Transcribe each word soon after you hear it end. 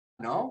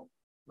No?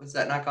 Was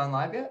that not gone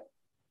live yet?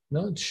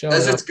 No, it's showing.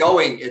 Says it's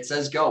going. It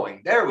says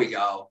going. There we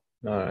go.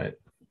 All right.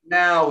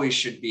 Now we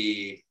should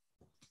be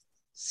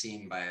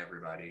seen by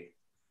everybody.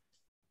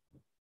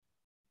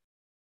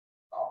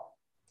 Oh.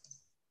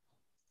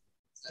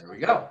 There we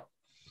go.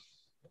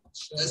 It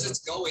says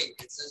it's going.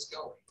 It says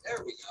going.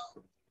 There we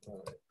go.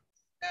 All right.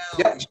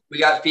 Now we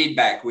got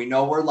feedback. We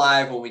know we're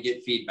live when we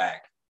get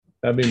feedback.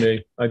 That'd be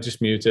me. I just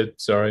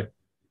muted. Sorry.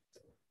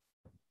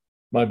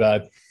 My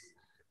bad.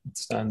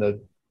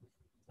 Standard.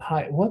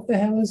 Hi. What the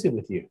hell is it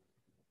with you?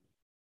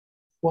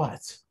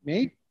 What?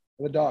 Me?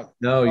 The dog.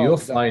 No, you're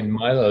fine.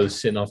 Milo's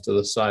sitting off to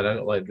the side. I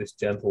don't like this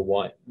gentle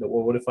white.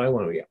 Well, what if I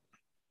want to get?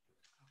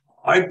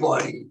 Hi,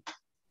 buddy.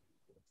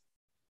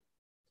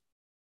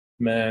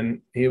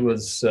 Man, he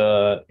was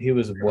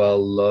well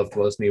loved,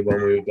 wasn't he,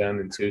 when we were down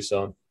in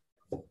Tucson?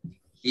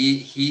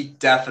 He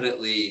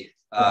definitely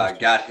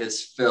got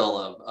his fill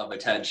of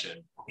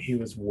attention. He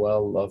was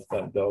well loved,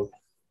 that dog.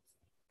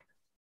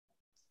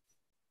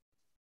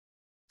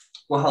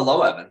 Well,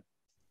 hello, Evan.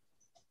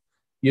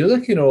 You're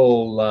looking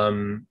all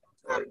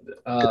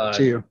Good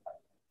to you.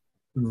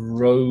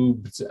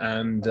 robed,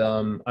 and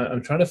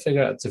I'm trying to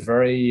figure out. It's a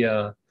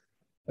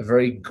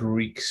very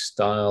Greek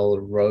style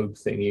robe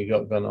thing you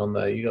got going on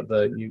there. You got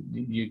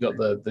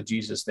the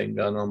Jesus thing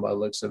going on by the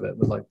looks of it,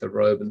 with like the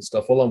robe and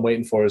stuff. All I'm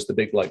waiting for is the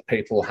big like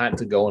papal hat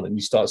to go on, and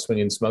you start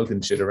swinging smoke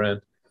and shit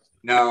around.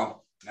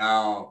 No.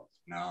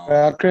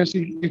 Chris,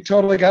 you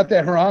totally got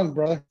that wrong,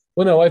 brother.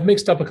 Well, no, I've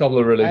mixed up a couple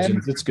of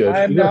religions. It's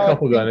good. You got a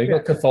couple going. You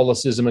got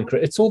Catholicism and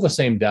it's all the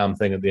same damn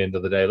thing at the end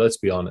of the day. Let's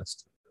be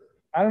honest.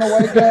 I don't know why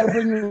you got to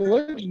bring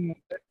religion.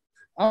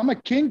 I'm a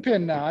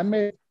kingpin now. I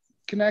made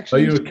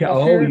connections.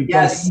 Oh, you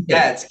yes.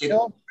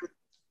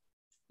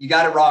 You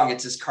got it wrong.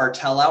 It's his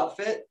cartel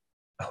outfit,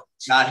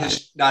 not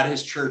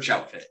his church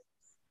outfit.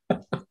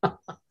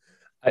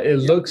 It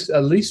looks,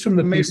 at least from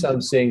the piece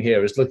I'm seeing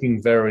here, it's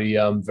looking very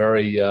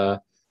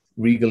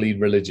regally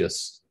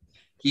religious.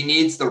 He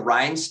needs the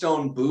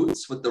rhinestone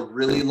boots with the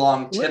really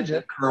long tip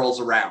that curls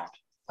around.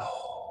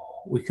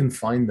 Oh, we can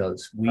find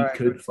those. We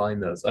could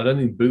find those. I don't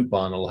think Boot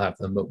Barn will have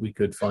them, but we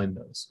could find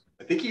those.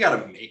 I think you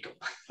got to make them.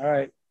 All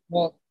right.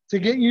 Well, to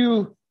get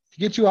you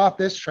off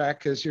this track,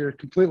 because you're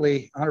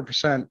completely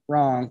 100%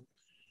 wrong,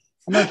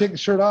 I'm going to take the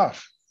shirt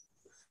off.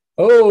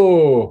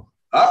 Oh.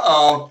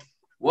 Uh-oh.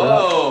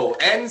 Whoa.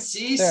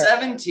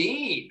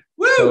 NC-17.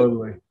 Woo.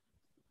 Totally.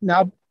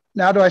 Now,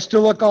 do I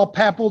still look all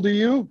papal to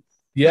you?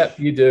 Yep,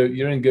 you do.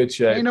 You're in good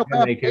shape. Ain't no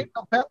Get naked.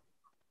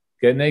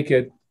 Get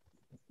naked.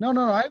 No.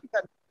 I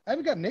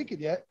haven't got naked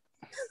yet.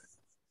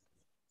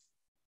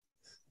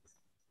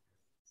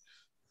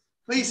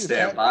 Please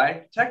stand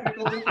by.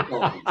 Technical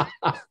difficulties.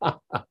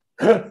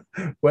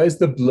 Where's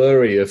the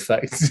blurry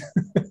effect?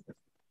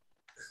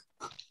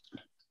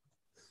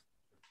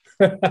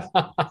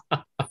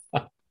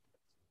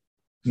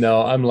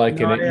 No, I'm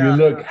liking it. Yeah. You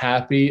look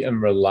happy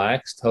and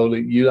relaxed.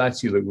 Totally. You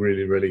actually look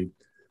really, really.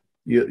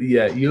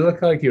 You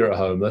look like you're at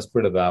home. Let's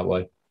put it that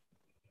way.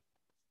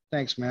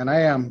 Thanks, man. I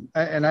am,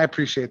 and I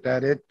appreciate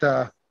that.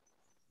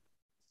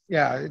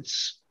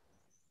 It's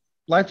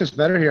life is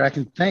better here. I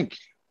can think.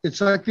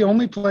 It's like the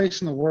only place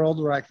in the world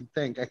where I can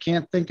think. I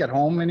can't think at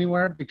home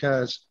anywhere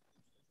because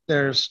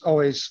there's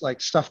always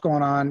like stuff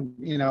going on.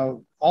 You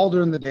know, all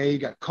during the day, you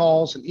got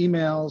calls and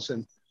emails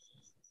and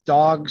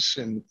dogs,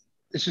 and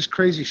it's just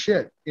crazy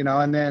shit. You know,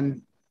 and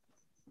then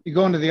you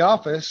go into the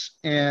office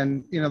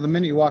and, you know, the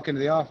minute you walk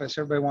into the office,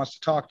 everybody wants to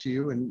talk to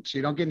you. And so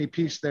you don't get any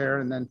peace there.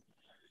 And then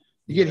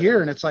you get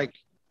here and it's like,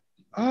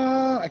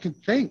 I can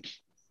think.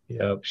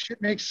 Yeah.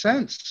 Shit makes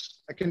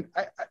sense.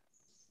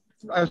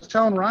 I was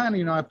telling Ryan,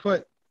 you know, I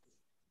put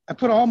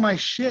all my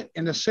shit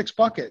into 6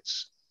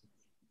 buckets.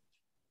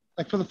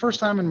 Like for the first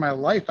time in my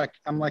life,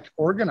 I'm like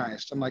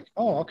organized. I'm like,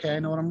 oh, okay. I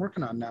know what I'm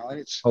working on now.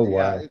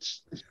 Wow.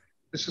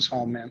 This is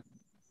home, man.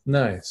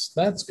 Nice.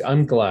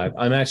 I'm glad.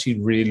 I'm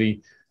actually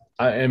really,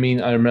 I mean,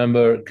 I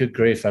remember, good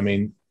grief. I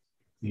mean,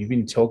 you've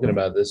been talking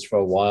about this for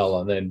a while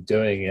and then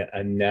doing it.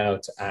 And now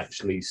to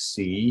actually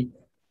see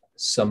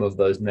some of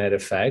those net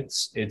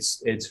effects,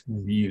 it's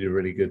really,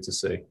 really good to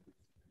see.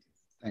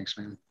 Thanks,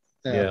 man.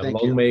 Yeah,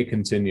 long may it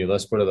continue.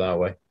 Let's put it that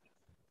way.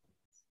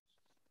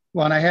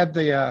 Well, and I had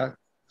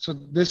so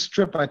this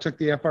trip, I took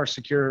the FR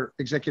Secure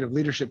executive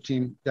leadership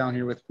team down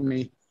here with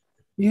me.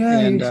 Yeah,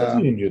 and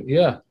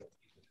yeah.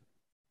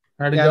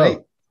 How'd it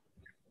go?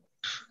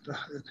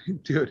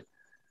 Dude,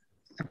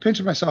 I'm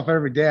pinching myself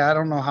every day. I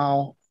don't know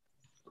how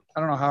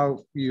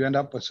you end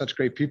up with such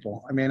great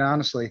people. I mean,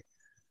 honestly,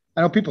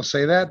 I know people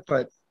say that,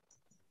 but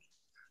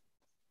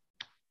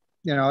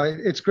you know,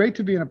 it's great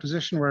to be in a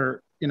position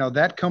where, you know,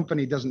 that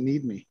company doesn't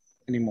need me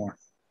anymore.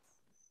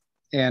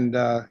 And,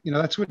 you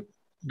know, that's what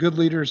good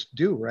leaders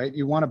do, right?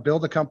 You want to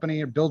build a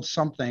company or build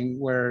something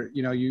where,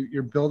 you know,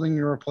 you're building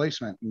your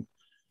replacement. And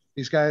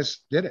these guys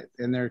did it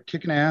and they're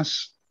kicking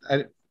ass.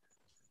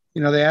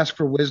 You know, they ask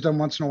for wisdom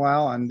once in a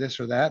while on this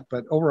or that,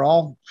 but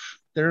overall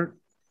they're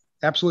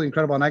absolutely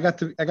incredible. And I got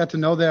to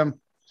know them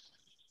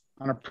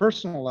on a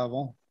personal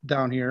level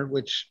down here,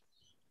 which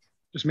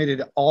just made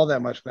it all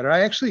that much better.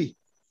 I actually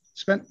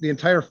spent the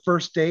entire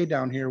first day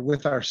down here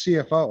with our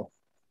CFO.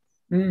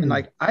 And Mm.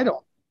 like,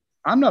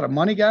 I'm not a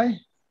money guy,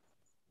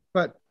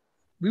 but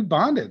we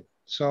bonded.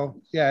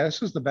 So yeah,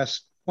 this was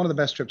one of the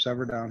best trips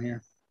ever down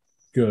here.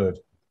 Good,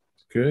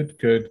 good,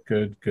 good,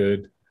 good,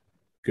 good,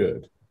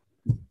 good.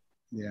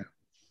 Yeah.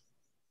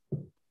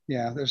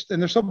 Yeah.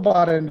 They're so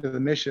bought into the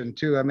mission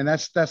too. I mean,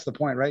 that's the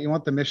point, right? You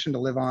want the mission to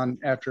live on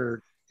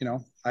after,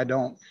 I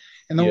don't.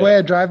 And the way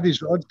I drive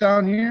these roads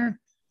down here,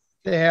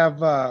 they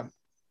have,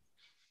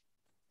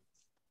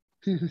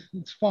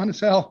 it's fun as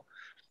hell.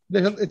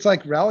 It's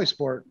like rally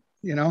sport,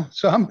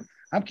 so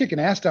I'm kicking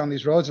ass down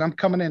these roads and I'm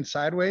coming in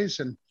sideways,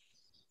 and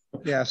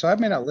yeah, so I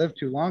may not live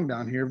too long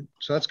down here.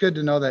 So that's good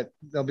to know that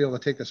they'll be able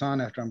to take this on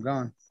after I'm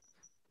gone.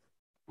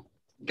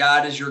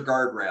 God is your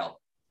guardrail.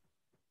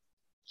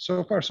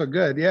 So far, so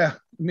good. Yeah.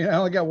 I mean, I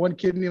only got one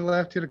kidney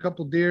left, hit a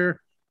couple deer,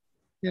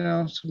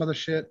 some other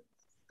shit.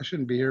 I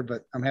shouldn't be here,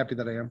 but I'm happy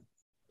that I am.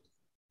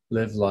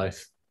 Live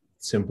life.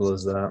 Simple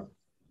as that.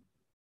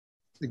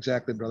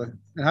 Exactly, brother.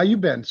 And how you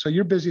been? So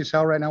you're busy as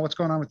hell right now. What's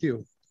going on with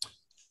you?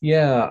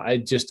 Yeah, I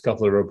just a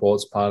couple of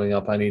reports piling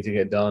up I need to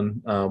get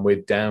done.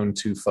 We're down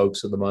 2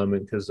 folks at the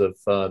moment because of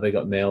they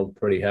got nailed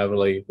pretty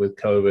heavily with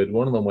COVID.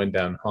 One of them went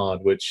down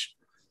hard, which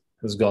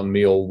has gotten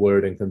me all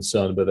worried and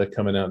concerned, but they're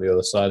coming out the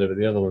other side of it.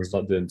 The other one's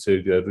not doing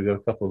too good. We've got a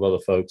couple of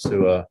other folks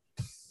who are,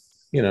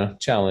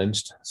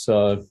 challenged.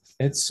 So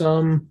it's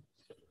a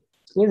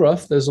little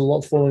rough. There's a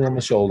lot falling on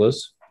the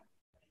shoulders.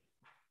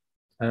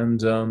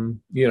 And,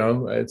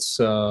 it's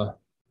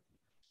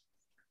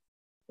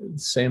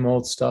same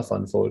old stuff,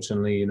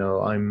 unfortunately.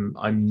 I'm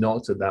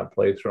not at that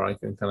place where I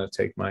can kind of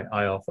take my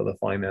eye off of the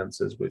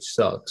finances, which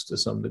sucks to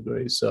some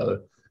degree.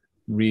 So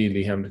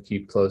really having to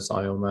keep close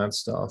eye on that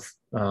stuff.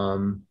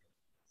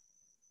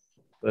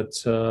 But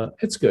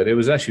it's good. It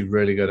was actually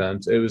really good.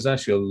 And it was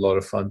actually a lot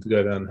of fun to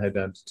go down and head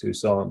down to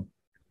Tucson.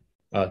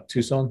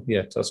 Tucson?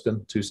 Yeah,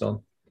 Tucson.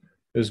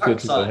 It was good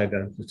to go head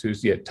down to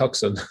Tucson. Yeah,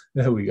 Tucson.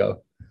 There we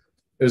go.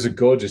 It was a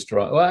gorgeous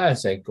drive. Well, I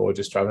say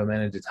gorgeous drive. I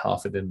mean, I did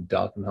half it in the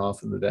dark and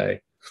half in the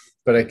day.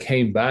 But I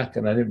came back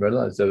and I didn't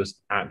realize there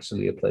was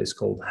actually a place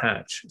called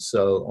Hatch.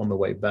 So on the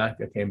way back,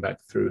 I came back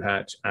through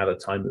Hatch at a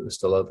time that was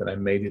still open. I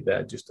made it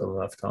there just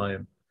enough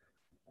time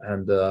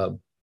and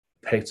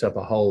picked up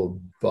a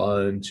whole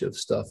bunch of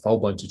stuff, a whole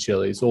bunch of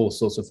chilies, all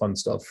sorts of fun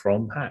stuff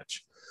from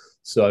Hatch.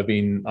 So I've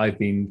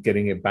been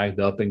getting it bagged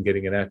up and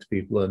getting it out to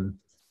people. And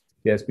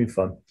yeah, it's been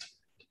fun.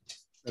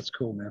 That's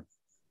cool, man.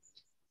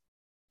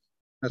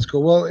 That's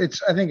cool. Well,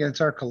 I think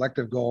it's our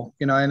collective goal.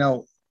 I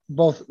know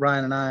both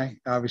Ryan and I,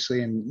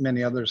 obviously, and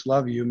many others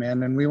love you,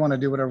 man. And we want to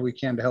do whatever we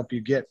can to help you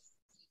get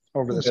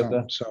over this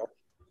hump. So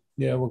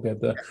yeah, we'll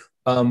get there.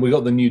 We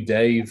got the new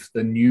Dave.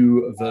 The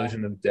new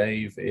version of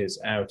Dave is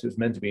out. It was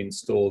meant to be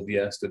installed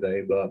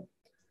yesterday, but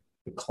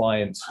the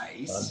client's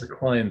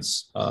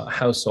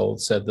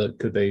household said that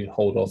could they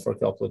hold off for a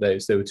couple of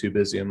days? They were too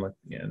busy. I'm like,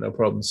 yeah, no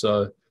problem.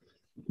 So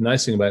the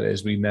nice thing about it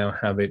is we now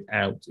have it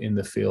out in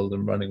the field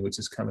and running, which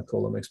is kind of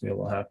cool. It makes me a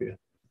lot happier.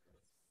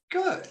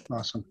 Good.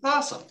 Awesome.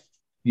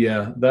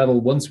 Yeah,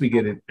 once we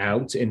get it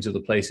out into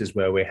the places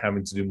where we're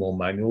having to do more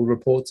manual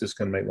reports, it's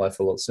going to make life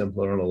a lot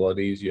simpler and a lot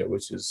easier,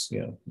 which is,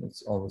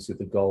 it's honestly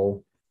the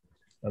goal.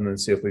 And then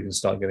see if we can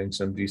start getting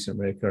some decent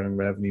recurring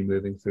revenue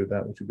moving through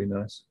that, which would be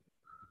nice.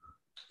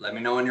 Let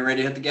me know when you're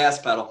ready to hit the gas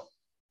pedal.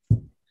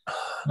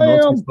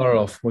 Not too far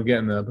off. We're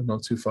getting there, but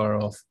not too far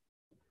off.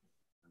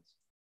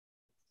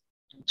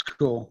 It's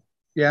cool.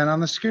 Yeah, and on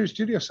the Security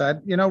Studio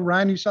side,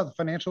 Ryan, you saw the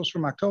financials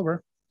from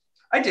October.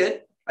 I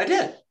did.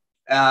 Right.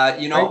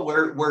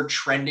 We're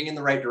trending in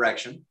the right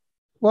direction.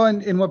 Well,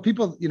 and what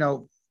people,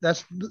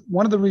 that's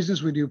one of the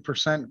reasons we do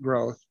percent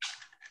growth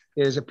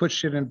is it puts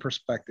shit in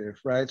perspective,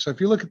 right? So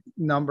if you look at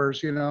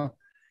numbers,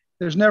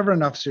 there's never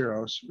enough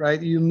zeros, right?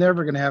 You're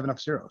never going to have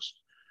enough zeros.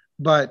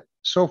 But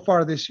so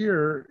far this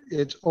year,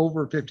 it's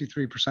over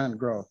 53%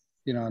 growth,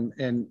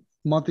 and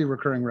monthly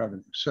recurring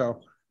revenue.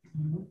 So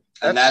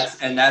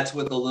that's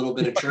with a little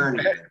bit of churn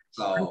here.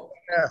 So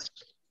yes.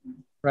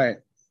 Right.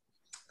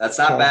 That's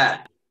not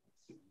bad.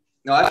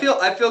 No, I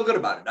feel good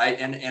about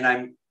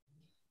it.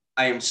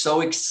 I am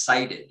so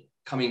excited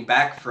coming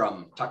back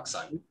from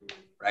Tucson,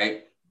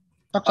 right?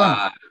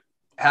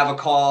 Have a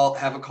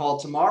call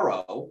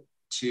tomorrow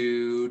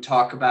to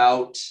talk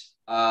about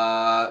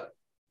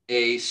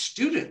a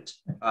student,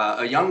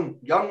 a young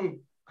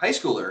high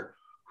schooler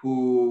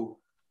who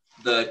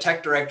the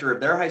tech director of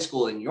their high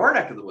school in your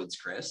neck of the woods,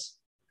 Chris,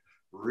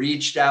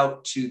 reached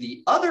out to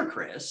the other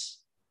Chris.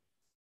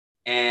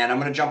 And I'm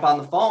going to jump on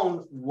the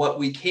phone what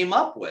we came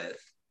up with.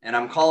 And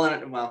I'm calling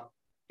it,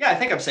 I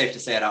think I'm safe to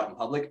say it out in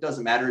public. It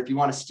doesn't matter. If you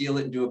want to steal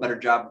it and do a better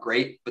job,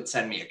 great, but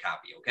send me a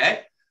copy,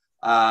 okay?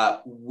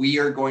 We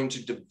are going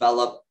to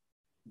develop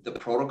the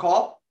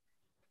protocol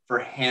for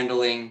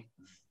handling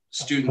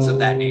students of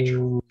that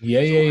nature.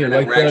 Yeah.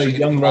 Like the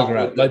young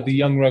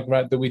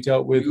Rugrat that we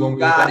dealt with. You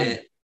got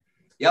it.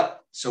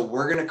 Yep. So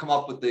we're going to come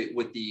up with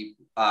the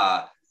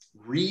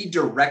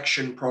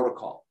redirection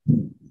protocol.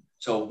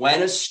 So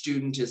when a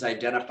student is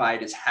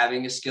identified as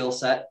having a skill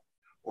set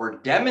or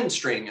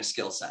demonstrating a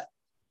skill set,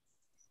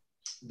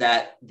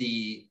 that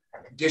the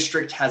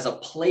district has a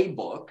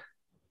playbook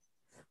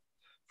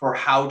for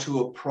how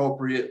to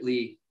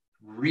appropriately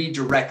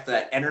redirect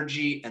that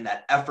energy and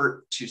that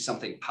effort to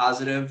something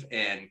positive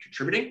and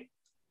contributing,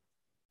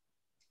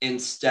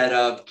 instead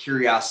of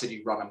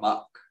curiosity run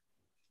amok,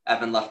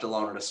 Evan left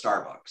alone at a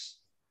Starbucks.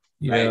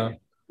 Yeah. Right?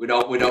 We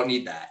don't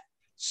need that.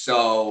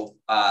 So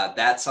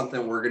that's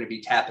something we're going to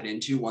be tapping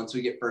into once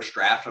we get first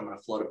draft. I'm going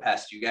to float it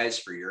past you guys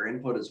for your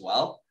input as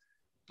well.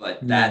 But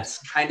that's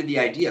kind of the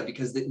idea,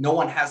 because no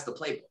one has the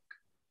playbook.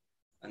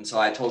 And so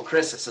I told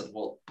Chris, I said,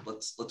 well,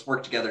 let's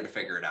work together to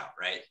figure it out,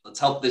 right? Let's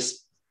help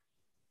this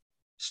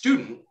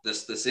student,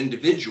 this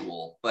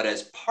individual, but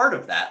as part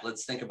of that,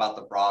 let's think about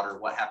the broader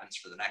what happens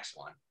for the next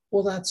one.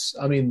 Well, that's,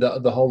 I mean,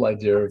 the whole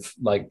idea of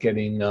like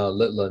getting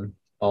Litland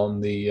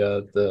on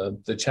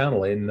the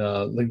channel in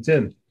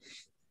LinkedIn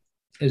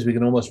is we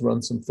can almost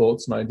run some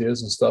thoughts and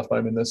ideas and stuff.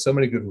 I mean, there's so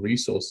many good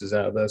resources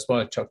out there. That's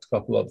why I chucked a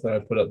couple up that I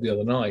put up the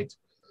other night.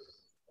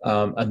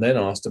 And then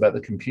asked about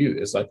the compute.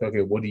 It's like,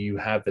 okay, what do you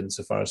have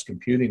insofar as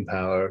computing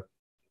power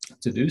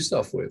to do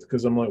stuff with?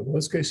 Because I'm like,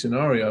 worst case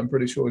scenario, I'm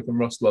pretty sure we can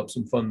rustle up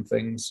some fun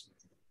things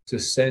to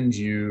send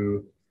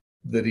you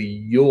that are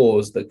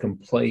yours that can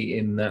play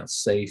in that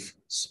safe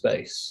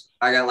space.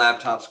 I got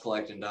laptops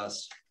collecting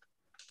dust.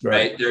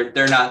 Right?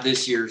 They're not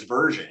this year's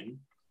version,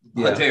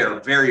 but they are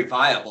very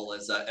viable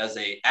as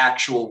a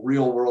actual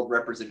real world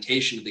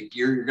representation of the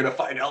gear you're going to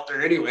find out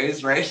there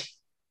anyways, right?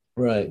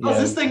 Right. Was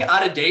this thing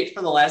out of date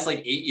for the last like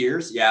 8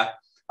 years? Yeah.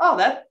 Oh,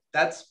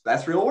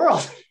 that's real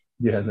world.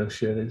 Yeah, no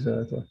shit,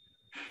 exactly.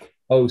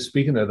 Oh,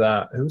 speaking of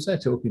that, who was I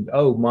talking to?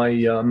 Oh, my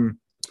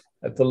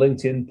at the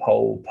LinkedIn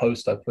poll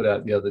post I put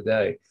out the other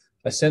day,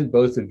 I sent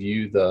both of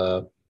you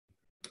the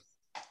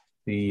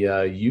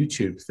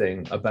YouTube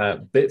thing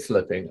about bit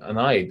flipping, and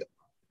I'd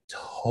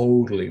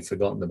totally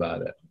forgotten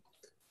about it.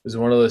 It was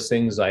one of those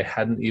things I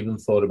hadn't even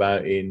thought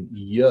about in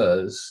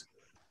years,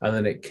 and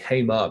then it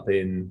came up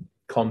in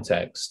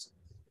context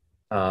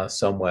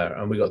somewhere,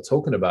 and we got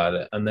talking about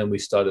it, and then we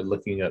started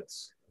looking at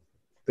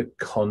the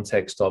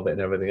context of it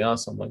and everything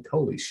else. I'm like,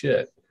 holy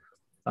shit.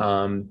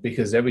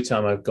 Because every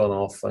time I've gone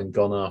off and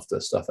gone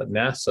after stuff at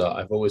NASA,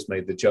 I've always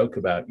made the joke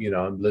about,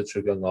 I'm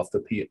literally going off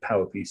the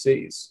Power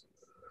PCs,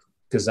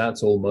 because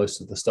that's all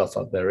most of the stuff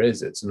up there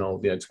is. It's an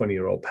old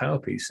 20-year-old Power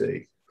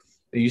PC.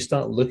 You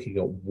start looking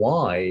at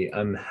why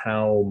and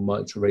how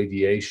much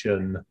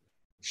radiation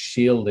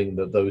shielding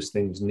that those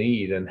things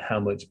need and how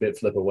much bit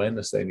flip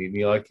awareness they need. And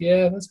you're like,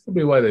 yeah, that's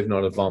probably why they've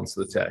not advanced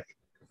the tech.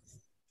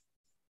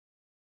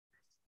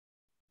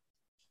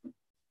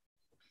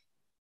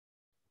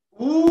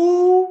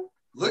 Ooh,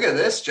 look at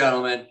this,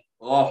 gentlemen.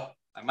 Oh,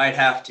 I might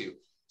have to.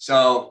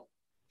 So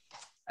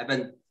I've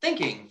been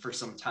thinking for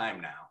some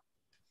time now.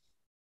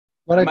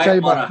 What I tell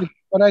you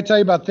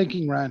about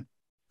thinking, Ryan?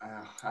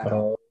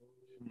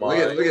 Look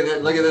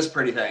at this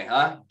pretty thing,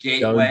 huh?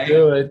 Gateway. Don't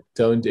do it.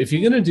 Don't. If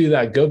you're gonna do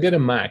that, go get a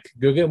Mac.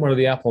 Go get one of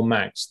the Apple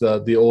Macs,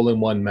 the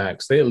all-in-one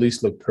Macs. They at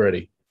least look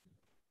pretty.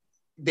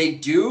 They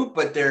do,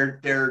 but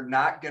they're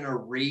not gonna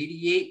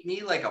radiate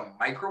me like a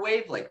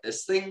microwave, like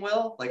this thing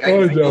will. Like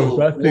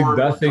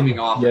that thing.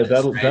 Yeah,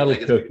 that'll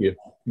cook you.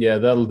 Yeah,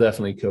 that'll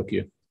definitely cook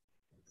you.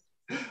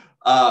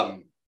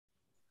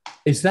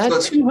 Is that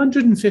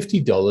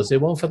 $250 they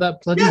want for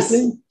that bloody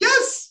thing?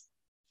 Yes.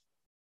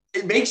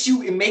 It makes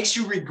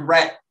you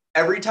regret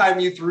every time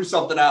you threw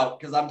something out,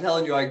 because I'm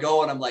telling you, I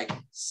go and I'm like,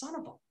 son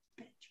of a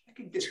bitch, I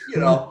could get,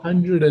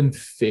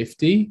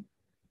 150.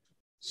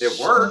 It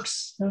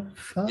works.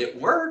 It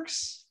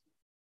works.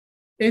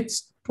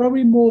 It's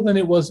probably more than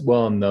it was.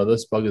 Well, no,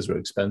 those buggers were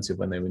expensive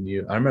when they were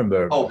new. I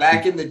remember. Oh,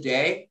 back in the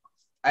day,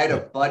 I had a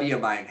buddy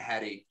of mine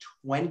had a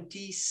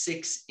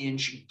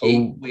 26-inch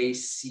Gateway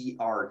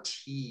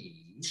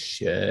CRT.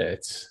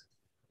 Shit.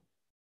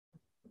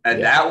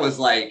 And that was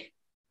like,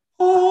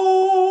 that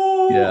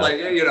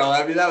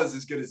was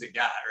as good as it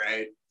got,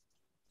 right?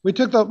 We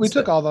took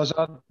all those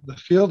out the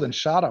field and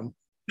shot them.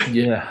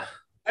 Yeah.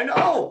 I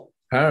know.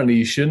 Apparently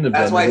you shouldn't have.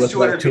 That's why it's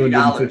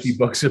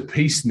 $250 a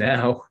piece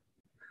now.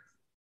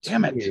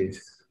 Damn it. Jeez.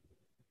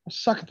 I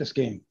suck at this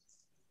game.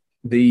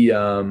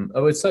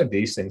 It's like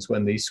these things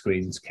when these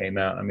screens came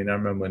out. I mean, I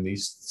remember when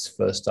these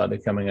first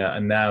started coming out,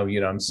 and now,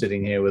 I'm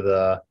sitting here with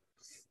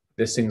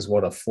this thing's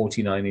what, a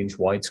 49-inch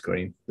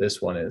widescreen.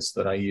 This one is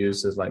that I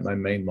use as like my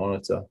main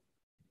monitor.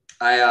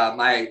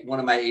 One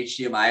of my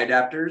HDMI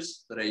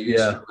adapters that I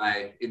use for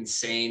my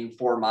insane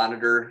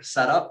 4-monitor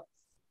setup.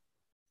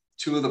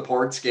 2 of the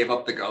ports gave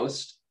up the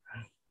ghost.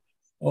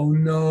 Oh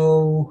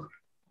no.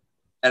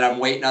 And I'm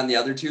waiting on the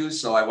other 2.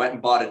 So I went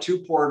and bought a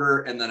 2-porter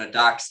and then a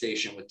dock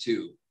station with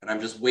 2. And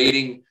I'm just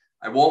waiting.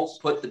 I won't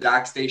put the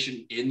dock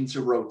station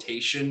into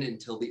rotation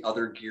until the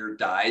other gear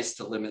dies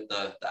to limit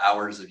the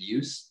hours of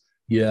use.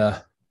 Yeah.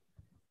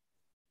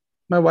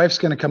 My wife's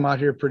going to come out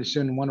here pretty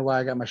soon and wonder why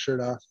I got my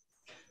shirt off.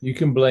 You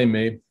can blame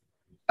me.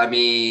 I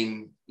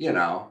mean,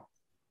 I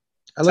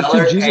look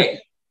to Jesus.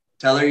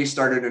 Tell her you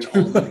started an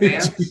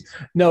OnlyFans.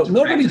 No,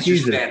 nobody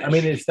uses it. I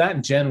mean, it's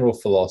that general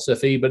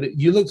philosophy, but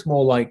you looked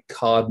more like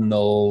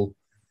Cardinal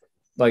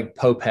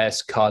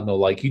Pope-esque cardinal.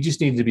 Like, you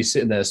just need to be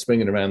sitting there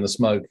swinging around the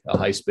smoke at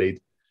high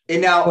speed.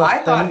 And now I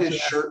thought his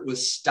shirt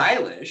was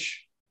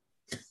stylish.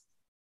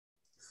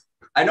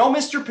 I know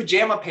Mr.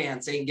 Pajama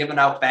Pants ain't giving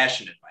out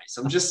fashion advice.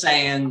 I'm just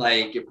saying,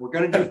 like, if we're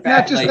gonna do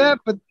not just that,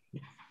 but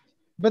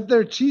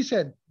they're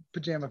cheesehead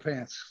pajama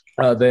pants.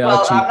 They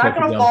are. I'm not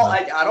gonna fault.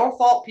 I don't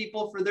fault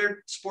people for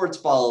their sports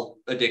ball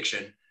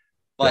addiction,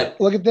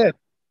 but look at this.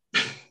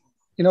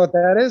 You know what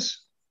that is?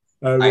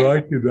 I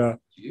like that.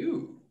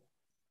 You.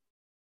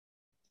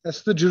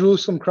 That's the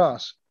Jerusalem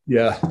cross.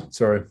 Yeah.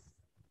 Sorry.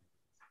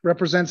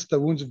 Represents the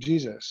wounds of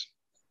Jesus.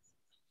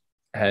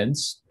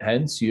 Hence,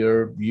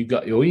 you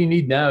got all you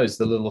need now is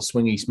the little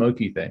swingy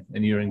smoky thing,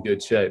 and you're in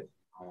good shape.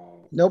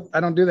 Nope, I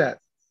don't do that.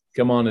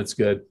 Come on, it's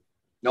good.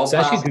 No, it's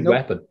actually a good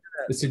weapon.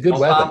 It's a good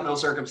weapon. No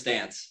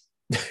circumstance.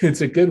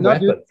 It's a good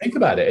weapon. Dude. Think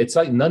about it. It's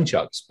like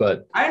nunchucks,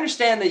 but I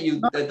understand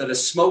that a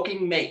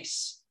smoking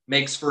mace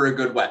makes for a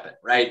good weapon,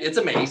 right? It's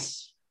a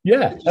mace.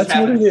 Yeah, that's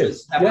what it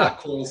is. Have hot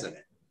coals in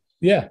it.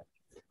 Yeah.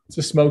 It's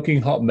a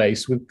smoking hot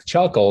mace with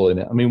charcoal in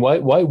it. I mean, why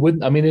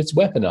wouldn't? I mean, it's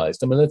weaponized.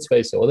 I mean, let's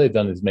face it. All they've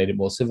done is made it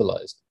more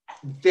civilized.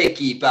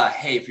 Vicky,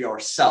 behave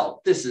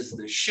yourself. This is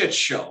the shit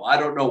show. I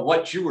don't know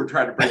what you were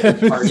trying to bring to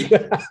the party.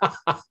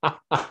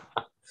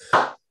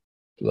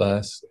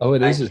 Bless. Oh,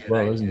 it is as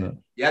well, isn't it?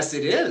 Yes,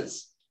 it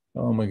is.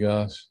 Oh my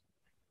gosh.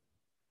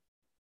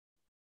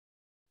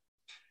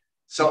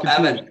 So,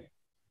 Evan,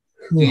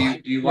 do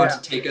you want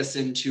to take us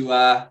into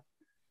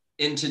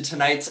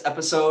tonight's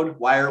episode?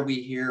 Why are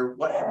we here?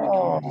 What have we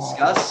come to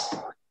discuss?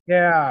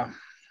 Yeah.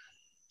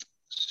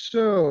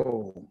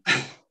 So,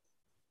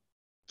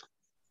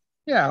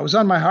 yeah, it was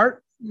on my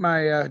heart,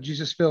 my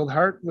Jesus-filled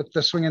heart with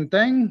the swinging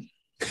thing.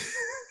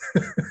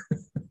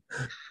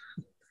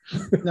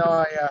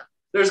 No,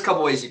 there's a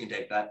couple ways you can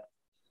take that.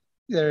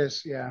 There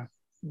is, yeah.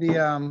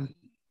 The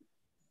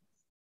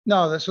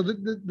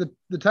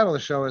title of the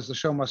show is "The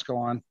Show Must Go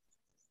On,"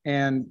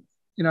 and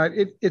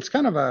it's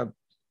kind of a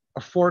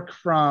fork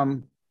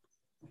from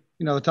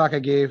the talk I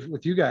gave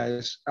with you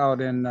guys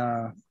out in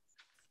I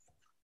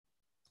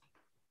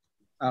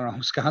don't know,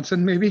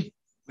 Wisconsin, maybe.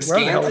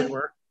 Wherever the hell we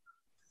were.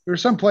 We were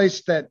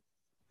someplace that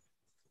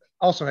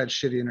also had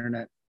shitty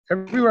internet.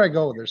 Everywhere I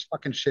go, there's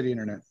fucking shitty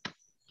internet.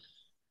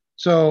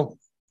 So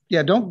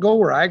yeah, don't go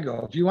where I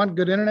go. If you want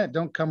good internet,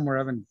 don't come where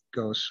Evan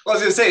goes. Well, I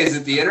was gonna say, is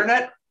it the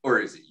internet or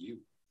is it you?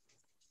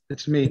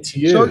 It's me. It's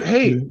you. So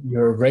hey,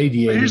 you're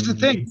radiating. Here's the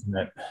thing.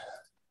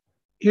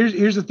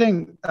 Here's the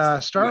thing.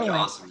 Starlink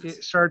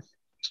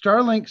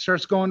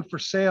starts going for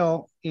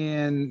sale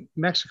in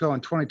Mexico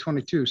in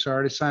 2022. So I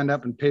already signed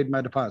up and paid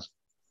my deposit.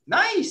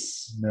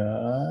 Nice.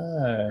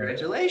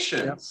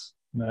 Congratulations.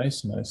 Yep.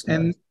 Nice.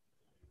 And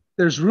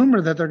there's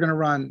rumor that they're going to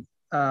run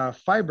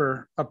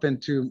fiber up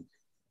into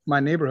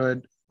my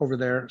neighborhood over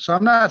there. So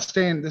I'm not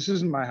staying. This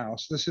isn't my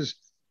house.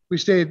 We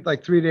stayed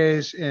like 3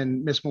 days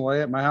in Miss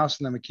Malay at my house,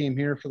 and then we came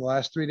here for the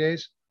last 3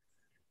 days.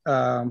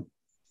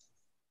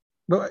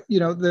 But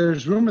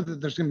there's rumor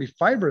that there's going to be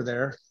fiber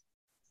there.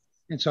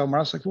 And so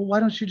Marl's like, well, why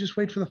don't you just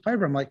wait for the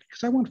fiber? I'm like,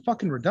 because I want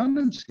fucking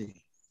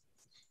redundancy.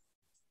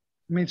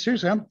 I mean,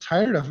 seriously, I'm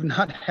tired of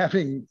not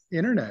having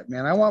internet,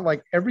 man. I want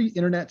like every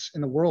internet's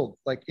in the world,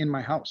 like in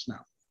my house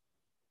now.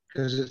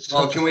 Because it's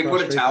can we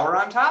put a tower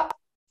on top?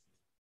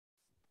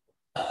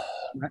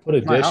 Put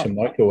a dish and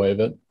microwave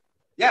it.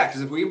 Yeah,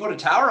 because if we can put a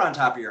tower on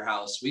top of your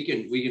house, we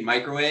can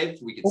microwave,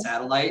 we can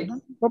satellite.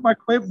 But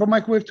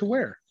microwave to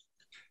where?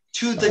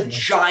 To the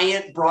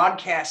giant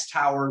broadcast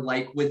tower,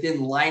 like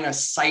within line of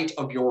sight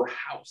of your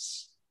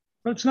house.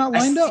 But it's not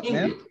lined up,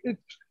 man.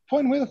 It's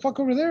pointing way the fuck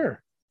over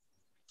there.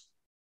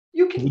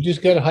 We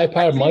just got a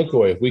high-powered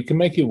microwave. We can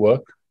make it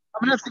work.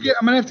 I'm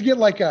gonna have to get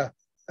like a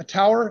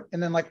tower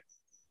and then like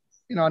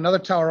another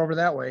tower over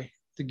that way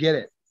to get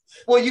it.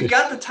 Well, you've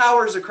got the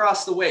towers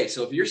across the way.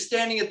 So if you're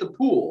standing at the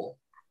pool,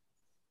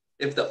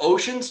 if the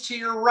ocean's to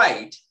your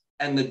right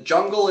and the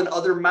jungle and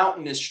other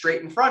mountain is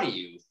straight in front of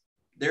you,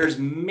 there's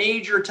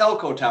major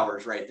telco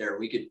towers right there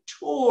we could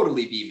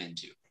totally beam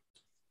into.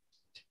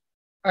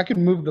 I could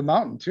move the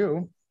mountain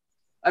too.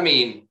 I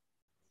mean,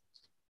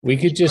 we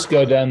could just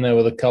go down there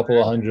with a couple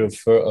of hundred of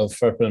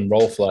freaking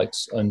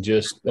Rolleiflex and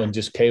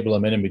just cable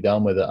them in and be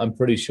done with it. I'm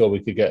pretty sure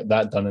we could get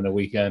that done in a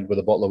weekend with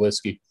a bottle of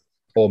whiskey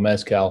or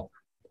mezcal.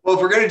 Well,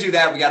 if we're going to do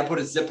that, we got to put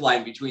a zip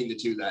line between the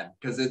two then,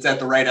 because it's at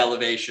the right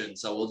elevation.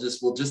 So we'll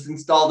just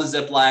install the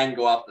zip line,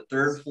 go off the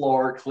third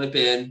floor, clip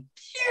in.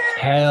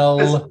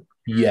 Hell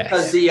yes.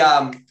 Because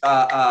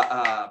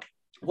the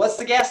what's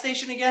the gas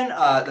station again?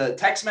 The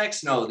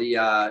Tex-Mex? No, the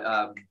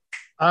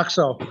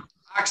OXXO.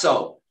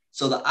 OXXO.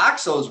 So the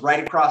OXXO is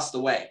right across the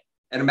way.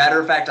 And a matter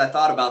of fact, I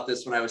thought about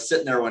this when I was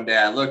sitting there one day.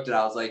 I looked and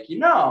I was like,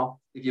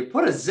 if you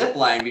put a zip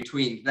line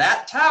between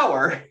that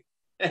tower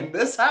and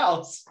this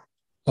house,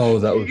 oh,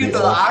 that would you be get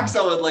to awesome. the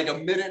OXXO in like a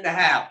minute and a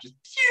half. Just,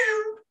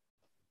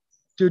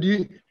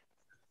 dude,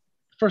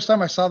 first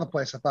time I saw the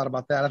place, I thought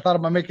about that. I thought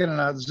about making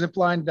a zip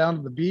line down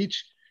to the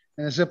beach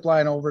and a zip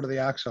line over to the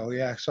OXXO.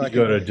 Yeah, so I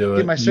could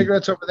get my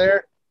cigarettes over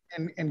there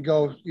and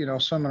go,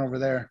 swimming over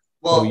there.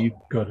 Well, you've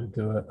got to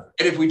do it.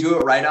 And if we do it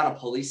right on a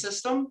pulley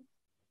system,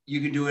 you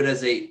can do it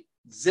as a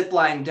zip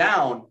line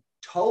down,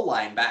 tow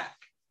line back.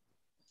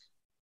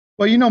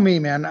 Well, you know me,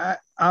 man.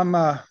 I'm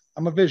a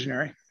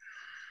visionary.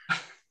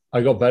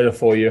 I got better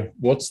for you.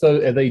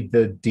 Are they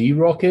the D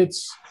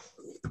rockets?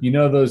 You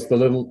know those, the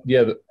little,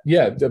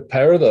 the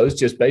pair of those.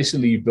 Just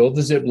basically you build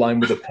the zip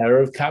line with a pair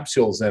of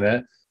capsules in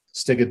it,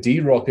 stick a D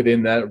rocket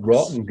in there,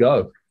 rot and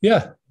go.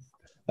 Yeah.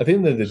 I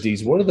think they're the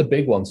Ds. What are the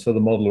big ones for the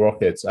model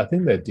rockets? I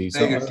think they're Ds.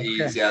 Ds,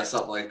 okay. Yeah,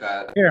 something like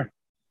that. Here.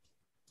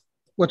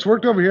 What's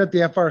worked over here at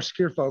the FR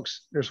Secure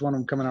folks, there's one of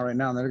them coming out right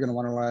now, and they're going to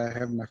wonder why I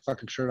have my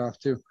fucking shirt off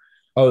too.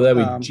 Oh, there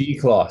we go.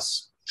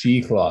 G-Class.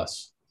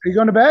 G-Class. Are you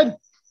going to bed?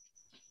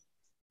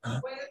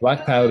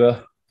 Black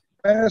powder.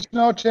 Buenas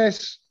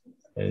noches.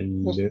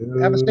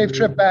 We'll have a safe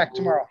trip back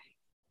tomorrow.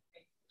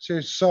 So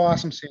it's so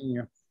awesome seeing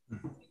you.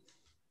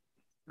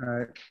 All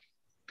right.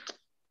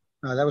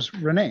 That was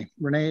Renee.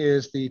 Renee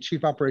is the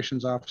Chief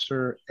Operations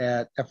Officer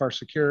at FR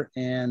Secure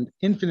and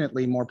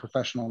infinitely more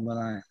professional than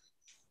I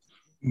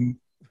am.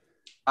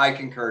 I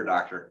concur,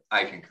 Doctor.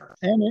 I concur.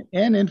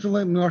 And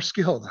infinitely more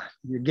skilled.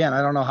 Again,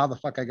 I don't know how the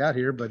fuck I got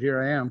here, but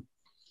here I am.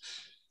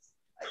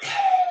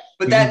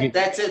 But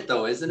that's it,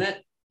 though, isn't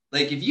it?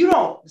 Like, if you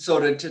don't,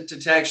 so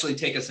to actually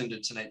take us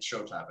into tonight's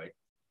show topic,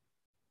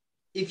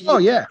 if you,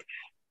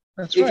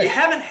 that's if right. you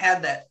haven't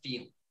had that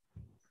feeling,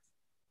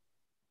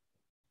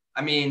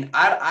 I mean,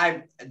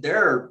 I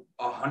there are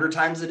 100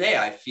 times a day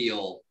I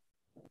feel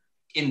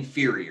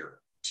inferior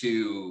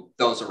to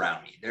those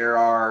around me. There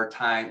are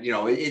times, you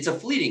know, it's a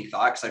fleeting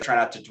thought because I try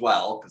not to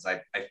dwell because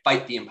I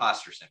fight the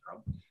imposter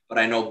syndrome. But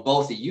I know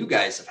both of you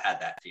guys have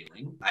had that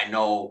feeling. I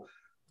know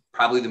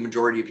probably the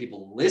majority of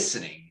people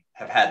listening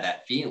have had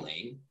that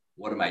feeling.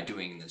 What am I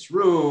doing in this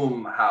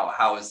room?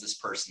 How is this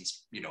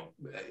person's, you know,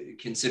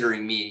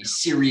 considering me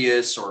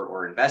serious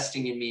or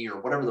investing in me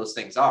or whatever those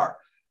things are?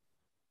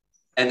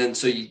 And then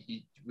so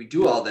we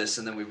do all this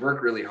and then we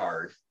work really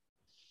hard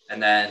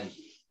and then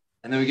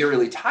we get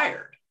really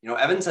tired. You know,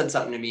 Evan said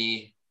something to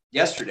me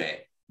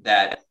yesterday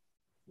that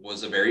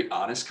was a very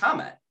honest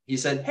comment. He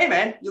said, "Hey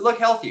man, you look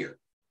healthier."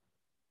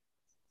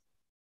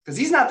 Because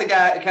he's not the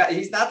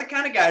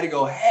kind of guy to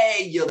go,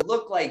 "Hey, you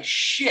look like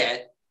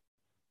shit."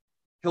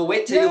 He'll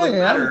wait till you look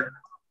better.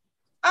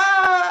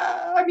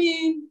 I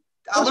mean,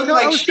 I look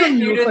like shit.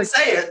 You didn't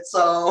say it,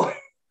 so.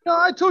 No,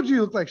 I told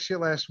you look like shit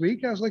last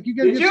week. I was like, you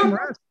got to get some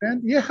rest,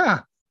 man.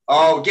 Yeah.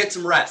 Oh, get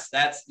some rest.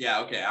 That's,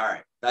 yeah, okay, all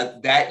right.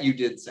 That you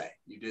did say.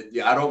 You did.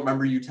 Yeah, I don't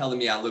remember you telling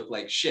me I look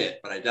like shit,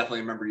 but I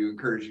definitely remember you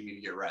encouraging me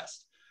to get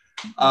rest.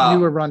 You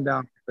were run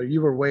down.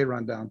 You were way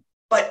run down.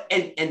 But,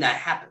 and that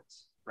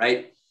happens,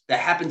 right? That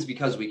happens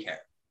because we care.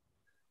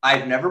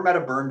 I've never met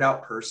a burned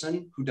out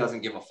person who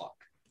doesn't give a fuck.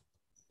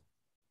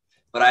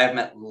 But I have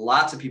met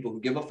lots of people who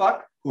give a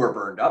fuck who are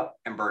burned up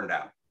and burned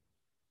out.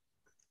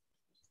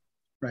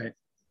 Right.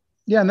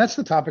 Yeah. And that's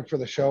the topic for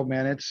the show,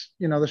 man. It's,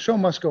 you know, the show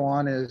must go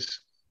on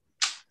is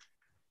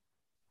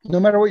no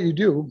matter what you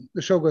do,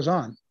 the show goes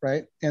on.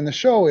 Right. And the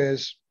show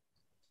is,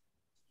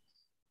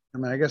 I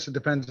mean, I guess it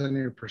depends on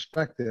your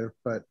perspective,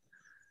 but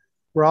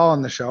we're all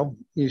on the show.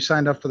 You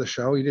signed up for the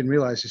show. You didn't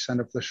realize you signed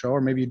up for the show, or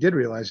maybe you did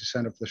realize you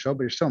signed up for the show,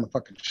 but you're still on the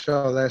fucking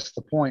show. That's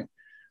the point.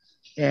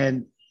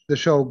 And the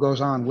show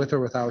goes on with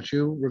or without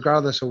you,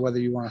 regardless of whether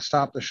you want to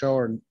stop the show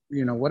or,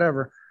 you know,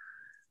 whatever.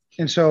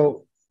 And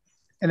so,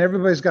 and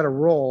everybody's got a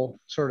role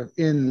sort of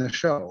in the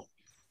show,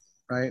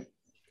 right?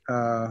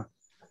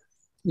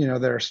 You know,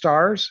 there are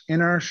stars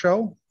in our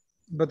show,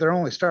 but they're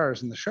only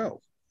stars in the show,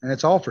 and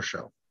it's all for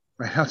show.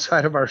 Right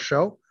outside of our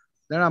show,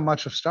 they're not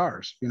much of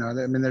stars. You know,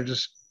 I mean, they're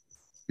just,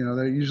 you know,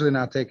 they're usually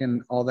not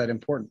taken all that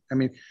important. I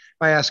mean,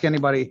 if I ask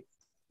anybody,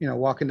 you know,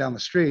 walking down the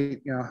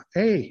street, you know,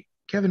 hey,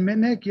 Kevin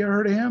Mitnick, you ever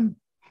heard of him?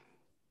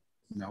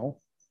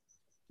 No.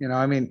 You know,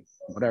 I mean,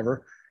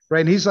 whatever. Right.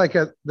 And he's like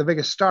the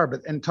biggest star,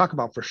 but, and talk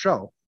about for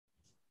show.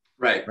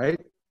 Right. Right.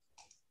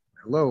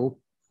 Hello.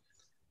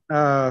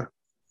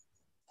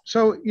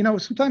 So, you know,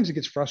 sometimes it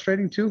gets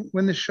frustrating too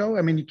when the show,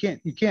 I mean, you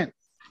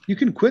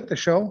can quit the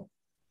show,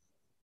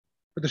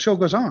 but the show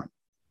goes on,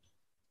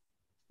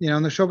 you know,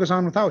 and the show goes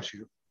on without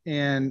you.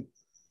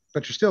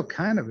 But you're still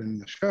kind of in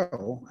the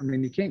show. I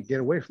mean, you can't get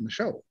away from the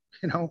show,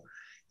 you know,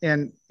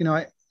 and, you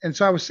know, and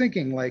so I was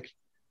thinking, like,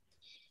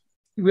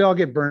 we all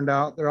get burned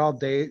out. They're all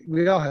days.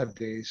 We all have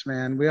days,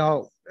 man.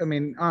 I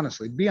mean,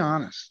 honestly, be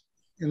honest.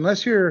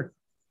 Unless you're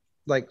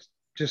like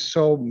just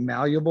so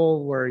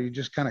malleable where you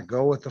just kind of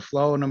go with the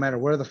flow, no matter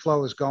where the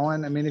flow is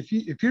going. I mean, if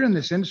you're in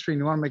this industry and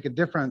you want to make a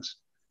difference,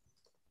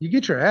 you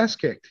get your ass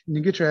kicked, and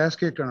you get your ass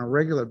kicked on a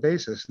regular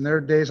basis. And there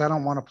are days I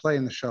don't want to play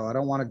in the show. I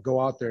don't want to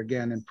go out there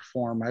again and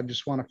perform. I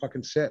just want to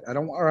fucking sit. I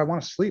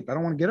want to sleep. I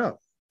don't want to get up.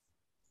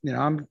 You know,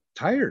 I'm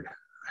tired.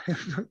 I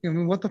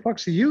mean, what the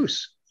fuck's the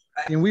use?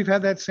 And we've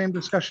had that same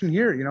discussion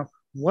here. You know,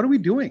 what are we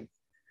doing?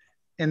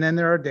 And then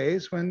there are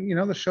days when, you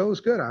know, the show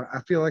is good. I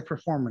feel like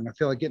performing. I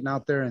feel like getting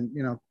out there and,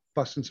 you know,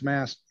 busting some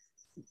ass.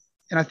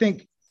 And I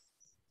think,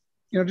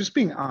 you know, just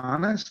being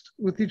honest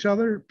with each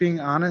other, being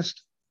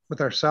honest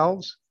with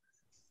ourselves.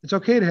 It's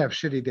okay to have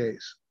shitty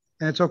days,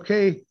 and it's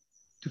okay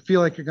to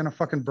feel like you're going to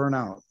fucking burn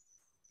out.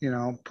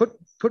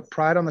 put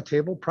pride on the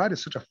table. Pride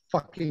is such a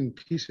fucking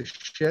piece of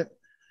shit.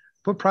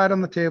 Put pride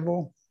on the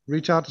table.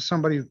 Reach out to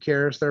somebody who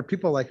cares. There are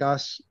people like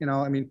us,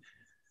 I mean,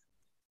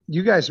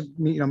 you guys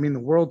mean the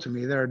world to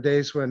me. There are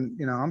days when,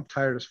 I'm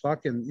tired as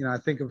fuck. And, I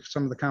think of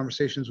some of the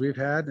conversations we've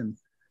had and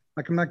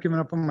like, I'm not giving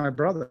up on my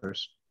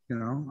brothers,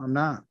 I'm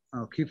not,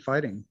 I'll keep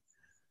fighting.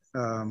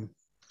 So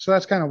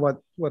that's kind of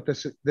what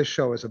this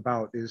show is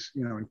about is,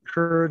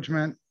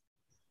 encouragement.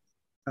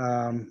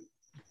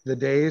 The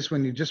days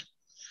when you just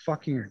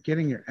fucking are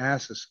getting your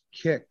asses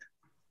kicked.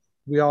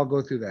 We all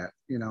go through that,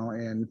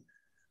 and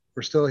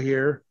we're still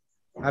here.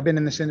 I've been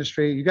in this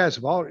industry. You guys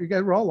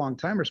were all long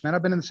timers, man.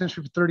 I've been in this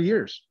industry for 30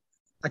 years.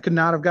 I could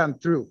not have gotten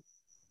through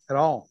at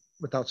all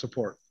without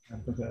support.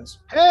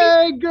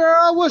 Hey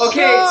girl, what's up?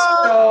 Okay,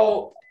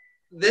 so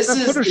this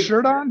is put a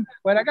shirt on.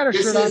 Wait, I got a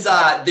shirt on. This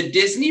is the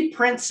Disney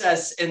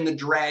Princess and the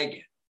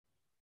Dragon.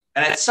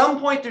 And at some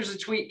point there's a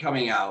tweet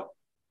coming out.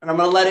 And I'm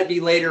gonna let it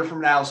be later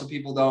from now so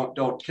people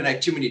don't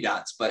connect too many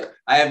dots. But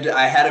I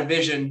had a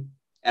vision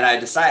and I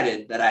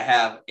decided that I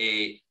have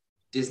a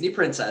Disney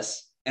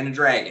princess and a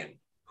dragon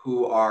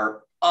who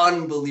are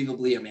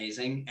unbelievably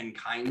amazing and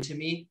kind to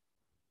me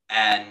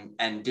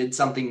and did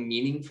something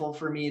meaningful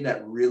for me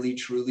that really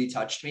truly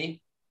touched me.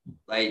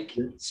 Like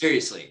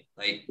seriously,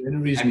 like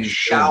I'm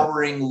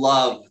showering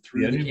love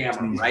through the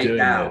camera right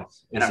now.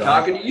 And I'm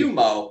talking to you,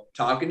 Mo,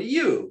 talking to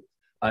you.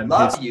 I'm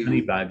his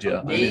honey badger.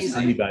 I'm his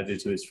honey badger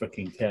to his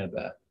freaking Care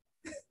Bear.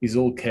 He's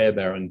all Care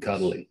Bear and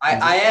cuddly.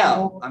 I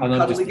am. I'm a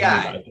cuddly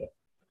guy.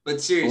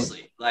 But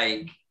seriously,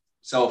 like,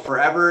 so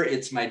forever,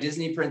 it's my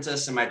Disney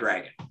princess and my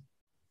dragon.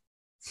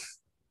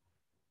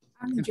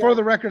 And for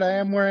the record, I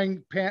am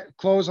wearing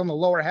clothes on the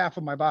lower half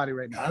of my body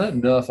right now. I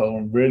don't know if I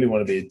really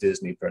want to be a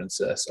Disney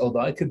princess. Although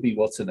I could be,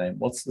 what's her name?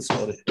 What's the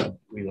Scottish one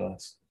we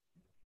lost?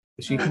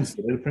 Is she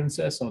considered a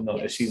princess or not?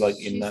 Yes, is she like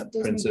in that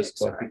Disney princess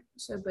copy?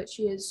 So, but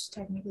she is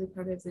technically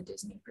part of the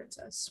Disney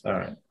princess. All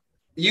right.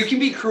 You can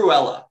be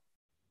Cruella.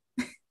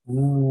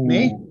 Ooh.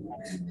 Me?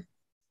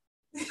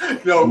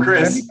 No,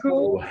 Chris.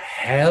 Cool. Oh,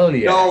 hell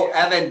yeah. No,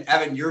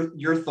 Evan,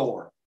 you're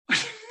Thor.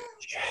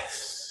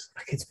 Yes,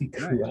 I get to be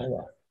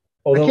Cruella.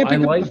 Although I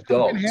like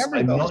dogs.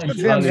 I'm not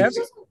entirely.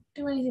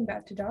 Do anything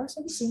bad to dogs?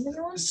 Have you seen the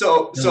one?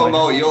 So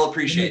Mo, you'll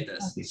appreciate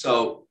this.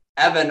 So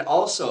Evan,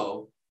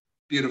 also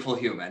beautiful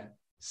human,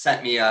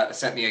 sent me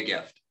a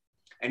gift,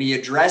 and he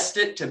addressed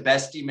it to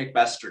Bestie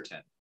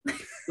McBesterton,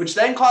 which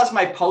then caused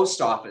my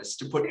post office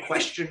to put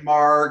question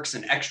marks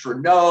and extra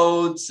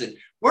notes, and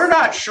we're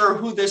not sure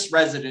who this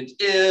resident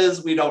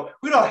is. We don't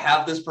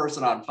have this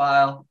person on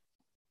file.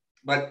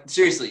 But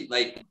seriously,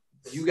 like,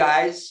 you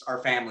guys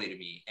are family to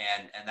me,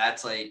 and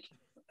that's like,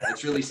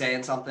 it's really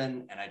saying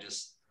something. And I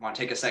just want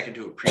to take a second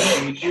to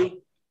appreciate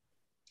you.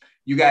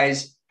 You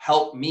guys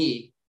help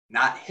me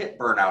not hit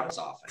burnout as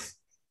often,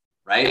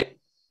 right?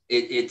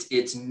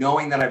 It's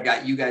knowing that I've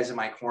got you guys in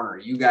my corner.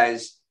 You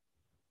guys,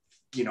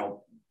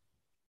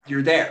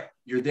 you're there,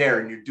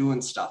 and you're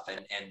doing stuff,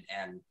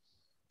 and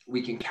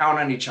we can count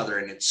on each other,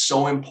 and it's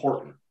so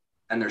important.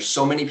 And there's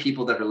so many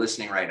people that are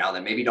listening right now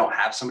that maybe don't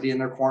have somebody in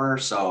their corner.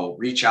 So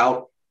reach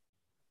out,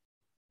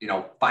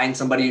 find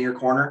somebody in your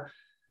corner.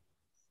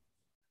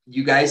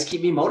 You guys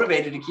keep me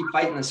motivated to keep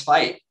fighting this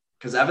fight,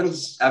 because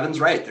Evan's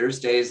right. There's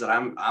days that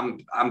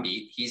I'm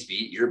beat, he's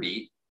beat, you're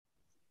beat,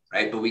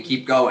 right? But we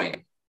keep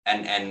going.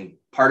 And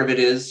part of it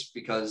is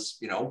because,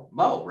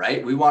 Mo,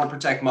 right? We want to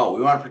protect Mo.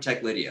 We want to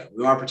protect Lydia.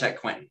 We want to protect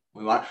Quentin.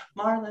 We want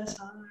Marla's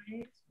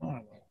hi.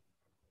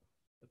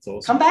 That's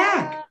awesome. Come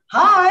back.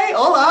 Hi.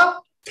 Hola.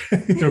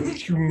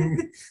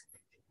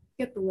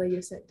 Get the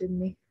Lego set,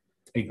 didn't he?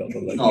 He got the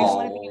Lego.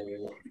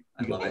 Oh,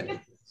 I love it.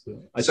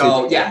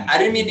 So yeah, I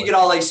didn't mean to get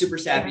all like super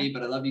sappy,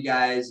 but I love you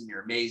guys and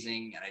you're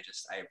amazing. And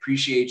I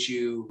appreciate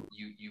you.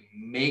 You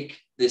make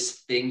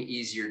this thing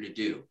easier to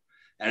do.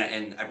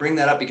 And I bring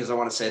that up because I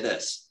want to say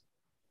this.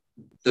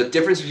 The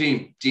difference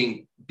between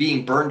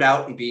being burned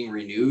out and being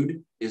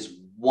renewed is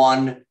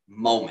one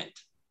moment.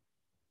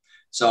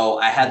 So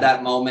I had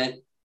that moment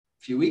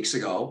a few weeks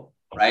ago,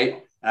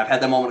 right? And I've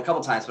had that moment a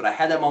couple of times, but I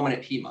had that moment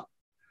at Pima.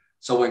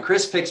 So when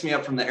Chris picks me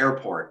up from the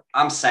airport,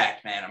 I'm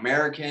sacked, man.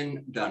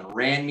 American done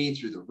ran me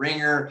through the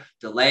ringer,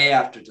 delay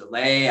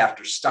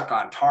after stuck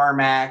on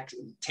tarmac,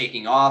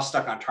 taking off,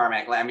 stuck on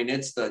tarmac. I mean,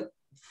 it's the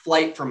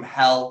flight from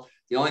hell.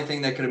 The only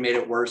thing that could have made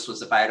it worse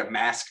was if I had a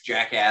masked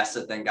jackass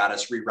that then got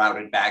us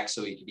rerouted back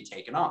so he could be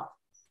taken off.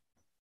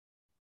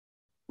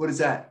 What is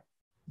that?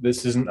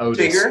 This isn't Otis.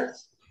 Tigger?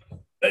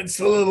 It's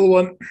the little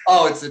one.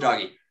 Oh, it's the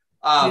doggy.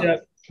 Yeah.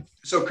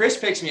 So Chris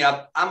picks me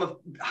up. I'm a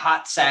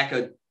hot sack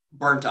of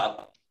burnt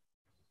up.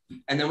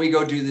 And then we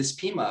go do this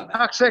Pima event.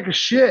 Hot sack of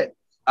shit.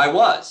 I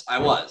was.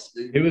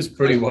 It was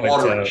pretty wiped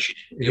out.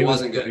 It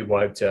wasn't good.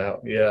 Wiped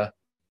out. Yeah.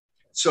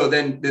 So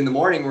then in the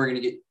morning, we're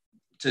going to get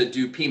to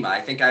do Pima.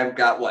 I think I've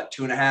got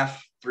 2.5,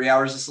 3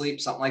 hours of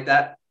sleep, something like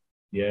that.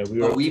 Yeah.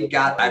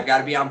 I've got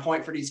to be on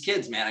point for these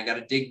kids, man. I got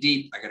to dig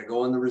deep. I got to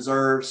go in the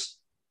reserves,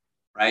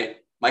 right?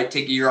 Might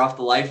take a year off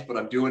the life, but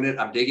I'm doing it.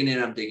 I'm digging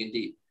in. I'm digging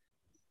deep.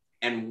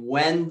 And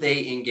when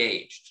they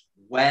engaged,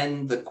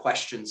 when the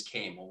questions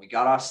came, when we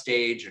got off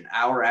stage, an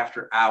hour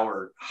after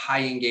hour,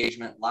 high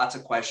engagement, lots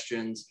of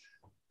questions,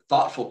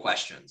 thoughtful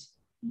questions.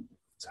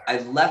 I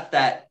left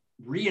that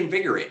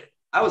reinvigorated.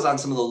 I was on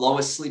some of the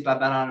lowest sleep I've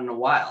been on in a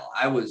while.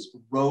 I was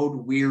road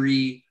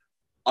weary,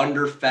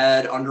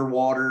 underfed,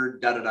 underwater,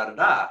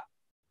 da-da-da-da-da.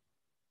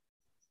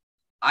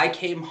 I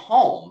came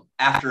home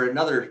after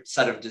another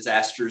set of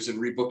disasters and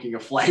rebooking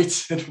of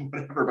flights and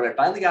whatever, but I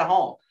finally got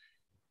home.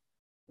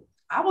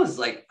 I was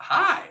like,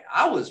 hi,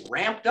 I was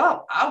ramped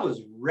up. I was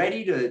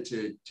ready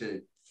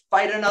to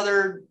fight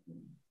another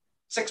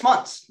 6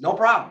 months. No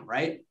problem,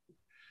 right?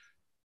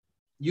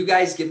 You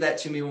guys give that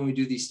to me when we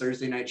do these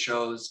Thursday night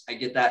shows. I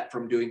get that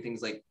from doing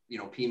things like,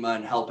 Pima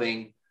and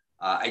helping.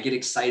 I get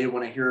excited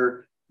when I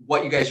hear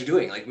what you guys are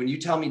doing. Like when you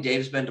tell me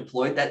Dave's been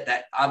deployed,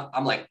 that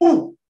I'm like,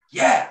 ooh,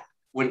 yeah.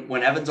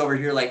 When Evan's over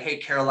here, like, hey,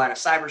 Carolina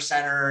Cyber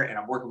Center, and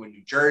I'm working with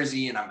New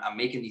Jersey, and I'm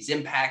making these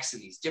impacts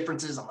and these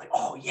differences. I'm like,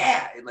 oh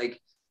yeah,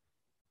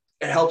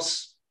 it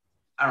helps.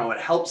 I don't know,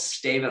 it helps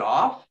stave it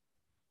off.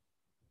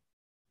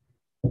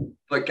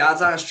 But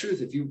God's honest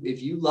truth,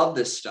 if you love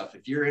this stuff,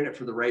 if you're in it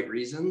for the right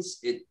reasons,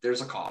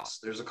 there's a cost.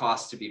 There's a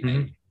cost to be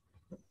paid.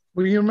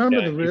 Well, you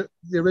remember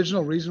the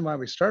original reason why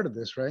we started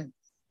this, right?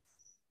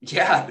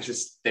 Yeah, this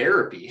is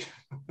therapy.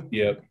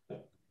 Yep.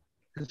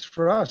 It's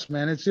for us,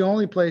 man. It's the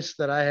only place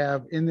that I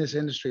have in this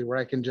industry where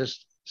I can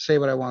just say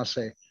what I want to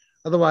say.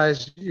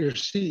 Otherwise, your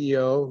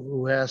CEO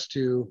who has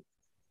to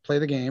play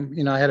the game,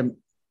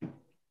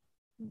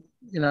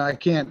 I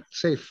can't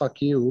say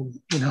fuck you,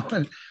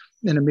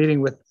 in a meeting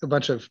with a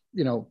bunch of,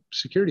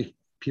 security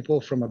people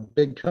from a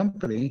big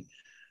company.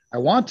 I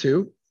want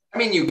to. I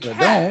mean, you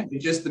can.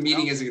 It's just the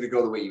meeting isn't going to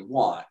go the way you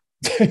want.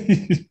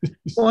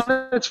 Well,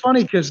 it's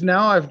funny because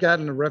now I've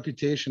gotten a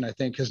reputation, I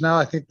think, because now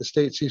I think the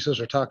state CISOs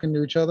are talking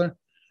to each other.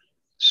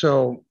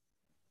 So,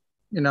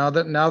 now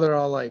they're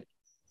all like,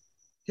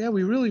 yeah,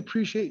 we really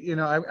appreciate,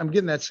 I'm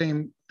getting that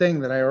same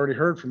thing that I already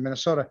heard from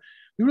Minnesota.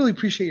 We really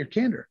appreciate your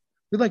candor.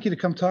 We'd like you to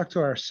come talk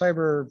to our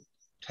cyber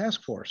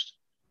task force.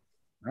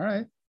 All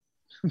right.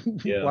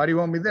 Yeah. Why do you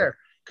want me there?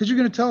 Because you're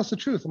going to tell us the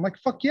truth. I'm like,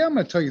 fuck yeah, I'm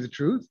going to tell you the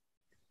truth.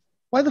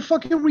 Why the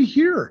fuck are we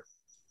here?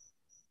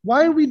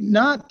 Why are we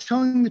not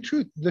telling the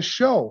truth? The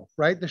show,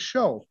 right? The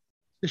show,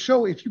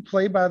 if you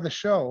play by the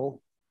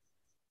show,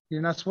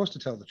 you're not supposed to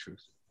tell the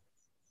truth.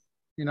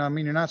 You're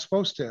not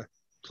supposed to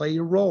play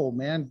your role,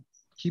 man.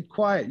 Keep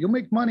quiet. You'll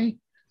make money.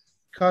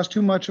 Cause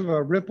too much of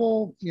a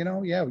ripple,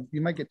 yeah,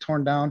 you might get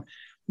torn down.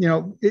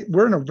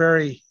 We're in a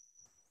very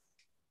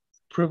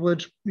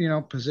privileged,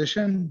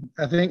 position,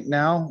 I think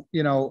now,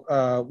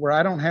 where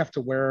I don't have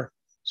to wear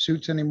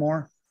suits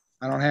anymore.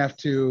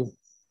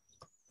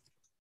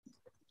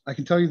 I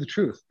can tell you the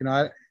truth.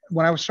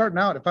 When I was starting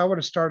out, if I were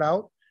to start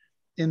out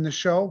in the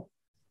show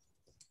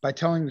by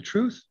telling the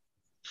truth,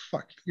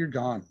 fuck, you're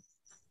gone.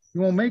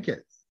 You won't make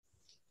it.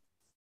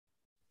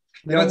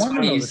 It's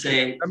funny you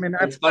say,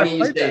 it's funny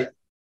you say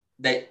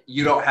that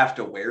you don't have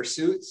to wear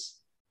suits.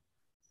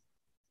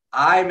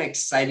 I'm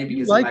excited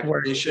because in my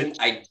position,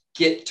 I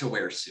get to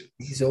wear suits.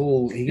 He gets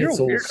all.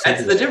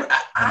 That's the difference.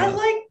 I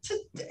like to.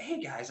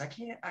 Hey guys, I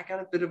got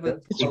a bit of a.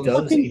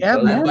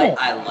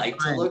 I like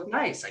to look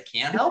nice. I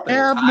can't help it.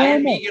 I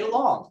and me get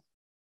along.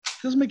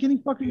 Doesn't make any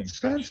fucking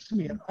sense to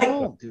me at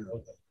all, dude.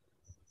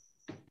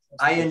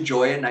 I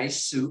enjoy a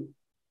nice suit.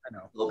 I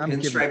know. Little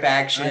pinstripe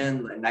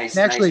action, a nice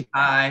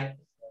tie.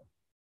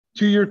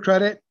 To your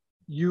credit,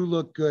 you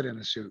look good in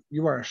a suit.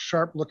 You are a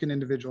sharp looking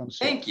individual in a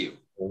suit. Thank you.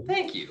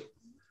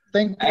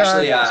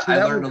 Actually,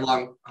 I learned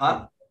along,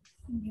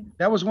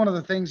 That was one of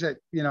the things that,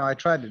 I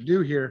tried to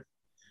do here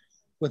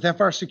with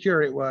FR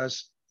Secure. It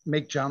was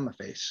make John the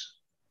face.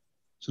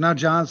 So now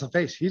John's the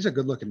face. He's a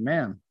good looking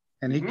man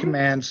and he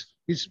commands,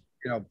 he's,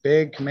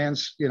 big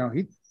commands,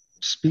 he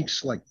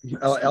speaks like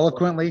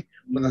eloquently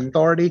with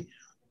authority.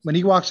 When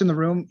he walks in the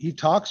room, he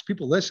talks,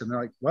 people listen.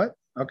 They're like, what?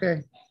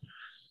 Okay.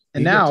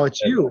 And now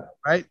it's you,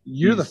 right?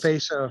 You're the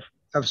face of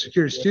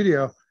Security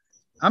Studio.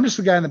 I'm just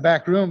the guy in the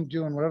back room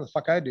doing whatever the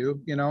fuck I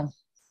do,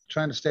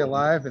 trying to stay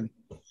alive. And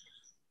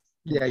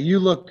yeah, you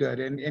look good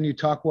and you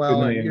talk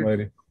well.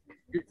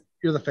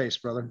 You're the face,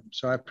 brother.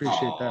 So I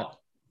appreciate that.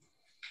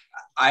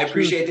 I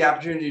appreciate the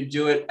opportunity to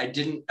do it. I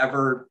didn't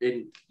ever,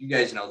 and you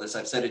guys know this,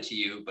 I've said it to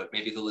you, but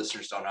maybe the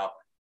listeners don't know.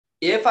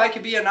 If I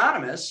could be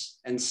anonymous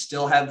and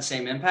still have the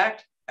same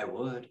impact, I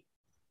would.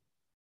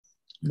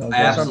 No,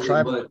 I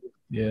absolutely would.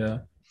 Yeah.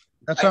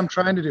 That's what I'm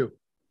trying to do.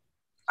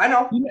 I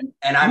know.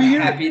 And I'm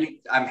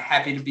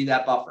happy to be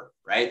that buffer,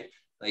 right?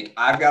 Like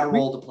I've got a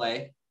role to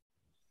play.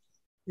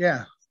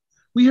 Yeah.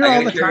 We hear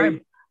all the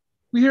time.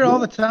 We hear all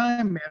the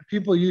time, man.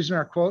 People using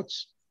our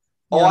quotes.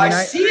 Oh, I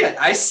see it.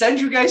 I send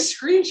you guys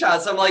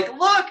screenshots. I'm like,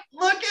 look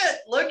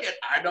it.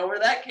 I know where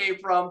that came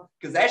from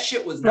because that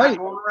shit was not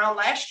going around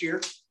last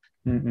year.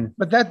 Mm-hmm.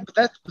 But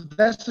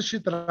that's the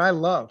shit that I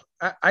love.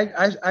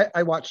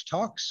 I watch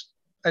talks.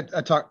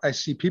 I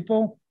see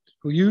people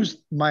who use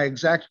my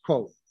exact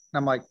quote. And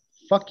I'm like,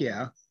 fuck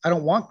yeah. I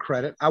don't want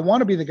credit. I want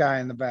to be the guy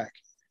in the back.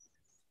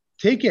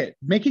 Take it,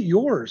 make it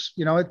yours,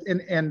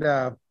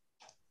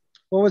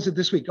 what was it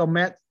this week? Oh,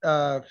 Matt.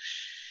 Was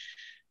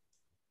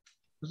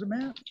it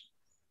Matt?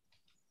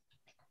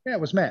 Yeah, it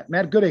was Matt.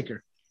 Matt Goodacre,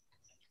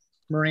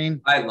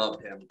 Marine. I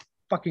love him.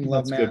 Fucking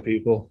love That's Matt. good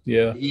people.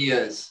 Yeah. He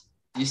is.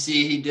 You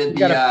see, he did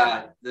You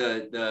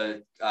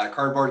the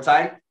cardboard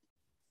sign.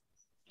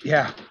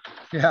 Yeah,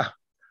 yeah.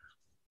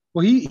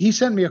 Well, he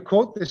sent me a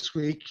quote this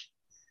week.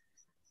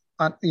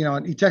 And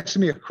he texted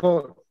me a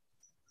quote,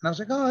 and I was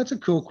like, "Oh, that's a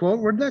cool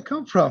quote. Where did that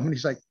come from?" And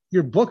he's like,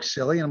 "Your book,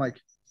 silly." And I'm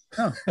like,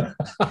 "Oh."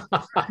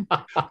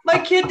 My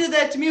kid did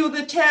that to me with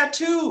a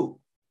tattoo.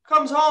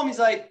 Comes home, he's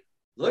like,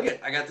 "Look it,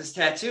 I got this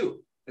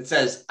tattoo. It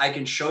says I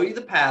can show you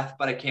the path,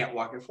 but I can't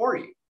walk it for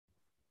you."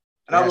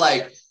 And I'm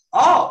like,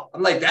 "Oh,"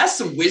 I'm like, "That's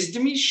some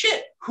wisdomy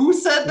shit. Who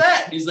said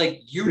that?" And he's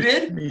like, "You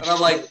did." And I'm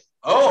like,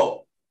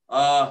 "Oh,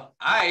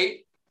 I."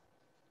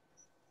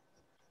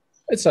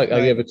 It's like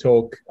I gave a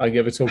talk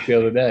the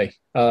other day.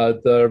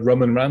 The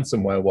Roman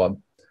ransomware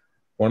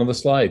one of the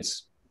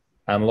slides.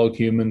 Analog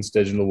humans,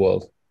 digital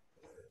world.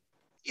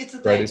 It's a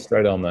thing.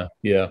 Straight on there.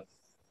 Yeah.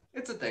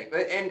 It's a thing.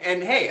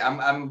 And hey,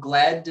 I'm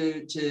glad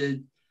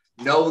to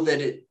know that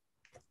it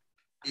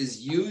is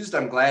used.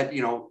 I'm glad,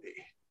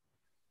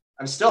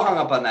 I'm still hung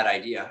up on that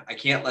idea. I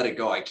can't let it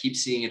go. I keep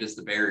seeing it as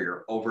the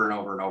barrier over and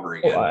over and over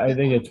again. Oh, I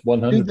think it's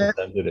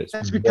 100% it is.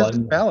 That's because it's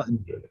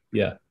valid.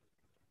 Yeah.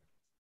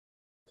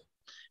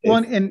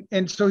 Well,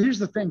 and so here's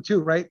the thing too,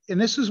 right? And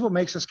this is what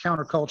makes us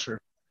counterculture.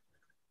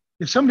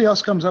 If somebody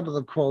else comes up with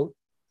a quote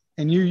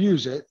and you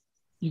use it,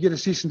 you get a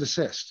cease and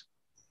desist.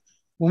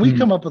 When we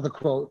come up with a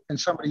quote and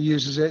somebody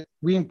uses it,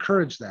 we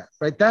encourage that,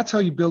 right? That's how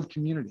you build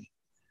community.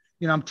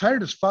 I'm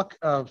tired as fuck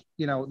of,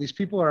 these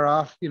people are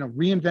off,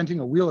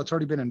 reinventing a wheel that's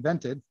already been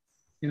invented.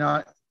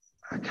 God,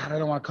 I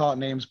don't want to call it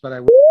names,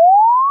 but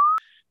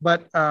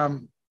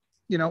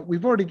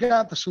we've already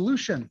got the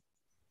solution.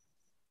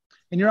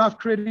 And you're off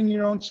creating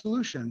your own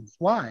solution.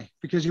 Why?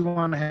 Because you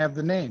want to have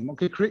the name.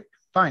 Okay,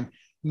 fine.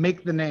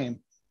 Make the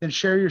name. Then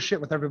share your shit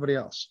with everybody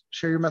else.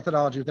 Share your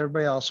methodology with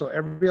everybody else. So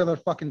every other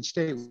fucking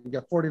state, we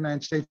got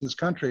 49 states in this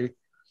country,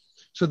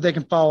 so they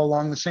can follow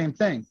along the same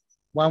thing.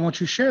 Why won't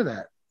you share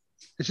that?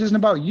 This isn't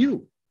about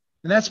you.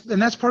 And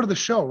that's part of the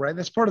show, right?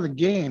 That's part of the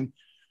game.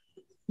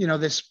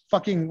 This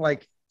fucking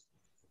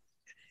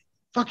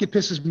fuck, it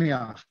pisses me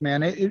off,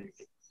 man.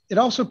 It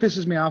also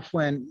pisses me off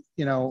when,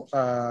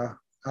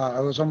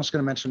 I was almost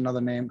going to mention another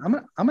name.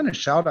 I'm going to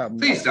shout out.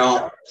 Please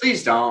don't.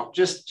 Please don't.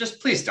 Just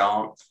please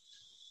don't.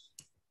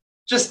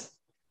 Just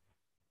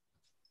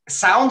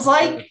sounds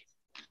like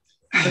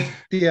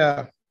there's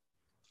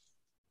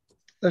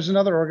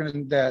another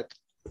organization that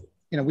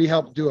we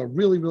helped do a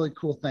really, really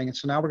cool thing. And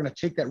so now we're going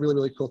to take that really,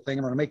 really cool thing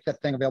and we're going to make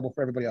that thing available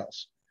for everybody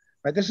else.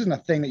 Right? This isn't a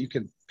thing that you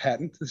can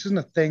patent. This isn't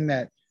a thing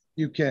that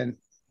you can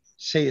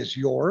say is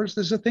yours.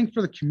 This is a thing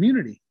for the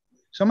community.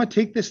 So I'm going to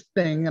take this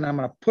thing and I'm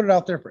going to put it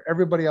out there for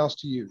everybody else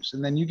to use.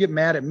 And then you get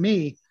mad at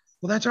me.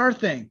 Well, that's our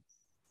thing.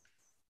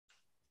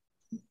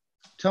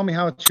 Tell me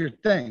how it's your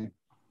thing.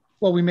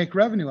 Well, we make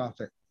revenue off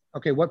it.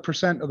 Okay, what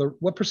percent of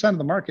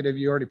the market have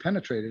you already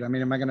penetrated? I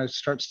mean, am I going to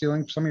start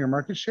stealing some of your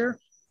market share?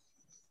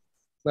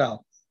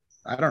 Well,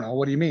 I don't know.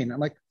 What do you mean? I'm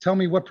like, tell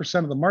me what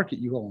percent of the market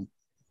you own.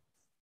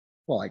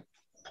 Well, like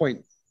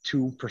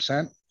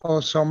 0.2%. Oh,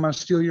 so I'm going to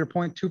steal your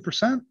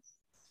 0.2%? I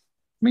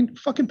mean,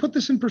 fucking put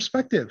this in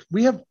perspective.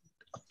 We have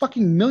a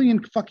fucking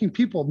millions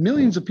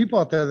of people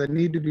out there that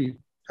need to be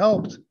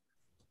helped.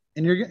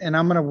 And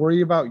I'm going to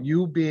worry about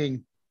you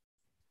being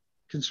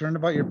concerned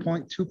about your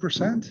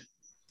 0.2%.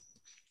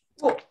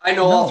 Well, I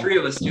know all three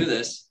of us do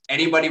this.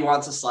 Anybody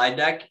wants a slide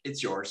deck,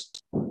 it's yours.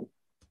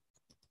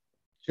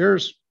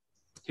 Yours.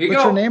 Here you Put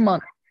go. your name on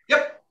it.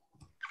 Yep.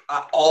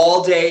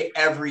 All day,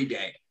 every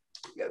day.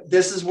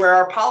 This is where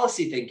our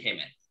policy thing came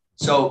in.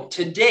 So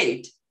to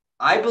date,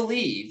 I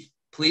believe,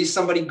 please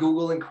somebody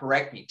Google and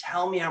correct me.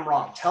 Tell me I'm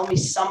wrong. Tell me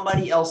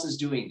somebody else is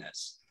doing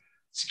this.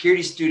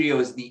 Security Studio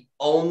is the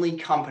only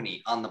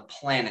company on the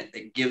planet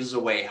that gives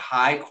away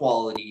high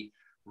quality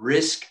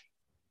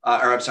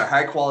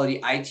high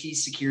quality IT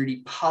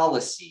security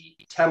policy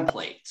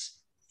templates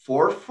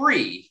for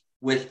free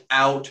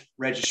without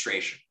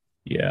registration.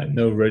 Yeah,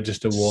 no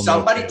register warning.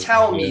 Somebody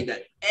tell me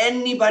that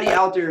anybody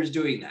out there is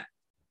doing that.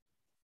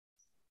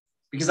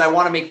 Because I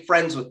want to make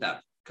friends with them.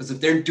 Because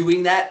if they're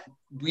doing that,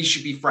 we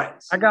should be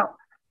friends. I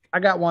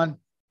got one.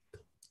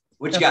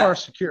 What you got?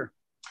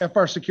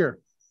 FR Secure.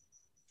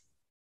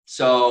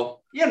 So,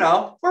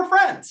 we're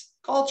friends.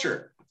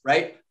 Culture,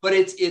 right? But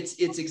it's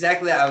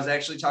exactly that. I was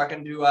actually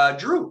talking to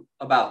Drew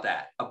about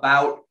that,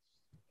 about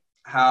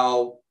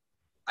how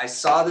I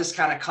saw this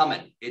kind of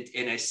coming,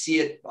 and I see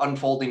it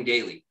unfolding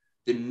daily.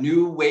 The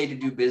new way to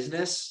do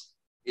business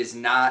is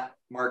not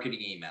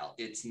marketing email.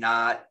 It's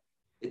none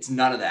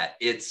of that.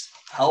 It's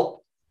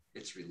help.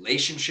 It's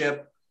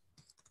relationship.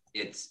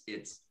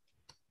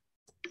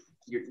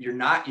 You're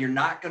not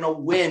going to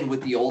win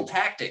with the old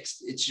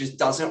tactics. It just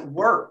doesn't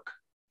work.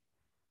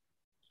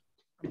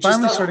 I'm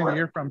finally starting to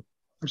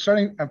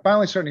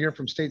hear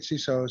from state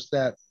CISOs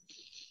that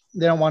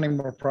they don't want any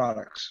more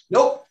products.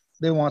 Nope.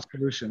 They want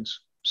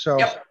solutions. So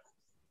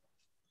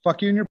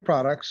fuck you and your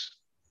products.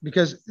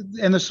 because,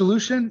 and the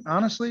solution,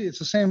 honestly, it's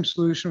the same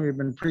solution we've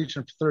been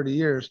preaching for 30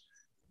 years.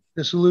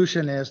 The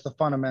solution is the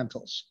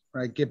fundamentals,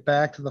 right? Get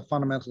back to the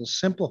fundamentals,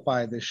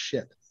 simplify this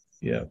shit.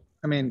 Yeah.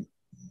 I mean,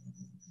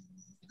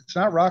 it's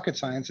not rocket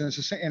science,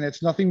 and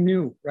it's nothing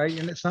new, right?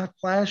 And it's not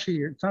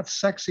flashy, it's not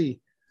sexy,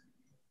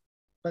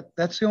 but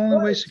that's the only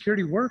way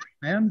security works,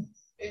 man.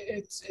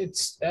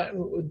 It's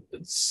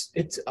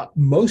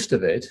most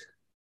of it.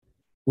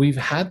 We've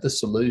had the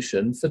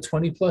solution for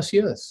 20 plus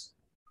years.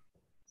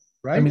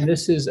 Right. I mean, I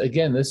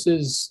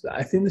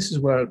think this is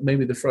where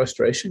maybe the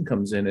frustration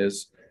comes in,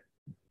 is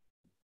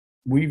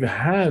we've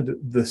had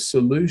the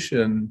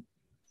solution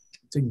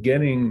to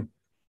getting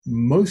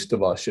most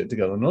of our shit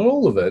together, not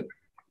all of it,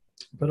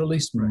 but at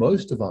least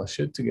most of our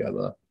shit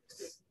together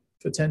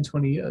for 10,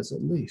 20 years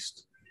at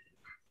least.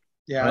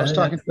 Yeah, I was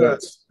talking to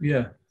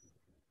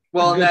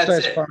well,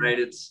 that's it, right?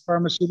 It's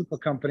pharmaceutical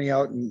company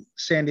out in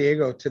San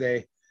Diego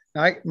today.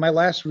 Now, my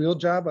last real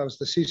job, I was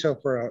the CISO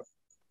for a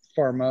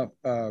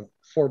 $4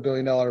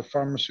 billion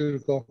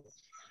pharmaceutical.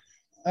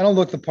 I don't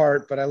look the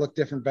part, but I looked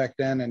different back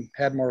then and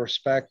had more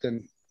respect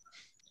and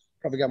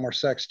probably got more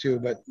sex too,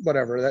 but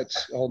whatever.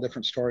 That's a whole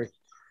different story.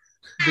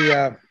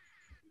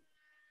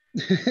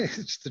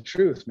 It's the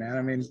truth, man.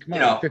 I mean, come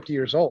on, I'm 50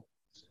 years old.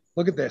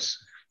 Look at this.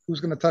 Who's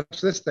going to touch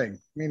this thing?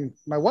 I mean,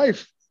 my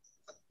wife,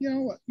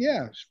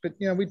 yeah, but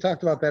we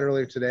talked about that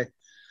earlier today.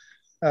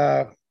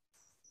 Where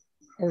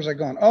was I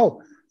going?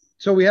 Oh,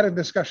 so we had a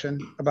discussion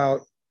about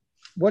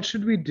what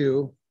should we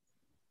do,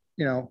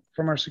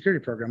 from our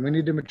security program. We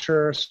need to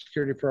mature our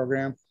security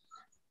program.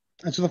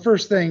 And so the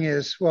first thing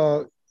is,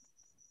 well,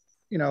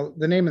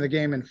 the name of the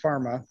game in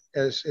pharma,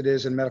 as it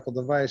is in medical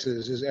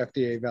devices, is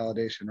FDA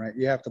validation, right?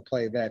 You have to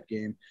play that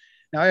game.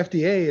 Now,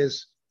 FDA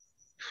is,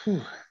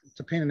 it's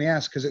a pain in the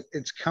ass because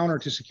it's counter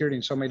to security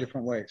in so many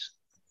different ways.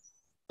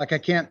 Like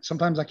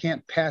sometimes I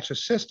can't patch a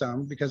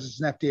system because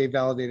it's an FDA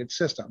validated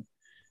system.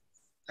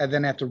 I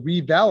then have to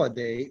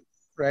revalidate,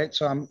 right?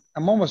 So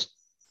I'm almost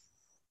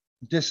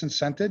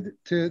disincented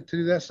to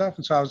do that stuff.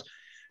 And so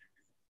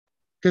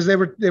because they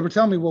were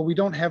telling me, well, we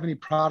don't have any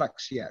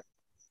products yet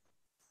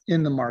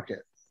in the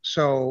market.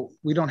 So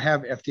we don't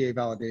have FDA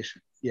validation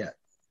yet.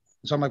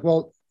 So I'm like,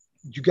 well,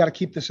 you got to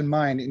keep this in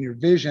mind in your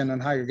vision on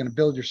how you're going to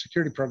build your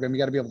security program. You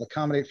got to be able to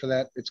accommodate for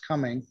that. It's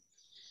coming.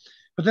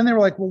 But then they were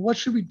like, well, what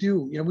should we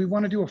do? We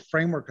want to do a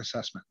framework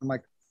assessment. I'm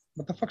like,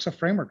 what the fuck's a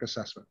framework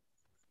assessment?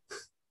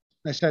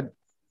 And I said,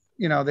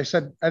 they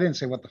said, I didn't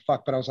say what the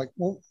fuck, but I was like,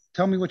 well,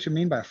 tell me what you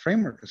mean by a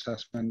framework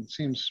assessment. It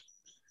seems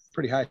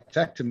pretty high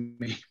tech to me.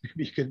 Maybe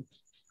you could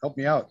help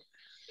me out.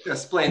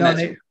 Explain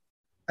that.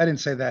 I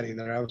didn't say that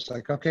either. I was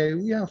like, okay,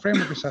 yeah,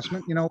 framework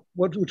assessment.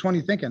 Which one are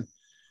you thinking?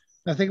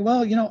 And I think,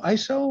 well,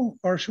 ISO,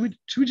 or should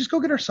we just go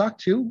get our SOC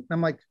 2? And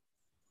I'm like,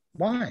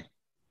 why?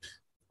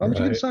 Why would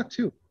you get a SOC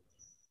 2?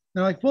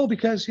 They're like, well,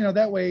 because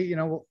that way,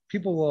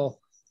 people will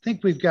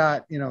think we've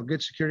got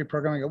good security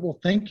program. I go, well,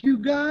 think you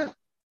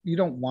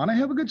don't want to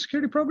have a good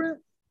security program?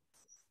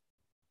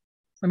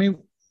 I mean,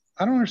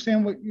 I don't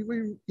understand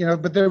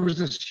but there was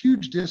this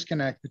huge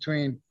disconnect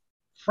between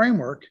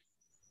framework,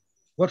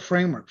 what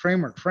framework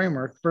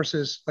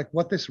versus like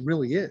what this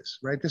really is,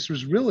 right? This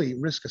was really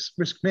risk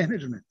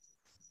management.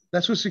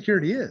 That's what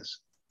security is.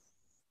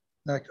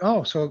 Like,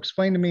 oh, so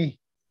explain to me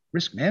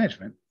risk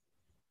management.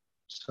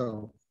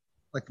 So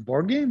like the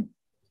board game?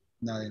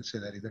 No, I didn't say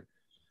that either.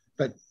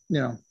 But,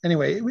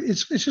 anyway,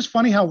 it's just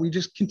funny how we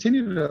just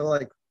continue to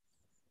like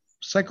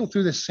cycle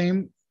through the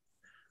same.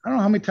 I don't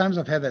know how many times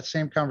I've had that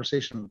same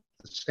conversation with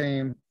the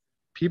same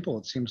people,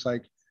 it seems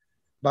like,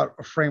 about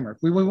a framework.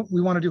 We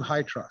want to do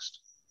high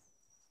trust.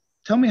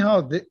 Tell me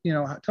how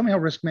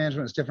risk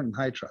management is different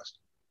than high trust.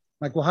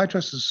 Like, well, high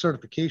trust is a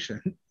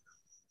certification.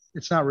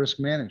 It's not risk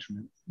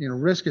management.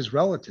 Risk is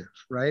relative,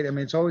 right? I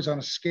mean, it's always on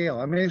a scale.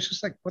 I mean, it's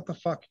just like, what the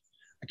fuck?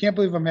 I can't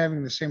believe I'm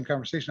having the same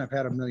conversation I've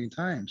had a million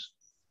times.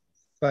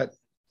 But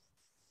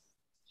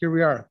here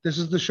we are. This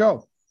is the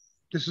show.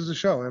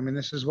 I mean,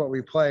 this is what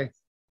we play.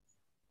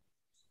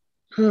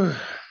 There's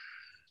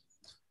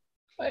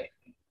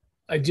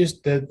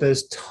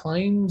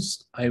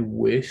times I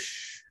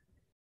wish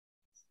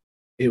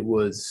it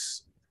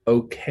was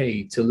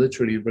okay to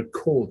literally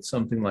record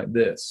something like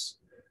this.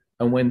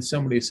 And when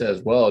somebody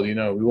says, well, we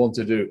want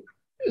to do,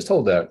 just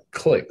hold there,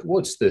 click,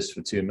 watch this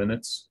for 2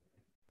 minutes.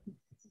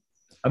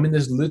 I mean,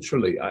 there's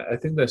literally, I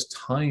think there's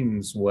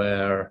times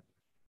where,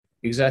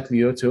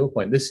 exactly to your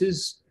point, this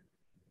is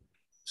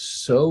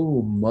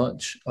so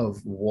much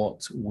of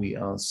what we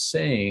are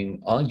saying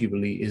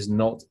arguably is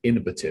not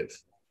innovative.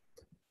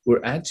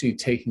 We're actually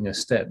taking a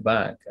step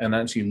back and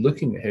actually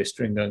looking at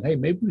history and going, hey,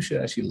 maybe we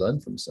should actually learn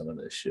from some of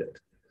this shit.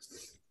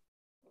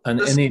 And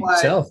in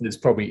itself, it's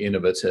probably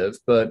innovative,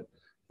 but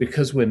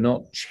because we're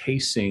not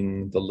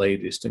chasing the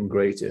latest and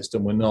greatest,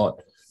 and we're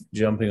not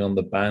jumping on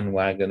the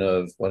bandwagon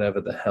of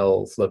whatever the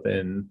hell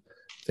flipping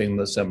thing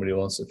that somebody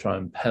wants to try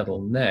and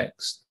peddle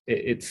next,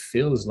 it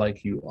feels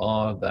like you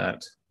are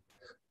that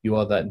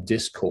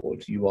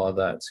discord, you are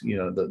that,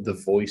 the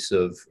voice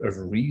of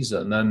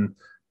reason. And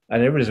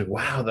And everybody's like,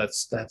 wow,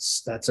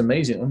 that's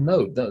amazing. Oh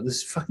no,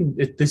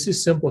 this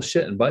is simple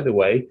shit. And by the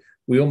way,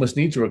 we almost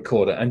need to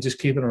record it and just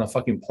keep it on a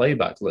fucking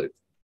playback loop.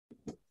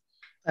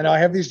 I know I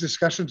have these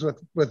discussions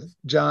with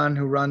John,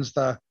 who runs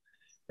the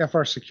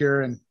FR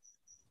Secure, and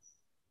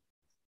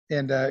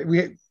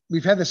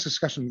we've had this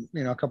discussion,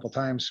 a couple of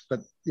times,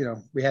 but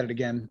we had it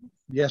again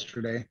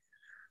yesterday. I'm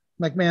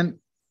like, man,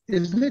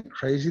 isn't it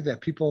crazy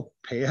that people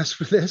pay us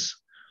for this?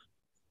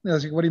 I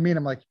was like, what do you mean?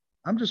 I'm like,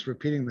 I'm just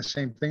repeating the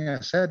same thing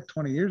I said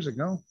 20 years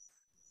ago. I'm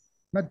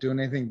not doing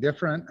anything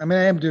different. I mean,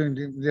 I am doing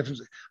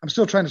different. I'm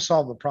still trying to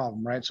solve the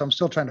problem, right? So I'm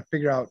still trying to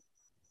figure out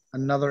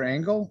another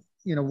angle.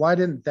 Why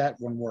didn't that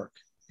one work?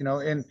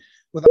 And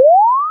with,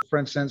 for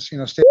instance, we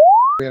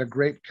had a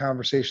great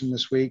conversation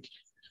this week.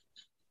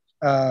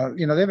 They have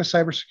a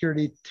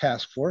cybersecurity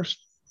task force.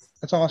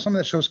 That's awesome.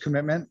 That shows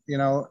commitment.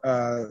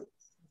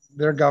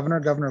 Their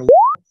governor,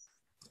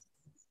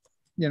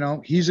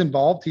 he's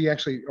involved. He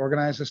actually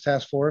organized this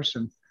task force,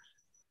 and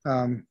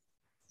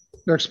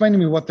they're explaining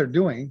to me what they're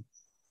doing.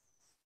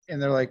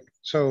 And they're like,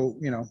 so,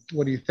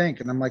 what do you think?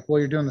 And I'm like, well,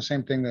 you're doing the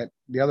same thing that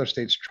the other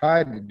states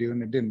tried to do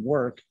and it didn't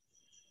work.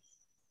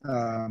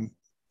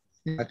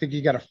 I think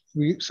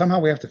somehow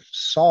we have to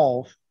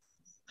solve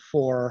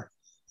for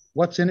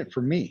what's in it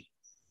for me.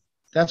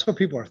 That's what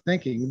people are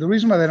thinking. The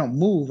reason why they don't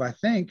move, I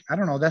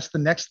don't know, that's the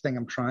next thing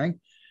I'm trying.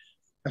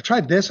 I've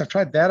tried this, I've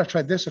tried that, I've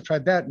tried this, I've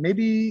tried that.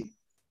 Maybe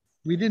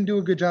we didn't do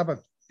a good job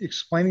of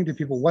explaining to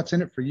people what's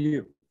in it for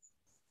you.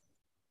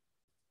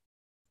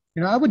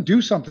 I would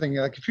do something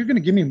like, if you're going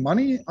to give me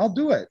money, I'll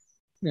do it.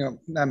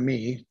 Not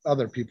me,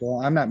 other people.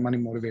 I'm not money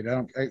motivated.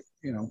 I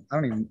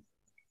don't even,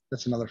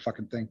 that's another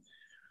fucking thing.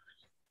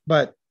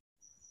 But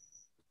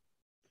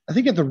I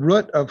think at the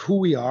root of who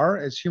we are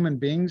as human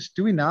beings,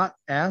 do we not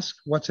ask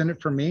what's in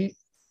it for me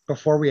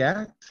before we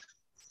act?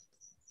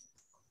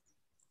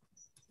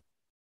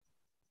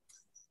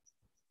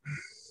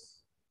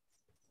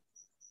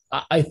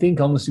 I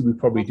think honestly we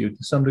probably do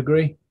to some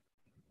degree.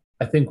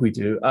 I think we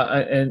do.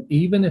 And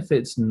even if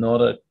it's not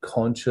a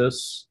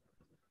conscious,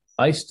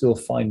 I still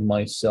find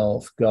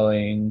myself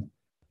going,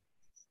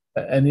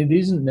 and it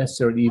isn't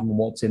necessarily even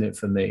what's in it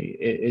for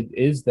me.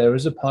 There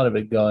is a part of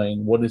it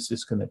going, what is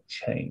this going to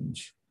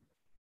change?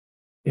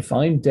 If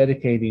I'm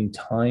dedicating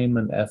time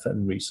and effort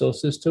and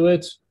resources to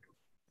it,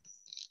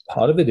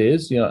 part of it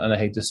is, and I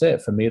hate to say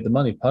it, for me, the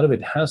money, part of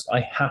it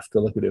I have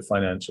to look at it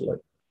financially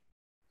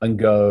and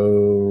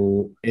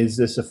go, is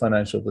this a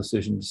financial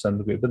decision to some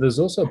degree? But there's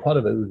also a part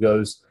of it that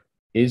goes,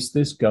 is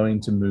this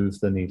going to move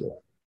the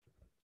needle?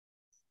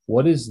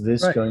 What is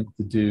this going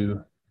to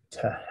do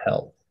to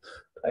help?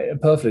 A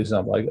perfect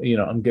example,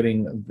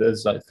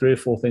 there's like 3 or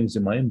 4 things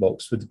in my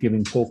inbox for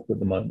giving talk at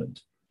the moment.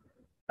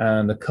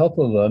 And a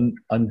couple of them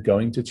I'm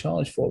going to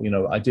charge for.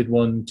 I did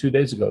one 2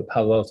 days ago,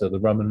 Palo Alto, the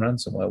Roman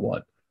ransomware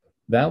one.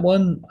 That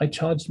one I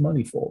charged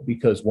money for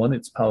because, one,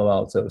 it's Palo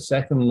Alto.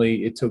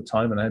 Secondly, it took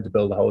time and I had to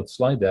build a whole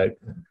slide deck.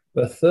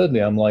 But thirdly,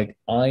 I'm like,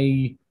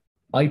 I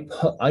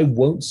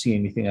won't see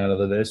anything out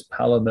of this.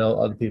 Palo Mill,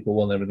 other people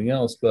will, and everything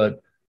else.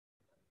 But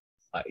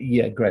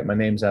yeah, great. My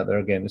name's out there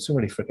again. It's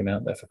already freaking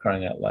out there, for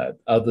crying out loud.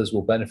 Others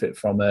will benefit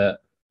from it.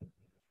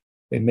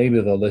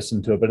 Maybe they'll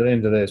listen to it, but at the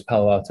end of the day, it's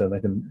Palo Alto,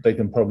 and they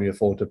can probably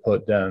afford to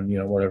put down,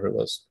 whatever it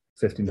was,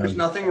 $1,500. There's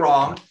nothing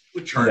wrong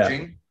with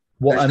charging. Yeah.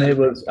 Well, and it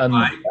was, and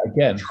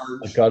again,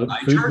 food's got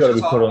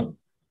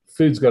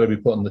to be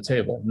put on the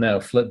table. Now,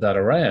 flip that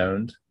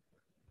around,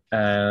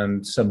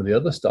 and some of the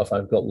other stuff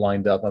I've got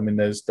lined up. I mean,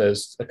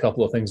 there's a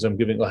couple of things I'm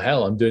giving. Oh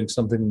hell, I'm doing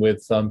something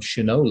with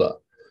Shinola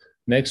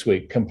next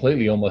week,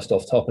 completely almost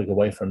off topic,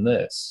 away from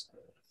this.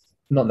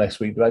 Not next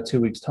week, about 2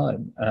 weeks'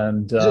 time.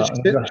 And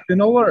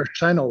Shinola or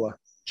Shinola?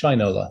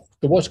 Shinola,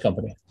 the watch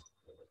company,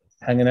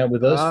 hanging out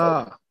with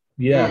us.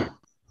 Yeah.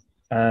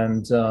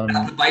 And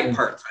not the bike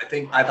parts.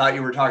 I thought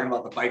you were talking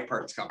about the bike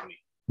parts company.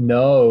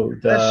 No,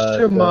 that's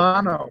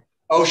Shimano.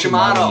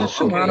 Shimano.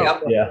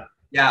 Shimano. Okay, yep.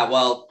 Yeah.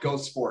 Well, go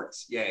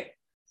sports. Yay.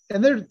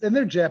 And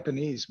they're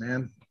Japanese,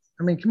 man.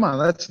 I mean, come on,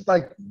 that's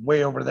like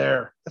way over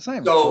there. That's not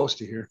even close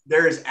to here.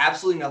 There is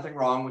absolutely nothing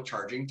wrong with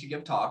charging to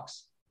give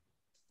talks.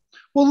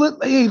 Well,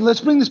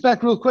 let's bring this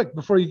back real quick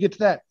before you get to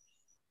that.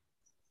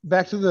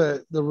 Back to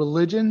the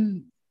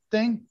religion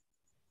thing.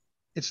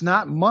 It's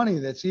not money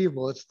that's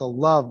evil. It's the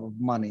love of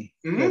money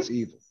that's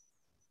evil.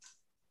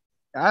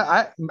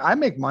 I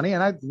make money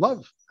and I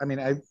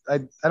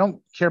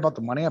don't care about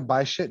the money. I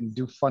buy shit and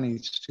do funny,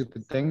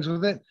 stupid things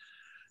with it.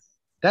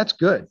 That's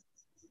good.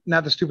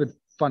 Not the stupid,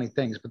 funny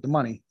things, but the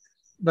money.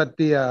 But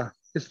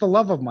it's the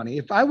love of money.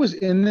 If I was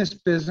in this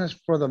business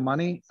for the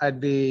money, I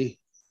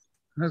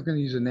was going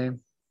to use a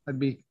name. I'd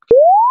be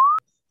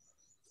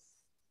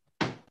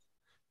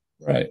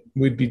right.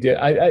 We'd be dead.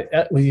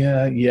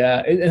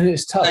 Yeah. And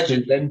it's tough.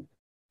 And then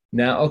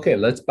now, okay,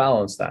 let's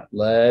balance that.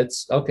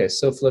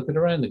 So flip it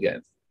around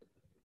again.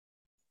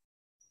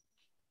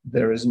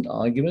 There is an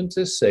argument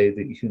to say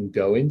that you can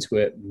go into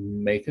it,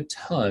 make a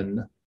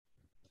ton,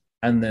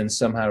 and then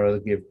somehow or other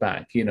give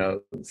back.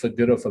 For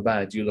good or for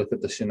bad, you look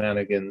at the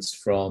shenanigans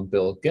from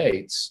Bill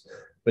Gates.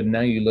 But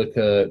now you look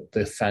at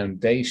the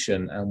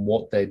foundation and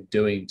what they're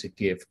doing to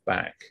give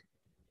back.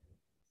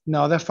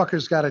 No, that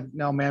fucker's got to.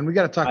 No, man, we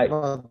got to talk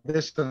about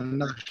this in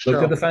another show.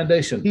 Look at the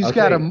foundation. He's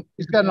got an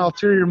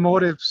ulterior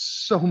motive.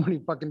 So many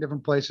fucking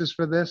different places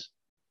for this.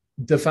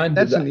 That's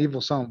an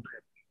evil song.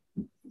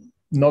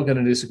 Not going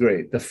to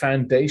disagree. The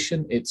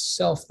foundation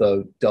itself,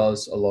 though,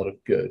 does a lot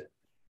of good.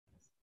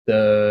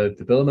 The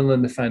Bill and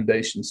Melinda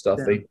Foundation stuff,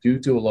 they do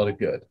a lot of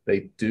good.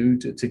 They do,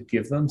 to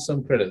give them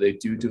some credit, they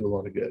do a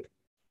lot of good.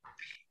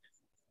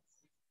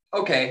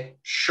 Okay,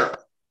 sure.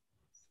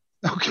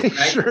 Okay,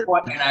 sure.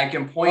 And I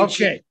can point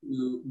you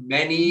to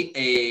many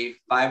a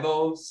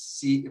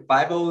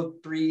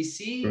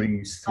 503C,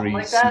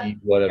 3C,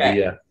 whatever,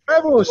 yeah.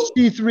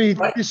 503C3,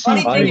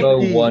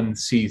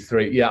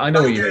 501C3. Yeah, I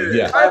know what you mean.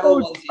 Yeah.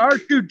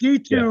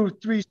 R2D2,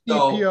 3CPO.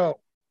 So,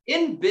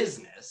 in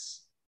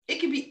business, it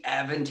can be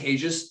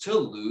advantageous to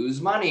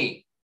lose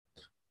money.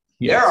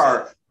 Yes. There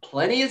are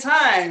plenty of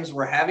times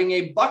where having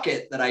a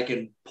bucket that I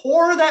can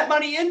pour that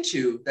money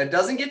into that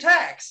doesn't get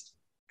taxed.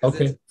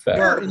 Okay,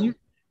 fair. And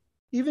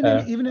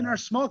even in our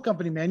small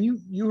company, man,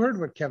 you heard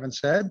what Kevin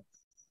said.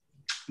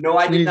 No,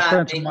 I did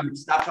not.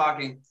 Stop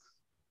talking.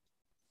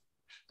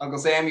 Uncle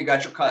Sam, you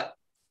got your cut.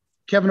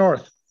 Kevin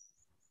North,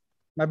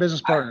 my business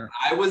partner.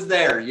 I was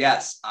there.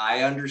 Yes,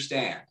 I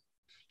understand.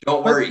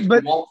 Don't worry. We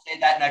won't say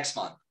that next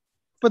month.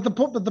 But the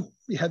point.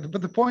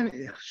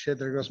 Shit,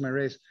 there goes my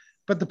raise.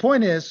 But the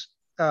point is,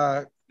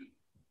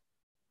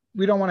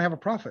 we don't want to have a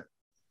profit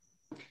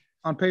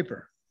on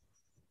paper.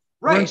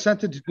 Right. We're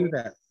incented to do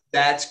that.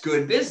 That's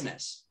good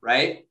business,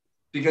 right?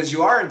 Because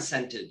you are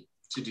incented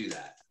to do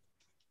that.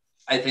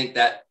 I think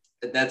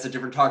that's a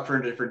different talk for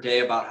a different day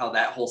about how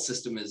that whole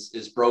system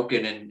is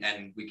broken,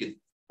 and we could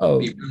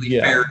be really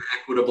fair and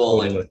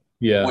equitable. Totally.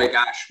 And boy,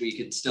 gosh, we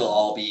could still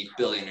all be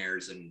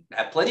billionaires and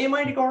have plenty of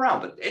money to go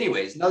around. But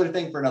anyways, another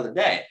thing for another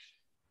day.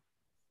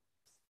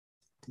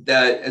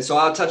 And so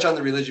I'll touch on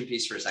the religion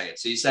piece for a second.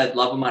 So you said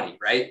love of money,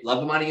 right?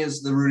 Love of money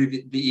is the root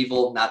of the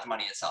evil, not the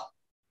money itself.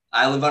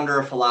 I live under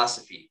a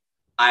philosophy.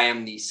 I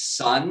am the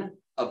son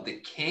of the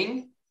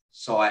king,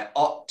 so I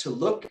ought to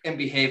look and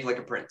behave like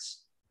a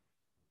prince.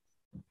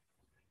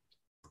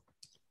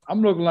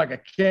 I'm looking like a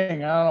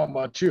king. I don't know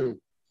about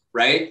you.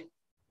 Right?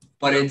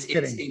 But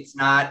it's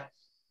not.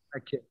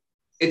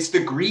 It's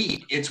the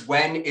greed. It's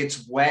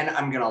when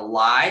I'm gonna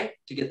lie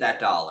to get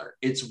that dollar.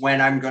 It's when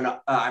I'm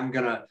gonna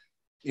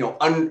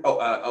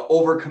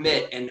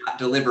overcommit and not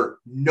deliver,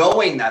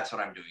 knowing that's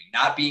what I'm doing,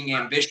 not being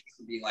ambitious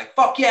and being like,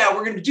 fuck yeah,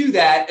 we're gonna do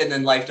that, and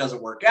then life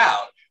doesn't work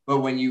out. But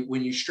when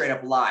you straight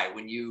up lie,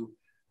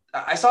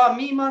 I saw a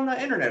meme on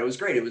the internet. It was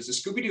great. It was a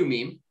Scooby-Doo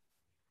meme.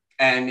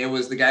 And it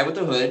was the guy with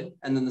the hood.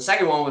 And then the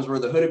second one was where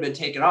the hood had been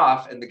taken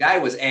off and the guy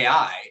was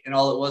AI. And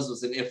all it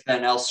was an if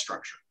then else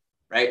structure,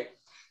 right?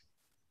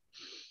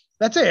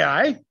 That's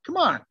AI. Come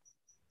on.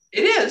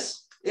 It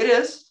is.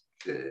 If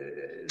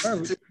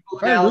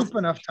I loop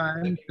enough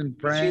times and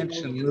branch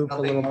and loop a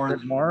little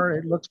bit more,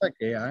 it looks like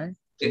AI.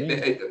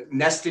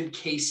 Nested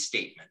case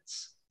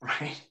statements,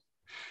 right?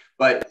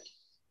 But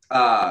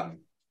I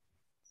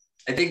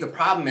think the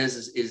problem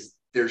is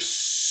there's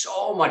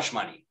so much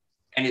money,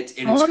 and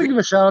I want to give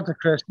a shout out to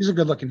Chris. He's a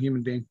good-looking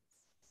human being.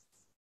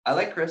 I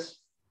like Chris.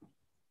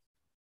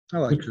 I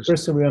like Chris.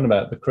 Chris are we on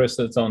about? The Chris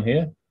that's on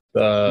here?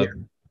 Chris.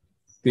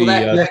 We'll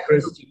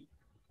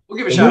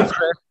give a shout out.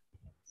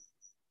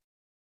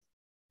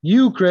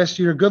 Chris,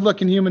 you're a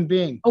good-looking human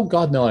being. Oh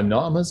God, no, I'm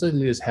not. I'm as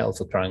ugly as hell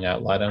for crying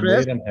out loud. I'm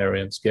weird, I'm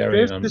hairy, I'm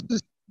scary. Chris,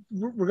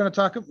 we're going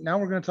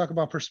to talk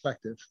about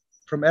perspective.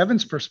 From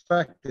Evan's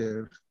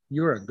perspective,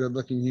 you're a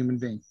good-looking human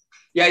being.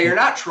 Yeah, you're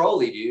not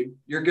trolly, dude.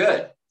 You're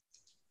good.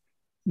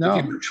 No,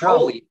 if you were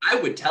trolly, I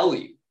would tell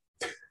you.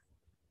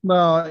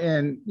 Well,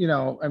 and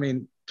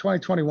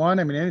 2021.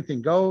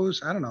 Anything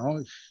goes. I don't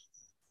know.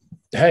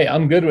 Hey,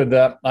 I'm good with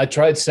that. I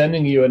tried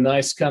sending you a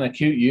nice kind of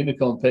cute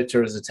unicorn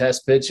picture as a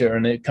test picture,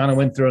 and it kind of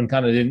went through and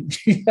kind of didn't.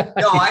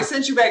 No, I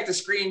sent you back the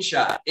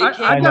screenshot.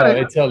 I know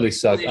it totally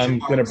sucked. I'm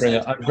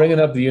bringing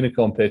up the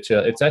unicorn picture.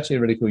 It's actually a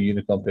really cool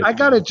unicorn picture. I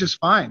got it just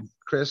fine,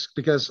 Chris,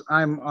 because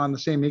I'm on the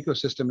same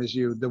ecosystem as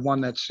you. The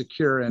one that's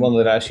secure and one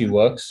that actually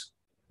works.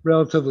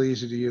 Relatively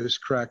easy to use.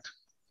 Correct.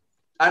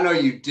 I know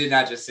you did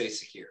not just say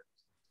secure.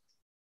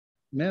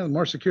 Man,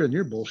 more secure than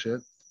your bullshit.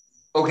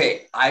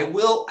 Okay, I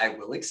will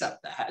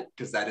accept that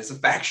because that is a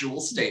factual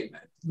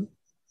statement.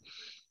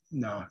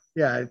 No,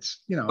 yeah, it's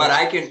But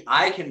I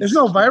can. There's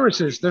no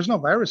viruses. There's no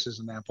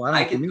viruses in Apple.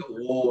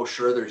 Oh,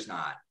 sure, there's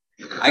not.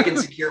 I can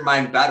secure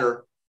mine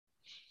better.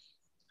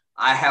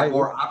 I have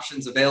more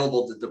options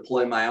available to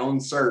deploy my own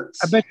certs.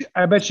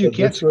 I bet you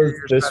can't.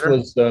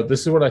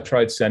 This is what I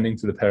tried sending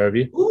to the pair of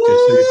you.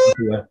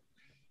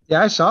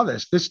 Yeah, I saw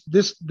this.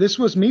 This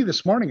was me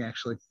this morning,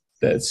 actually.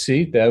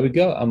 See, there we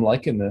go. I'm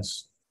liking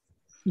this.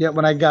 Yeah,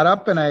 when I got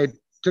up and I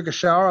took a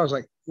shower, I was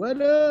like,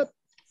 "What up?"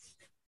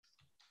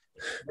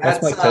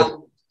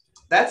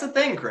 That's a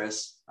thing,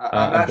 Chris.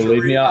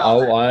 Believe me,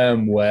 I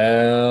am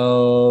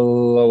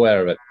well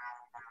aware of it.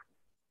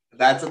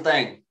 That's a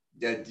thing.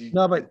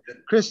 No, but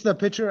Chris, the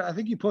picture. I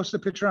think you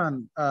posted a picture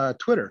on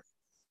Twitter.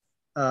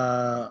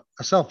 a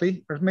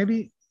selfie, or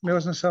maybe it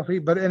wasn't a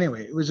selfie, but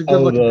anyway, it was a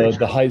good looking picture.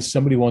 The high.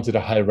 Somebody wanted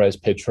a high res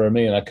picture of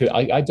me, and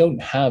I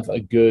don't have a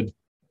good.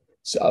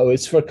 So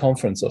it's for a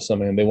conference or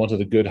something, and they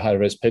wanted a good high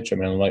res picture. I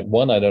mean, I'm like,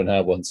 one, I don't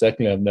have one.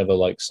 Secondly, I've never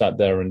like sat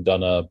there and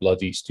done a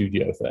bloody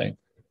studio thing,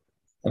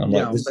 and I'm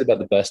like, this is about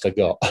the best I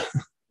got.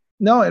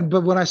 No,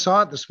 but when I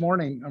saw it this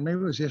morning, or maybe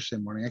it was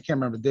yesterday morning, I can't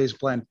remember, days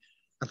blend.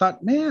 I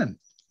thought, man,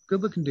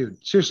 good looking dude.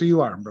 Seriously,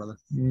 you are, brother.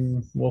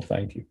 Well,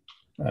 thank you,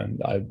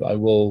 and I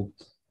will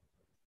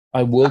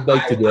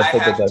beg to differ,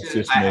 but that's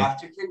just me. I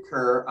have to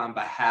concur on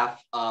behalf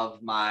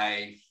of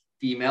my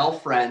female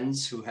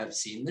friends who have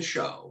seen the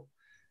show.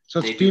 So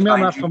it's female,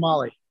 not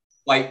Famali.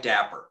 Quite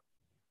dapper.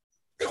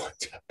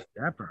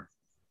 Dapper.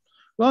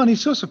 Well, and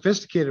he's so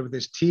sophisticated with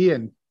his tea,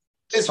 and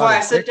that's why I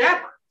said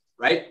dapper,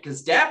 right?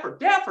 Because dapper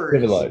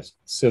civilized.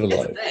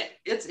 Civilized.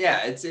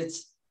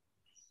 It's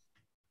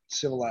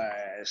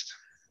civilized.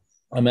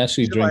 I'm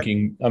actually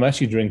drinking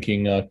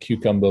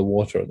cucumber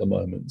water at the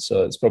moment,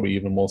 so it's probably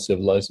even more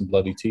civilized than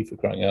bloody tea, for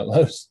crying out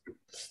loud.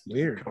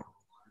 Weird.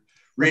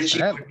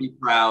 Richie would be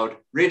proud.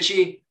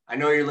 Richie, I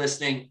know you're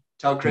listening.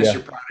 Tell Chris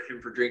you're proud of him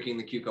for drinking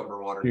the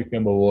cucumber water.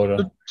 Cucumber water.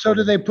 So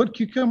do they put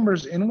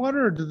cucumbers in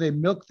water, or do they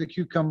milk the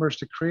cucumbers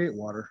to create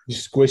water? You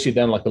squish it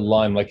down like a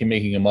lime, like you're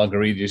making a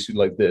margarita, just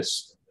like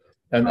this.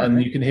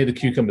 And you can hear the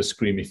cucumber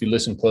scream. If you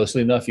listen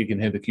closely enough, you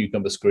can hear the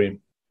cucumber scream.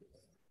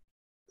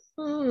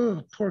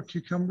 Oh, poor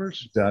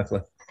cucumbers. Exactly.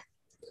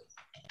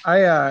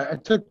 I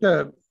took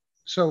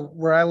so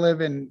where I live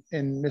in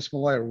Miss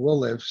Malloy, or will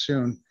live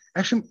soon.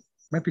 Actually,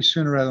 might be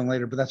sooner rather than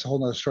later, but that's a whole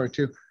nother story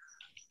too.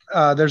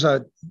 There's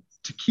a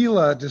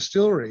tequila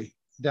distillery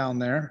down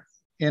there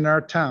in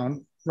our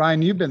town.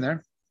 Ryan, you've been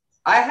there.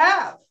 I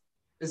have.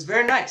 It's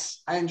very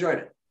nice. I enjoyed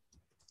it.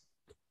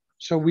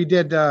 So we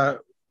did. I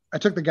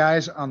took the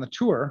guys on the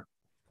tour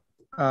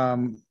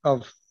of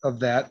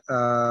that.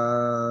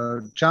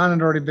 John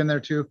had already been there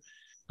too,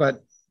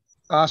 but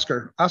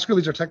Oscar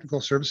leads our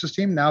technical services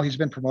team. Now he's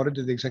been promoted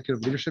to the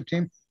executive leadership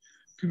team.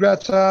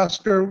 Congrats,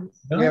 Oscar.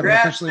 We haven't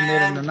officially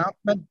made an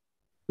announcement.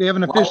 We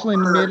haven't officially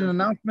made an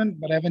announcement,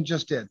 but Evan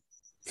just did.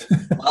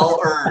 Well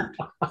earned.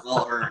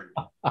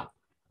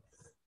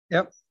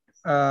 Yep.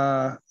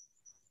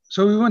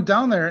 So we went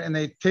down there and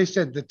they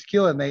tasted the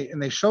tequila,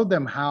 and they showed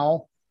them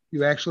how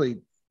you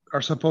actually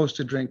are supposed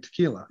to drink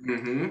tequila.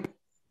 Mm-hmm.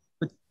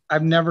 But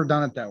I've never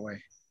done it that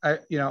way.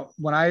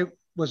 When I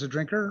was a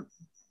drinker,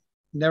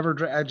 never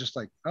drank. I just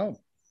like, oh,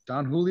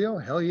 Don Julio,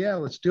 hell yeah,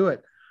 let's do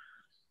it.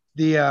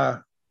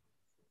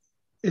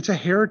 It's a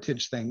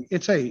heritage thing.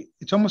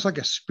 It's almost like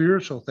a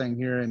spiritual thing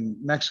here in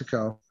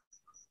Mexico.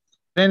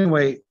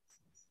 Anyway,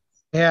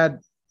 they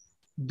had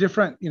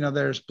different,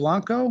 there's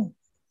Blanco.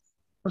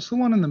 What's the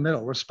one in the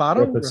middle?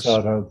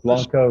 Reposado?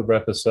 Blanco,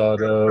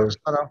 Reposado,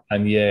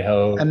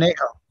 Añejo.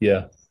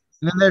 Yeah.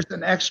 And then there's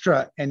an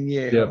extra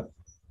Añejo. Yeah.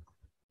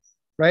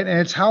 Right? And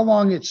it's how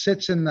long it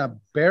sits in the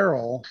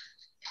barrel.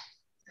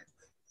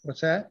 What's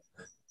that?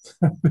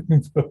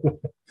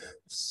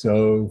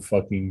 So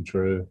fucking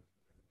true.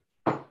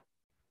 I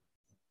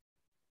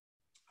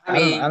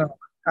don't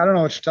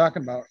know what you're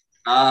talking about.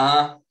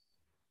 Uh-huh.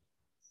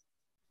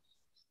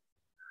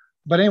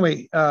 But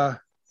anyway, the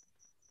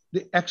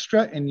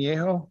extra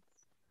Añejo,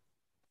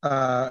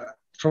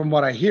 from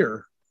what I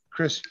hear,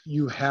 Chris,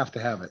 you have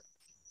to have it.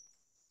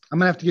 I'm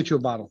gonna have to get you a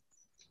bottle.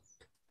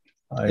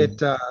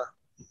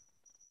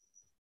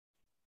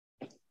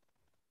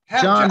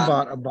 John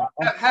bought a bottle.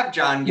 Have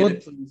John get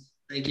it, please.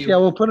 Thank you. Yeah,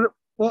 we'll put it.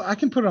 Well, I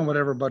can put it on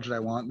whatever budget I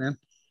want, man.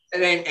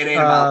 It ain't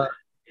about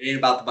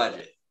the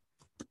budget.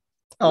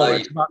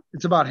 Oh,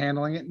 it's about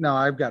handling it. No,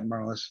 I've got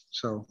Marlis.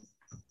 So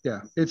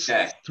yeah, it's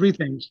three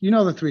things. You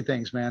know the three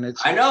things, man.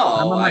 I know.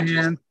 I'm on my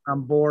hand,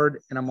 I'm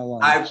bored, and I'm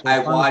alone. I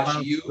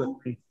watch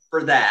you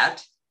for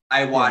that.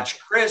 I watch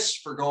Chris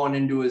for going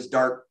into his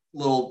dark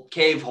little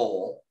cave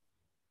hole.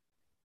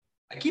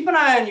 I keep an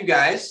eye on you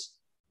guys.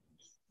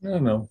 I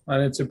don't know,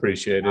 and it's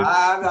appreciated.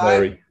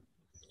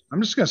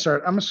 I'm just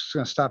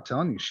gonna stop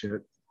telling you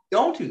shit.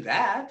 Don't do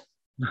that.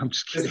 No, I'm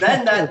just kidding.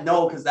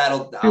 Because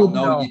I'll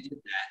know you did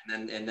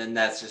that, and then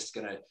that's just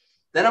gonna.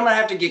 Then I'm gonna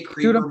have to get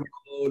creeper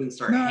mode and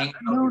start hanging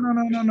out.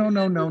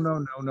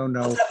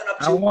 No.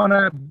 I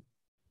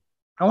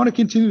want to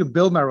continue to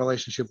build my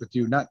relationship with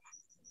you, not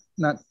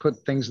put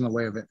things in the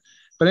way of it.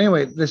 But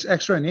anyway, this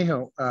extra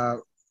añejo,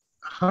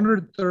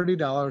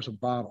 $130 a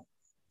bottle.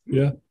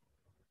 Yeah.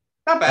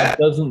 Not bad.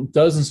 That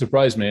doesn't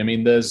surprise me. I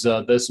mean, there's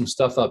some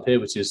stuff up here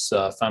which is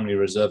Family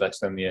Reserve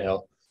Extra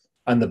Añejo,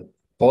 and the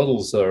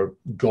bottles are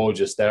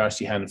gorgeous. They're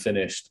actually hand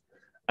finished,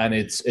 and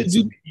it's.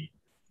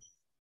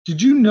 Did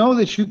you know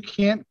that you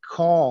can't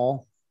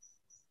call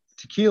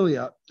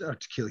tequila? What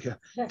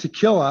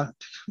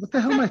the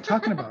hell am I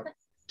talking about?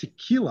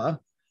 Tequila.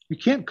 You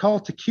can't call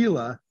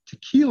tequila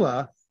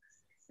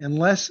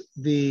unless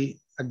the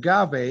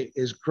agave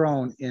is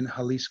grown in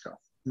Jalisco,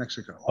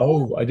 Mexico.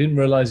 Oh, I didn't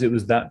realize it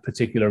was that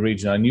particular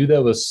region. I knew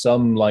there was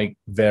some like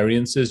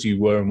variances you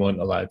were and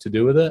weren't allowed to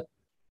do with it.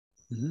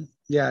 Mm-hmm.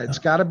 Yeah, it's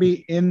got to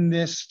be in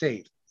this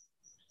state,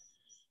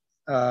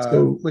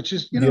 which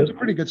is, it's a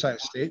pretty good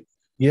sized state.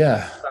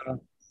 Yeah.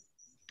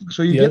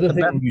 So you The get other the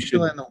thing best you should-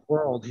 tequila in the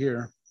world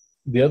here.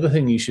 The other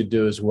thing you should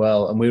do as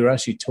well, and we were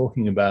actually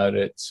talking about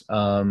it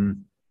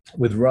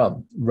with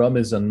rum. Rum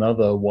is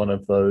another one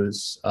of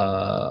those.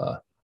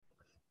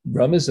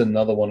 Rum is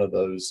another one of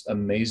those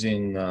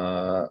amazing,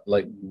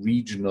 like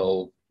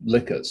regional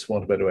liquors.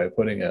 What a better way of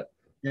putting it?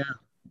 Yeah.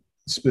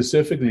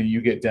 Specifically, you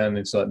get down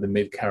into like the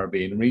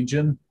mid-Caribbean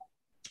region,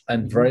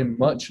 and very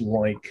much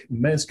like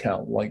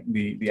mezcal, like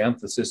the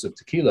antithesis of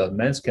tequila,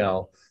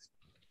 mezcal.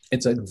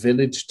 It's like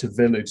village to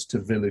village to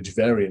village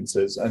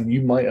variances, and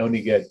you might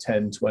only get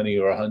 10, 20,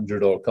 or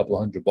 100 or a couple of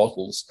hundred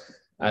bottles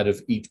out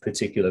of each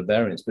particular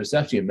variance. But it's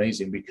actually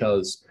amazing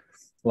because,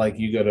 like,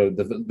 you go to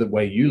the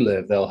way you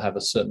live, they'll have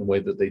a certain way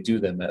that they do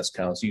their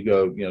mezcals. You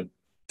go,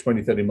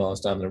 20, 30 miles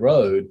down the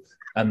road,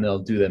 and they'll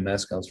do their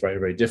mezcals very,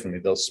 very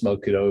differently. They'll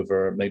smoke it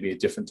over maybe a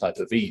different type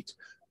of meat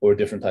or a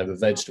different type of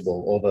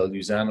vegetable, or they'll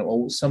use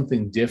animal or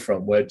something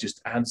different where it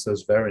just adds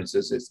those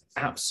variances. It's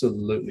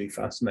absolutely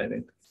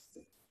fascinating.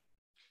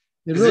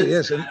 It really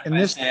is. And I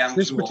this say I'm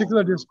this too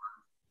particular old.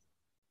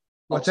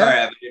 what's Sorry,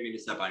 that? I didn't mean to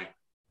step on you.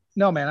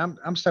 No, man,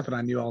 I'm stepping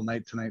on you all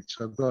night tonight.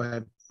 So go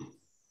ahead.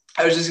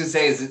 I was just gonna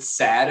say, is it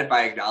sad if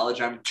I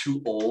acknowledge I'm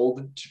too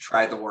old to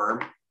try the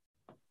worm?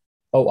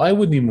 Oh, I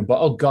wouldn't even.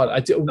 Oh God,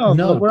 I do. No,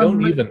 No, the worm-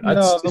 don't even. no,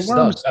 It the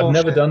worm sucks. is I've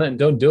never bullshit. done it, and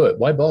don't do it.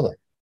 Why bother?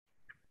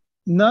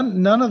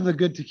 None of the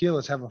good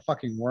tequilas have a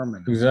fucking worm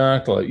in it.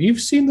 Exactly.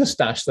 You've seen the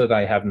stash that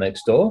I have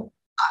next door.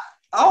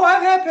 Oh,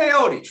 I've had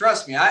peyote.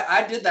 Trust me,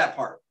 I did that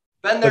part.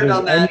 Been there,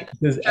 done that.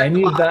 Does Check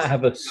any the of that box.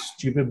 have a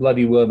stupid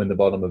bloody worm in the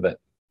bottom of it?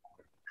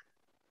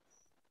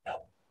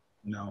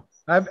 No,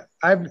 I've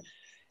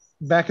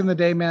back in the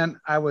day, man,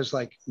 I was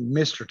like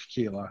Mr.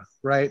 Tequila,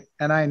 right?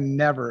 And I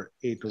never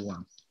ate the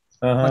worm.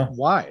 Like,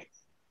 why?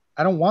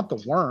 I don't want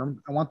the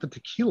worm. I want the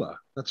tequila.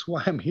 That's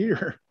why I'm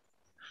here.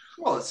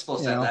 Well, it's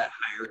supposed to have that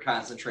higher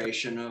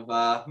concentration of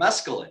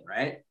mescaline,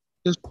 right?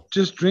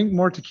 Just drink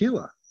more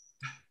tequila.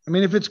 I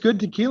mean, if it's good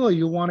tequila,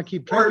 you want to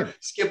keep drinking Or it.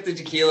 skip the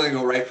tequila and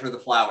go right for the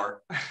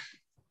flower.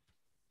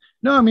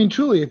 No, I mean,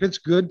 truly, if it's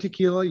good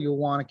tequila, you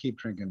want to keep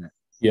drinking it.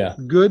 Yeah.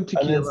 Good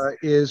tequila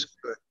is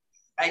good.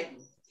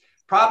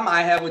 Problem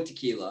I have with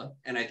tequila,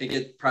 and I think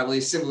it probably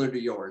is similar to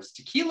yours.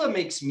 Tequila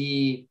makes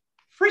me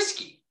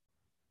frisky.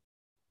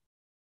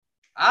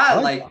 I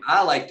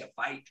like to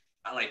fight.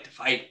 I like to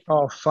fight.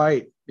 Oh,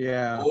 fight.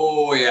 Yeah.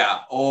 Oh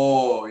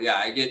yeah.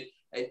 I get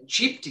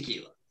cheap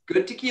tequila.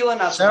 Good tequila,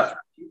 not so much.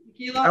 Cheap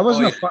tequila.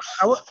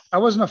 I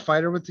wasn't a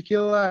fighter with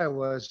tequila. I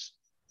was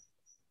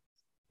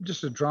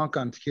just a drunk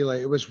on tequila.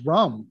 It was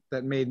rum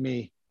that made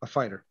me a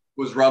fighter.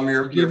 Was rum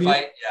your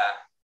fight? Yeah.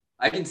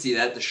 I can see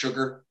that. The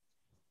sugar.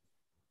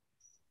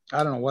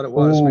 I don't know what it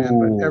was,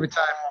 man, but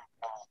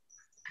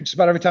just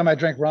about every time I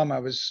drank rum, I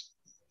was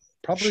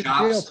probably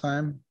jail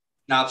time.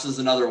 Schnapps is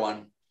another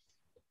one.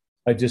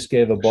 I just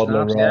gave a bottle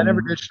of rum. Yeah, I never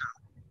did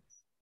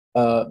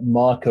schnapps.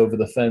 Mark over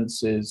the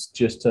fence is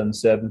just turned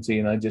 70,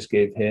 and I just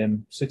gave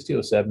him 60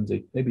 or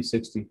 70, maybe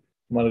 60.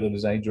 Might have got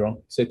his age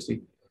wrong.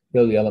 60.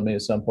 He'll yell at me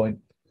at some point.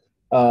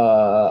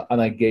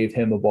 And I gave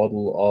him a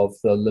bottle of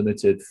the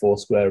limited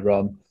Foursquare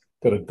rum.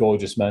 Got a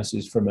gorgeous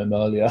message from him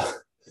earlier.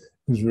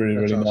 It was really,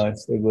 really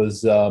nice. It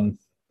was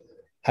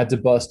had to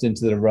bust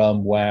into the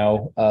rum.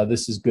 Wow,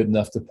 this is good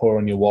enough to pour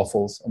on your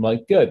waffles. I'm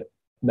like, good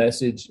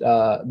message,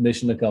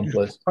 mission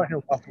accomplished.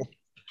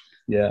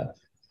 Yeah.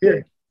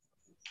 Here,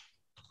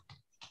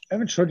 I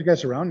haven't showed you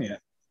guys around yet.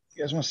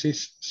 You guys want to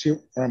see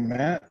where I'm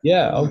at?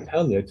 Yeah, I'll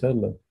tell you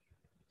totally.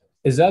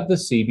 Is that the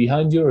sea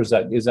behind you, or is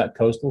that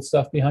coastal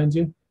stuff behind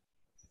you?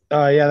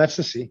 Yeah, that's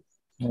the sea.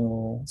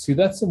 Oh, see,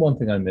 that's the one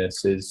thing I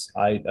miss is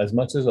as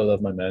much as I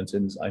love my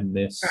mountains, I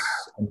miss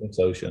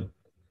ocean.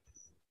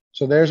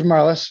 So there's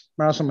Marlis.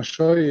 Marlis, I'm gonna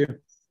show you.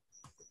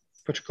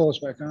 Put your clothes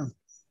back on.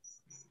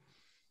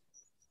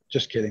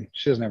 Just kidding.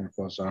 She doesn't have her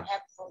clothes on.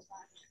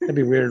 That'd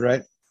be weird,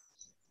 right?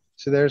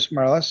 So there's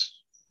Marlis.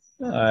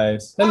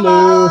 Nice.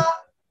 Hello.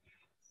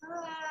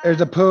 There's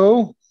a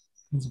poo.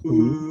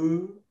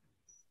 Ooh.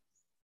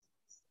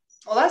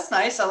 Oh, that's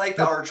nice. I like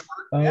the archwork.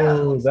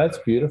 Oh, that's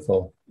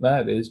beautiful.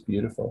 That is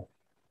beautiful.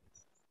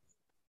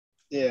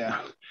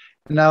 Yeah.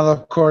 Now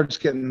the cord's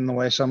getting in the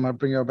way, so I'm going to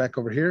bring her back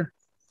over here.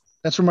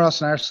 That's where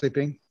Marlis and I are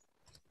sleeping.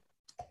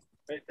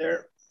 Right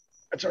there.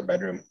 That's our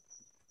bedroom.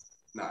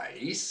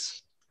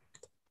 Nice.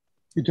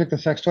 You took the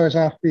sex toys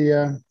off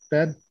the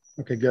bed?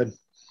 Okay, good.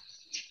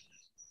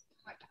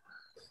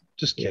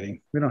 Just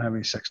kidding. We don't have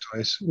any sex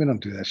toys. We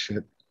don't do that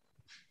shit.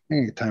 I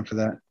ain't got time for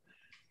that.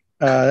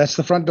 That's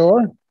the front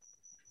door.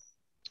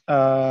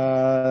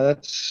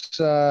 That's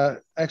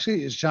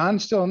actually, is John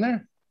still in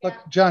there? Look,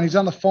 John, he's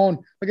on the phone.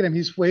 Look at him.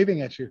 He's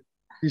waving at you.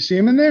 You see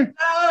him in there?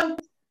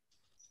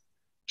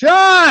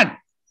 John,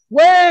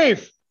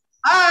 wave.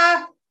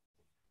 Ah.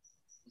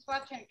 He's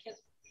watching kids.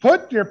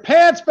 Put your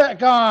pants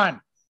back on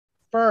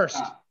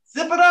first.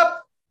 Zip it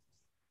up.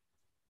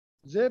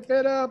 Zip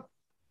it up.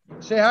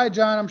 Say hi,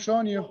 John. I'm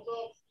showing you.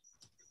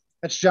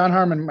 That's John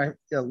Harmon,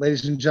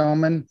 ladies and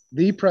gentlemen,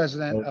 the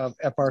president of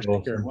FR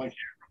Secure.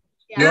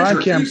 Yeah. You're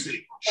on camera.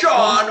 Introducing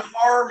John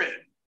Harmon,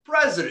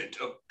 president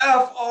of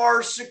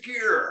FR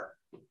Secure.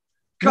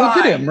 Look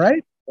at him,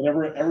 right? And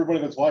everybody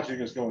that's watching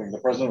is going, the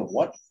president of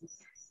what?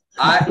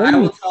 I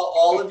will tell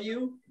all of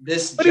you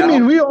this. What do you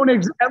mean? We own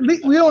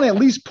at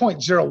least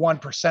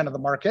 0.01% of the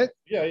market.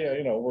 Yeah,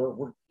 you know,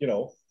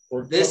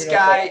 we're this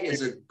guy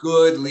is a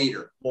good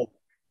leader.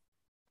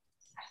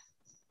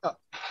 100%.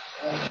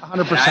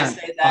 I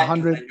say that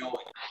 100. I know him.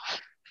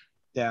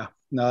 Yeah,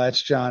 no,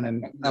 that's John,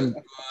 and He's a I'm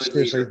good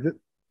seriously leader.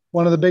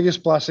 one of the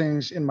biggest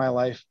blessings in my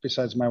life,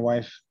 besides my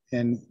wife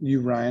and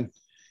you, Ryan,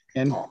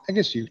 and I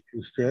guess you,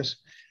 Chris.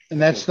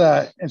 And that's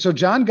and so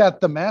John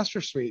got the master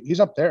suite. He's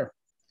up there.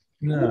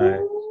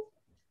 No.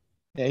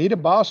 Yeah, he the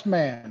boss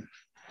man.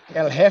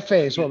 El Jefe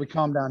is what we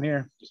call him down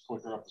here. Just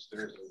quicker up the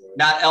stairs.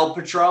 Not El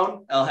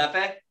Patron, El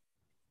Jefe.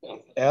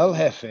 El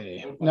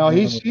Jefe. No,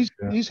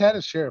 he's had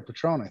his share of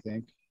Patron, I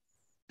think.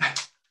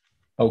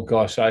 Oh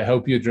gosh, I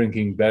hope you're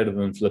drinking better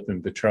than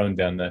flipping Patron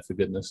down there, for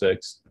goodness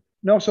sakes.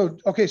 No, so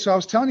I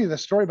was telling you the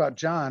story about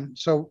John.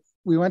 So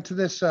we went to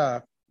this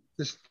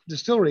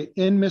distillery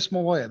in Miss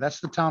Maloya. That's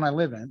the town I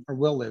live in or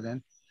will live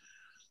in.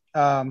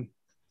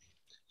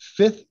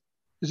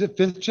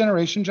 Fifth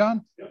generation,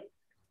 John? Yep.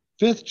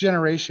 5th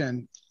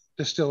generation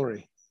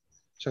distillery.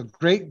 So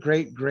great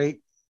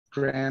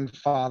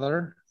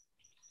grandfather.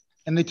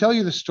 And they tell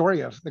you the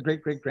story of the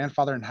great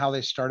grandfather and how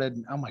they started.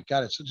 And oh my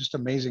God, it's just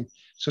amazing.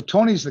 So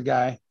Tony's the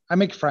guy. I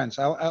make friends.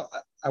 I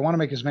want to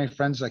make as many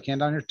friends as I can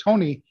down here.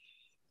 Tony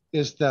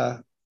is I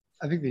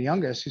think the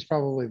youngest. He's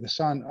probably the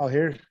son. Oh,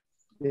 here's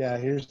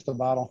the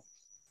bottle.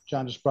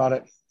 John just brought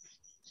it.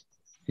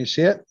 You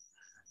see it?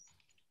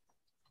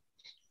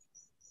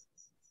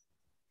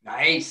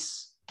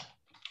 Nice.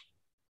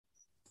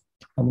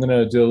 I'm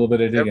gonna do a little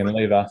bit of digging and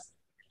leave off.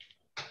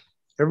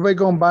 Everybody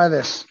go and buy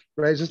this.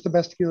 Right? Is this the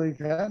best tequila you've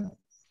had?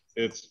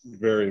 It's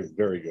very,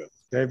 very good.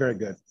 Very, very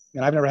good.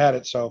 And I've never had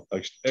it, so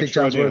take Extra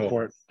John's word añejo.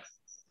 for it.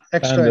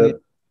 Extra.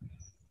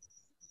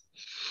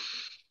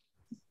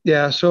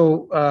 Yeah.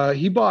 So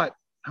he bought,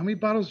 how many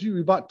bottles?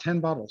 We bought 10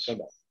 bottles.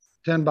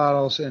 10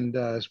 bottles, and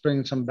is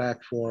bringing some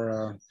back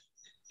for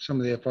some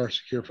of the FR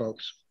Secure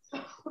folks.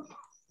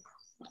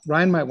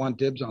 Ryan might want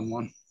dibs on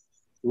one.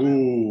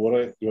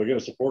 Ooh, do I get a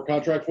support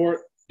contract for it?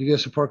 You get a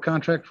support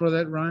contract for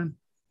that, Ryan?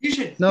 You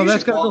should. No, you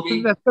that's should got to call go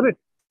through. me.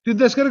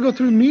 That's got to go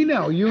through me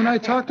now. You and I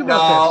talked No,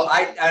 about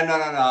this. no.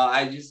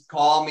 I just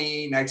call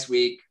me next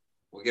week.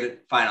 We'll get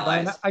it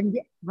finalized.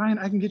 Ryan,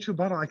 I can get you a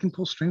bottle. I can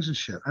pull strings and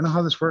shit. I know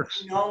how this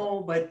works.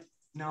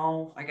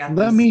 No, I got.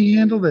 Let me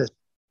handle this.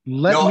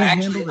 Handle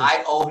this.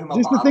 I owe him a Is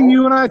this bottle. the thing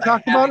you and I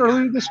talked haven't about earlier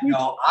gotten- this week?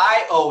 No,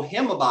 I owe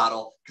him a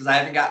bottle because I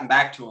haven't gotten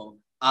back to him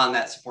on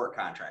that support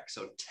contract.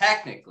 So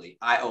technically,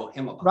 I owe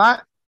him a bottle. Right.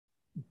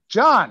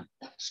 John,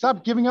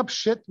 stop giving up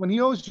shit when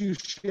he owes you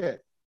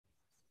shit.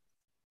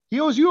 He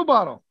owes you a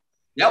bottle.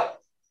 Yep.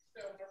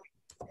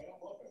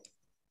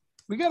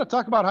 We got to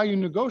talk about how you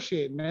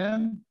negotiate,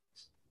 man.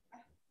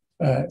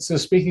 So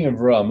speaking of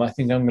rum, I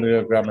think I'm going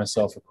to go grab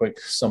myself a quick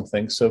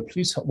something. So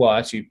please, well,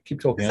 actually, keep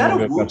talking. Is that I'm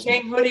a gonna go grab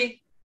Wu-Tang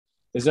hoodie?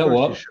 Is that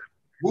what?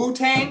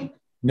 Wu-Tang?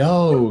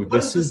 No, What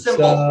this is the is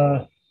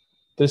symbol?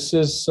 this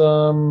is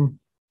blah,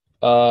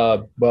 blah,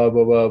 blah,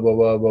 blah, blah,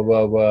 blah,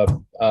 blah, blah.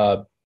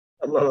 I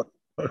love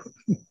it.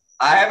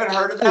 I haven't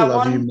heard of I that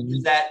love one. you, man.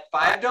 Is that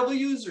 5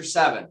 W's or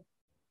 7?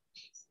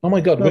 Oh my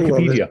God, I love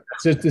Wikipedia.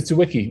 It's a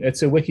wiki.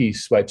 It's a wiki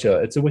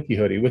sweatshirt. It's a wiki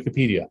hoodie.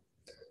 Wikipedia.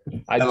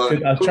 I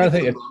was trying to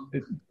think.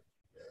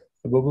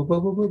 Yeah,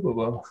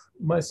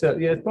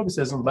 it probably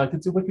says something like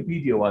it's a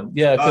Wikipedia one.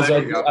 Yeah, because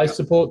there you go. I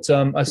support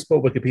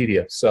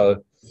Wikipedia,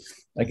 so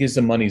I give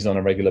them monies on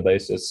a regular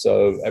basis.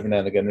 So every now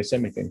and again they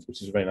send me things,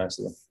 which is very nice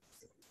of them.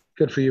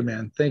 Good for you,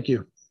 man. Thank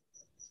you.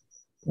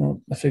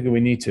 Well, I figure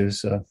we need to.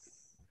 So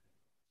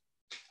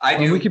I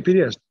do.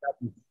 Wikipedia is,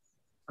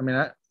 I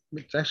mean,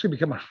 it's actually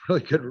become a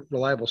really good,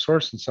 reliable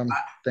source in some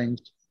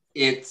things.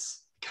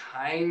 It's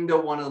kind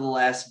of one of the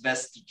last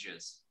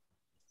vestiges.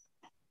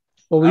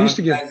 Well, we I used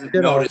to don't know get if you guys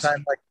shit all the noticed.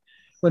 time. Like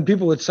when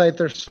people would cite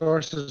their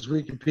sources,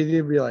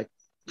 Wikipedia would be like,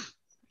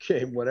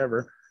 okay,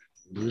 whatever,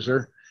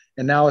 loser.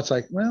 And now it's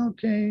like, well,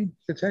 okay,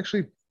 it's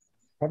actually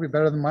probably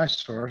better than my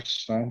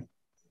source. So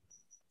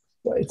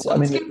it's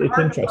Well, it's it's getting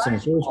hard to interesting. find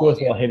It's always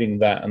quality. worthwhile hitting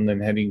that and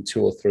then hitting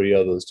 2 or 3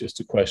 others just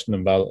to question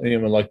them about,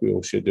 like we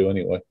all should do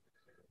anyway.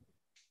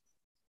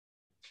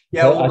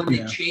 Yeah, Well, well, when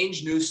yeah. you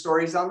change news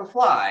stories on the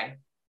fly,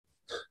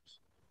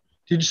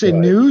 did you say Right.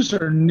 news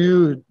or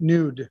nude?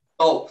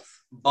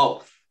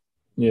 both.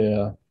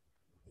 Yeah.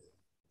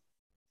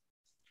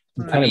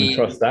 You I can't even mean,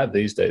 trust that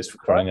these days, for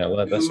crying out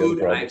loud. That's the other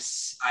Dude, problem.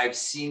 I've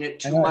seen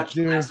it I too know, much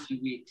the dude. last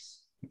few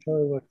weeks.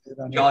 Totally looked good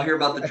on Did here. y'all hear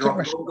about the I took drone?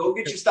 my Go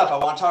get your stuff. I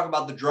want to talk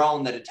about the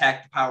drone that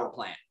attacked the power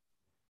plant.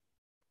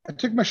 I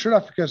took my shirt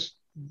off because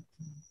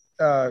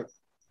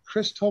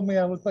Chris told me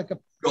I looked like a.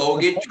 Go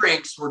get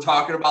drinks. We're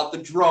talking about the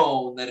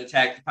drone that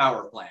attacked the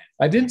power plant.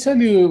 I did tell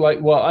you,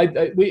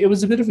 it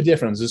was a bit of a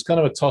difference. It's kind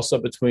of a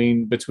toss-up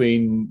between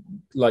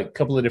like a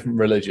couple of different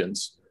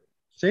religions.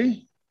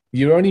 See,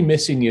 You're only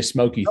missing your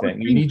smoky I was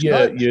thing. You being need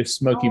your judged.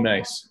 smoky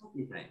mace.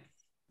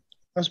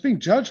 I was being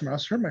judged, man. I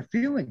was hurt my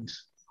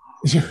feelings.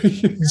 So I'm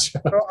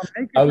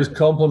naked. I was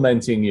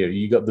complimenting you.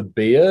 You got the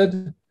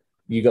beard,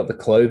 you got the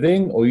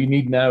clothing. All you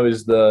need now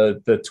is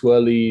the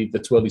twirly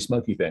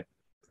smoky thing.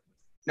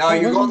 No,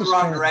 That you're going wasn't the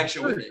wrong story I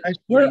direction with heard. it. I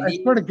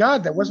swear to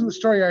God, that wasn't the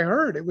story I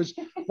heard. It was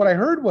what I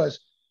heard was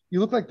you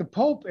look like the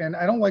Pope, and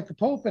I don't like the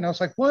Pope. And I was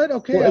like, what?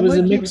 Okay, Well, I it was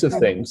like a you. mix of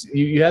things.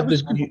 You I had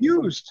was the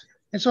confused,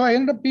 and so I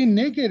ended up being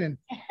naked, and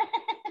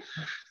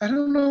I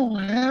don't know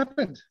what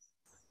happened.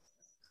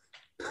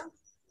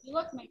 You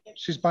look naked.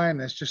 She's buying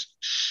this. Just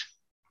shh.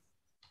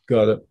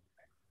 got it.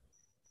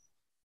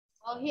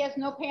 Well, he has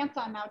no pants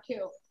on now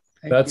too.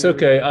 Thank That's you.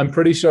 okay. I'm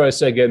pretty sure I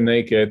said get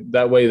naked.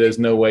 That way, there's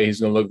no way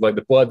he's going to look like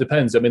the. Well, it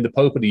depends. I mean, the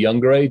Pope at a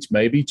younger age,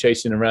 maybe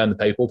chasing around the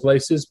papal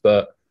places,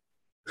 but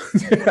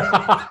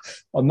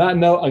on that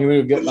note, I'm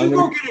going to get. Would you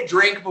go get a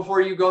drink before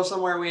you go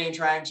somewhere we ain't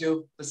trying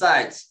to?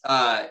 Besides,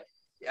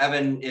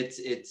 Evan,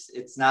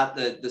 it's not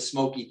the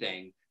smoky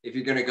thing. If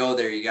you're going to go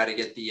there, you got to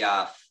get the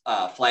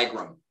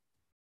flagrum.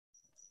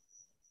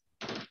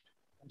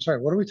 I'm sorry.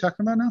 What are we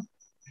talking about now?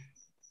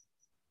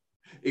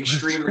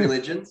 Extreme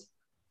religions.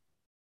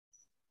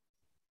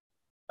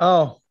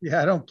 Oh,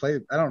 yeah. I don't know.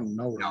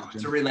 No, Religion.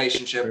 it's a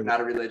relationship,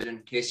 not a religion. In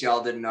case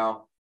y'all didn't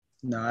know.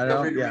 No, I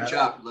Feel free don't. to Yeah. reach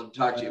out. I'd love to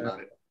talk to you about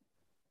it.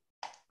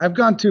 I've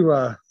gone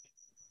to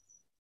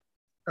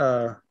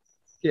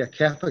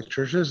Catholic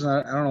churches, and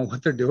I don't know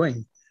what they're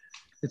doing.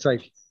 It's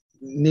like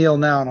kneel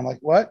now, and I'm like,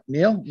 what?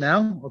 Kneel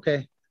now?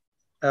 Okay.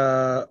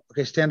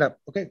 Okay, stand up.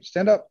 Okay,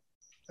 stand up.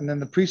 And then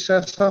the priest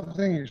says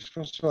something, you're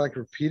supposed to like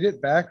repeat it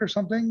back or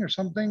something.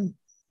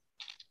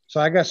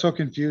 So I got so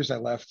confused I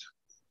left.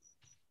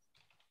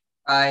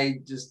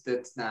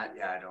 It's not,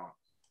 yeah, I don't.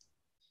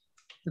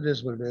 It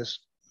is what it is.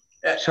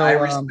 So, I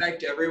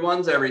respect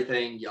everyone's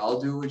everything. Y'all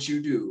do what you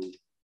do.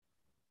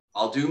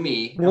 I'll do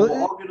me. And Well,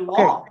 we'll all get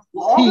along. okay.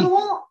 We'll all get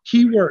along.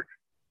 Keyword,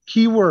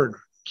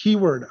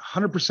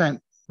 100%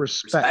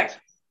 respect.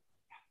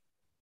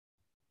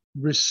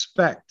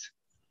 Respect.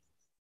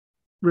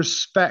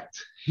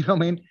 You know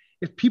what I mean?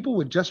 If people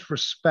would just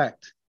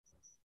respect,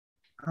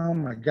 oh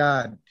my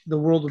God, the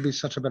world would be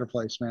such a better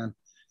place, man.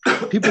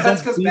 People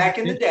That's because back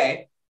in the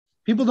day,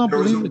 people don't there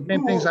was believe a the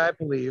same things rule. I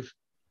believe.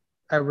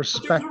 I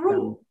respect a them.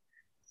 rule.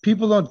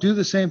 People don't do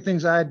the same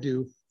things I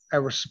do. I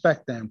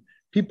respect them.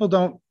 People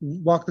don't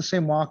walk the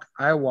same walk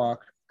I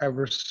walk. I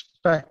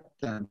respect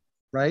them,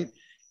 right?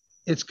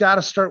 It's got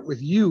to start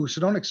with you. So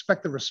don't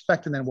expect the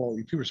respect and then, well,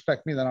 if you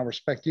respect me, then I'll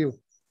respect you.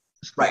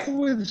 That's not the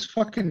way this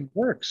fucking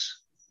works.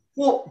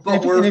 Well,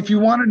 And but if you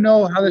want to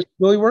know how this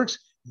really works,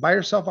 buy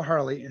yourself a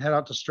Harley and head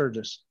out to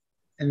Sturgis,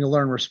 and you'll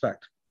learn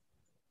respect.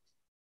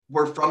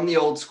 we're from the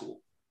old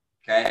school.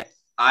 Okay.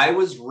 I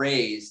was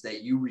raised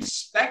that you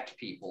respect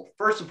people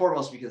first and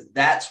foremost because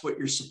that's what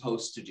you're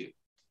supposed to do.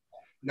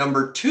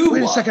 Number two.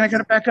 Wait a second. I got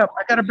to back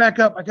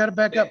up.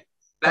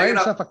 Buy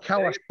yourself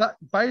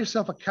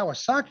a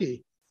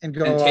Kawasaki and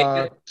go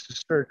to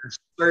Sturgis.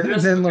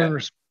 And then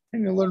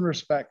learn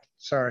respect.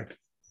 Sorry.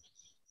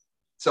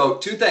 So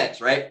two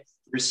things, right?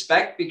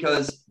 Respect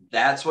because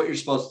that's what you're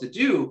supposed to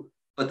do.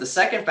 But the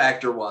second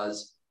factor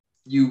was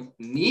you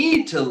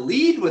need to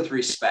lead with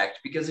respect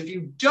because if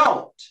you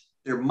don't,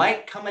 there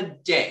might come a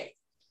day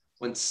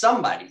when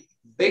somebody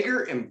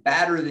bigger and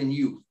badder than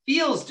you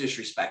feels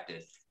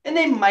disrespected and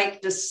they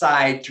might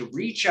decide to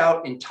reach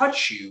out and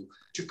touch you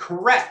to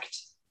correct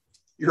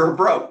your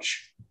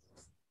approach.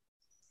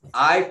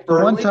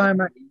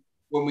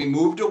 When we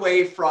moved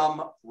away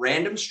from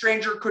random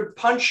stranger could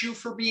punch you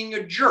for being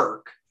a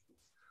jerk,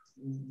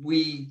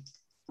 we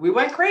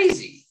went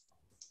crazy.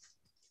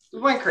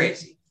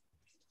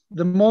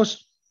 The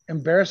most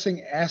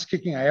embarrassing ass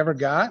kicking I ever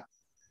got.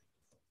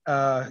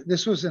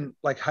 This was in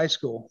like high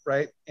school,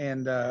 right?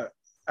 And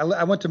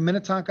I went to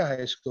Minnetonka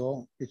High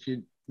School.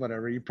 You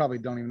probably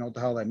don't even know what the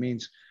hell that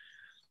means.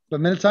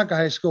 But Minnetonka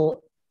High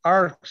School,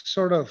 our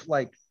sort of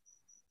like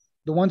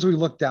the ones we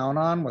looked down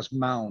on was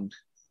Mound.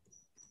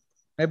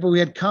 Right? But we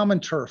had common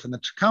turf, and the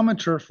common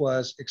turf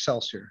was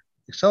Excelsior,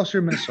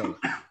 Minnesota.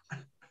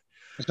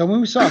 And so when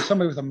we saw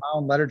somebody with a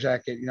Mound letter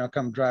jacket,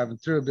 come driving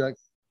through, it'd be like,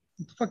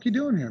 what the fuck you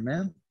doing here,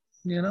 man?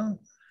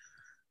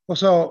 Well,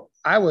 so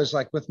I was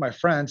like with my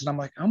friends and I'm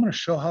like, I'm going to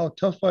show how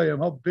tough I am,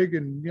 how big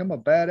and I'm a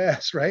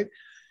badass. Right.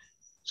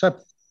 And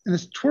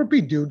this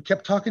twerpy dude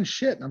kept talking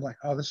shit. And I'm like,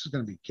 oh, this is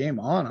going to be game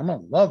on. I'm going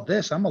to love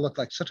this. I'm going to look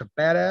like such a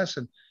badass.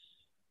 And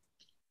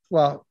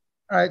well,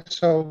 all right.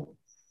 So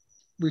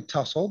we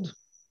tussled.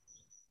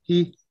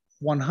 He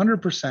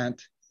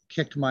 100%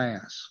 kicked my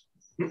ass.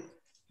 He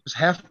was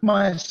half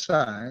my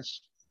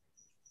size.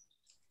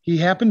 He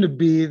happened to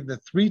be the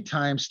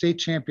 3-time state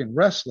champion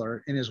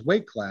wrestler in his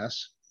weight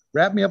class,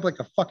 wrapped me up like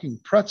a fucking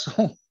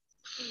pretzel.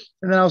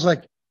 And then I was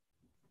like,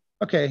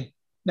 okay,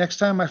 next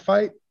time I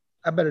fight,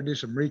 I better do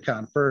some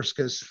recon first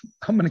because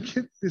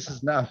this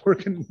is not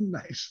working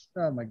nice.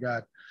 Oh my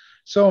God.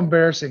 So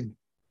embarrassing.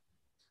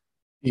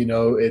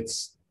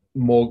 It's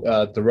more,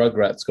 the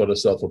Rugrats got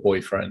herself a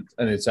boyfriend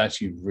and it's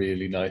actually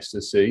really nice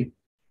to see.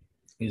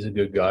 He's a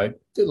good guy.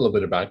 Did a little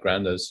bit of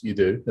background as you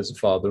do as a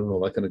father and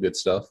all that kind of good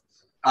stuff.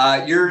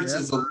 Yours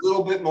is a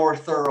little bit more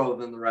thorough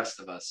than the rest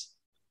of us.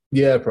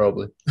 Yeah,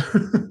 probably.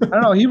 I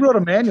don't know. He wrote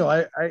a manual.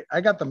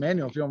 I got the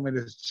manual if you want me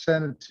to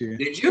send it to you.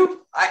 Did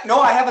you? I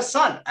have a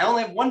son. I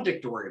only have one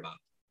dick to worry about.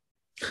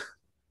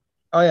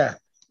 Oh yeah.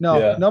 No,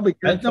 Yeah. nobody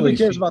Thankfully,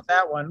 cares she- about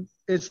that one.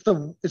 It's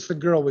the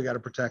girl we got to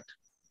protect.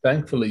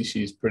 Thankfully,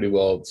 she's pretty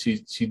well.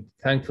 She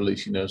thankfully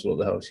she knows what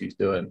the hell she's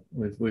doing.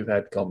 We've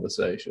had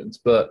conversations,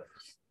 but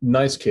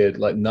nice kid,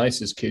 like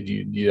nicest kid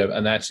you have,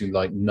 and actually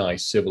like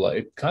nice,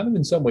 civilized. Kind of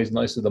in some ways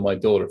nicer than my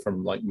daughter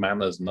from like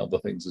manners and other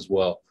things as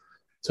well.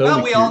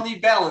 Totally Well, we all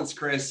need balance,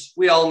 Chris.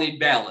 We all need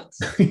balance.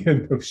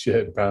 no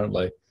shit.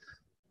 Apparently,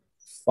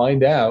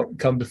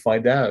 come to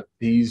find out,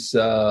 he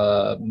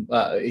hasn't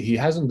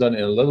done it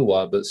in a little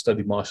while, but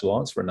studied martial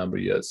arts for a number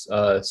of years.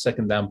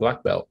 Second down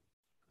black belt.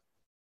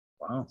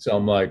 Wow. So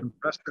I'm like,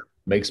 Impressive.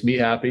 makes me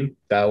happy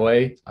that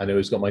way. I know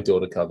he's got my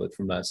daughter covered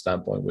from that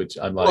standpoint, which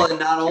I'm like, Well, and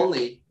not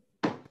only,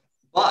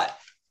 but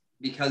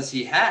because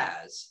he's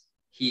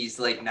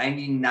like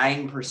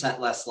 99%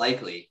 less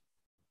likely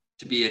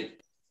to be a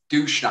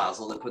douche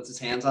nozzle that puts his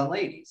hands on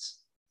ladies.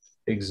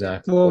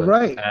 exactly. Well,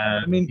 right. And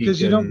I mean, he because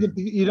you don't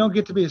can-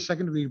 get to be a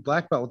second degree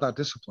black belt without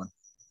discipline.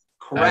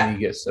 and Correct. he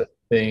gets to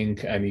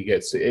think, and he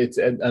gets it,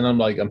 and I'm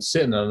like, I'm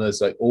sitting on there's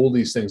like all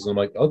these things, and I'm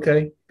like,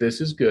 okay, this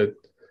is good.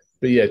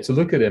 But yeah, to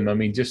look at him, I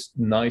mean, just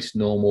nice,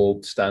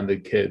 normal,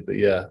 standard kid. But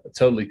yeah,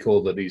 totally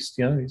cool that he's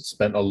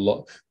spent a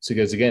lot to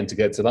get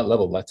to that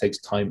level. That takes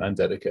time and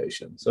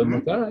dedication. So I'm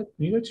like, all right,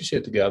 you got your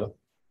shit together.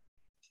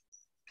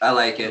 I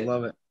like I it.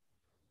 love it.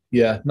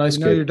 Yeah, nice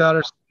You know your kid.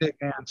 daughter's in safe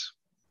hands.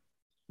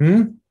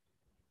 Hmm?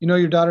 You know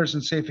your daughter's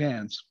in safe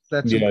hands.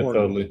 That's Yeah,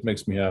 important. totally.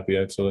 Makes me happy,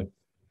 actually.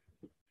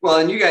 Well,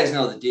 and you guys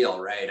know the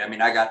deal, right? I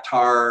mean, I got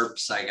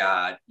tarps, I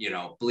got,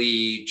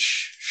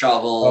 bleach,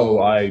 shovel,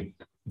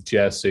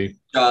 Jesse.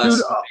 just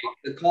Dude,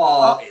 make the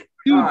call. It's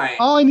Dude, fine.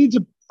 all I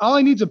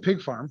need's a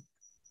pig farm.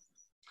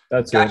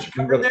 That's Got it. you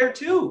covered there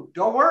too.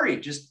 Don't worry.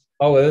 Just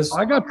Oh, it is.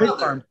 I got pig brother,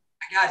 farm.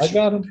 I got I you.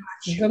 got him.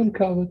 I got him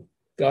covered.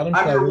 Got him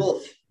I'm your covered.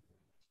 wolf.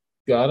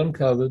 Got him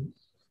covered.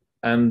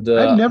 And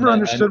I've never and-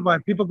 understood why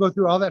people go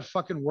through all that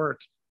fucking work.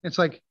 It's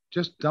like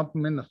just dump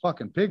them in the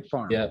fucking pig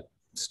farm. Yeah,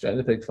 straight to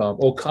the pig farm.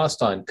 Or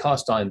cast iron.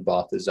 Cast iron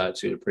bath is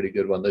actually a pretty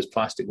good one. Those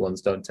plastic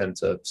ones don't tend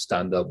to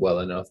stand up well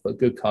enough, but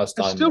good cast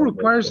It iron. still one,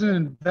 requires an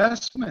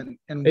investment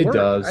and It work.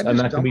 does, I and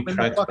just that can be dump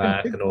them in the tracked fucking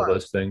back pig and all farm.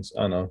 those things.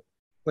 I know.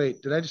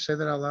 Wait, did I just say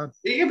that out loud?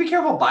 You can be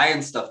careful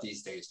buying stuff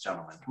these days,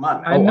 gentlemen. Come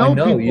on. I Now.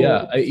 know people-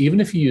 Yeah, even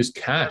if you use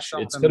cash,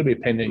 it's going to be a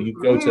pain that you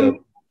go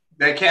to.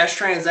 That cash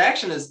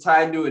transaction is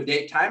tied to a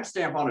date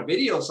timestamp on a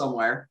video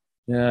somewhere.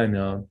 Yeah, I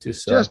know.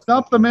 Just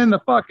dump them in the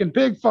fucking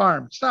pig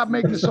farm. Stop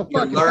making it so You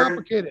fucking learn-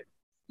 complicated.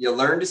 You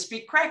learn to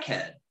speak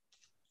crackhead.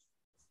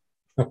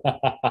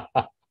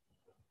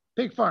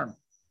 Pig farm.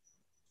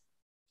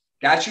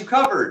 Got you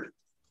covered.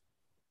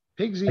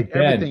 Pigs eat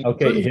Again, everything.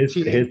 okay, including here's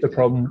teeth, the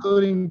problem.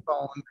 including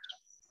bones.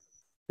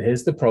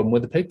 Here's the problem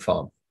with the pig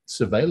farm: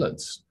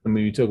 surveillance. I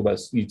mean, you talk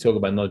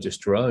about not just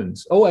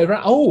drones.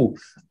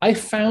 I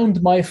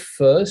found my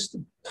first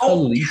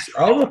police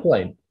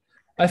airplane.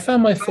 I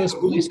found my first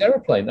police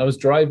airplane. I was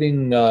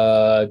driving.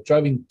 I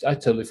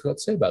totally forgot to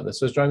say about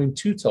this. I was driving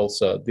to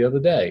Tulsa the other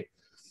day,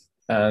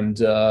 and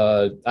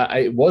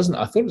it wasn't.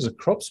 I thought it was a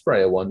crop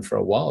sprayer one for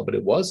a while, but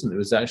it wasn't. It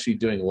was actually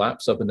doing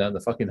laps up and down the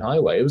fucking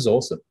highway. It was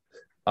awesome.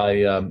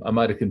 I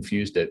might have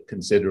confused it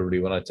considerably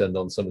when I turned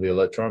on some of the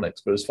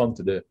electronics, but it was fun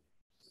to do.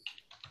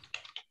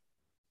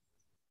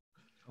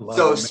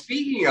 So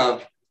speaking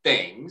of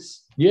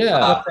things,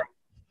 Yeah,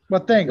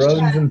 But thanks.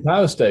 drones and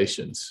power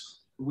stations.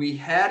 we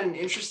had an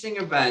interesting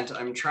event.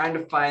 I'm trying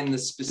to find the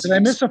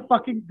specific.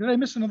 Did I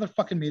miss another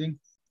fucking meeting?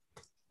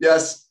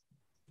 Yes.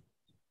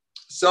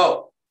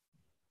 So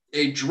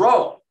a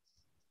drone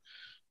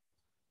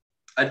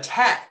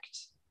attacked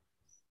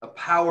a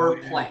power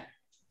plant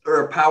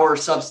or a power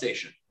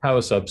substation.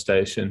 Power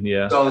substation,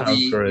 yeah. So Power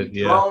the grid,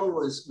 yeah. drone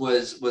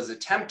was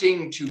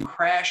attempting to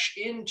crash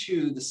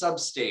into the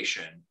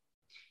substation,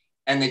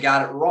 and they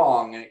got it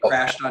wrong, and it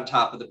crashed on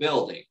top of the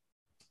building.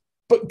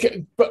 But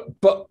it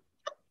Well,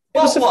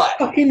 was a what?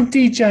 fucking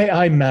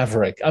DJI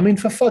Maverick. I mean,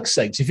 for fuck's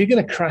sakes, if you're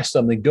going to crash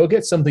something, go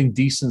get something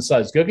decent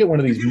sized. Go get one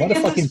of these You can get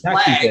motherfucking this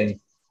taxi flag. things.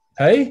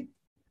 Hey?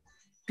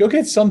 Go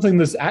get something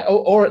that's,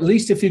 or at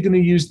least if you're going to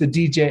use the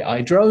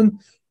DJI drone,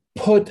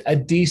 put a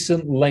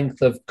decent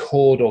length of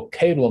cord or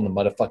cable on the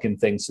motherfucking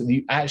thing so that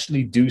you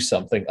actually do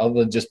something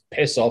other than just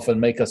piss off and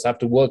make us have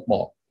to work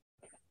more.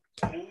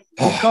 We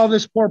call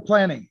this poor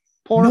planning.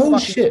 Poor No fucking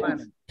shit.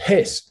 planning.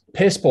 Piss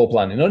poor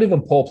planning, not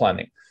even poor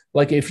planning.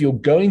 Like if you're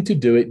going to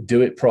do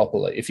it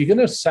properly. If you're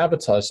going to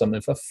sabotage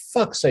something, for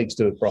fuck's sakes,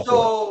 do it properly.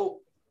 So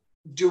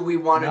do we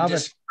want to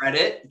Novice.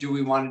 discredit? Do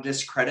we want to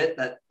discredit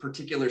that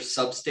particular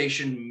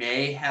substation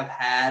may have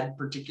had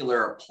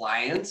particular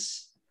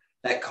appliance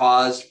that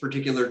caused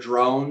particular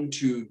drone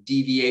to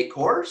deviate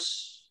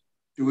course?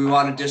 Do we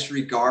want to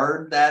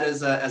disregard that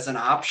as an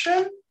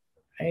option?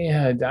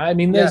 Yeah, I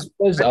mean, there's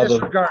I other.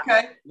 disregard.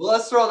 Okay, well,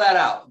 let's throw that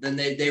out. Then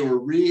they were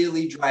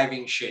really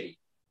driving shitty.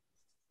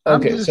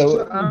 Okay,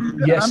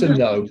 yes and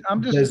no.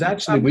 There's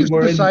actually I'm we just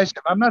were in. decisive.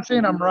 I'm not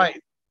saying I'm right.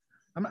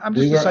 I'm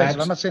just We were decisive.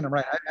 actu- I'm not saying I'm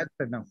right. I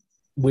said no.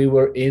 we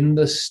were in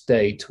the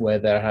state where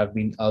there have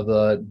been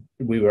other.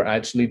 We were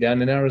actually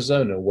down in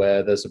Arizona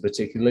where there's a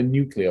particular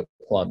nuclear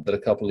plant that a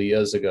couple of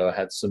years ago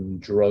had some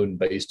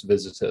drone-based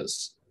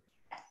visitors.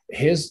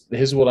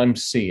 Here's what I'm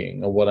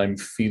seeing, or what I'm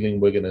feeling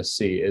we're going to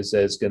see, is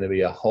there's going to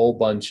be a whole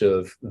bunch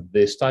of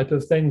this type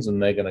of things, and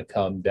they're going to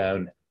come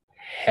down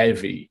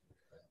heavy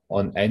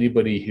on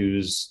anybody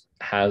who's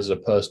has a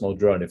personal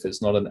drone. If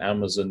it's not an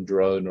Amazon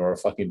drone or a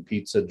fucking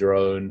pizza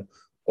drone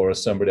or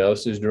somebody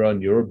else's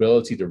drone, your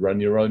ability to run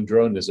your own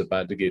drone is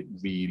about to get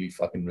really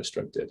fucking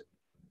restricted.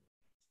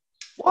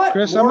 What?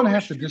 Chris, I'm going to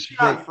have to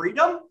disagree. On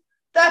freedom?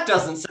 That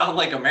doesn't sound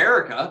like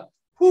America.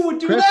 Who would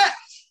do that?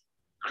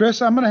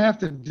 Chris, I'm going to have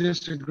to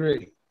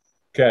disagree.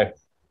 Okay.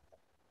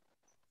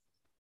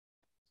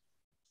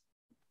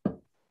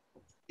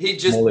 He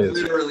just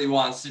literally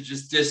wants to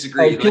just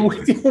disagree. Like,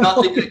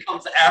 nothing that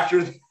comes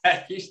after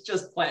that. He's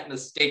just planting a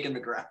stake in the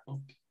ground.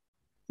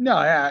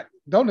 No,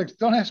 don't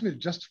ask me to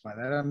justify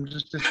that. I'm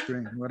just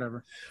disagreeing.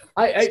 Whatever.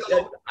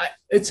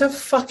 It's a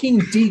fucking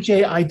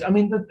DJ. I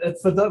mean,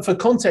 for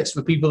context,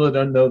 for people that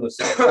don't know this,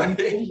 I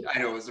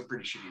know it was a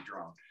pretty shitty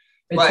drone.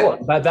 It's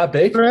what, about that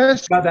big?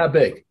 Chris, about that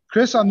big.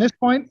 Chris, on this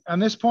point,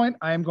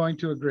 I am going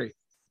to agree.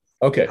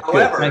 Okay,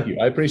 however, good. Thank you.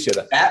 I appreciate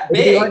that. That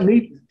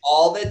big,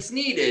 all that's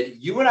needed,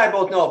 you and I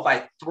both know if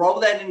I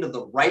throw that into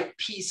the right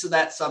piece of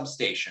that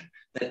substation,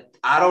 that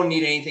I don't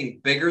need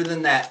anything bigger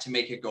than that to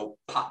make it go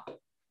pop.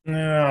 I'm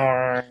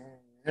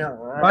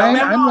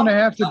going to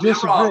have to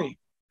disagree.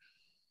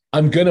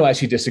 I'm going to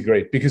actually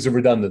disagree because of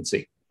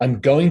redundancy. I'm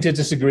going to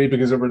disagree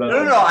because of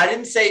redundancy. No. I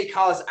didn't say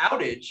cause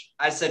outage.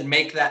 I said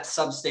make that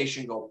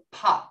substation go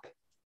pop.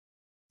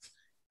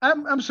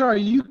 I'm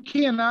sorry. You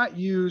cannot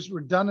use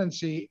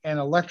redundancy and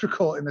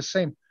electrical in the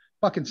same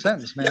fucking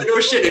sentence, man. No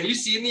shit. Have you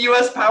seen the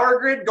U.S. power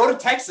grid? Go to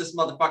Texas,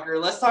 motherfucker.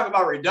 Let's talk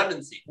about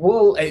redundancy.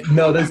 Well,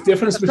 no, there's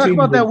difference between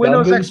talk about that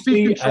Windows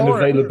XP and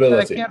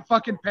availability. I can't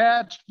fucking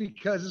patch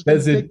because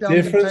there's a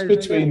difference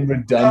between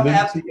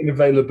redundancy and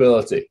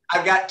availability.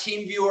 I've got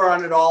TeamViewer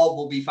on it all.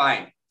 We'll be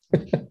fine.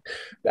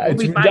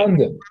 It's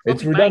redundant.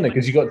 It's redundant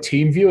because you got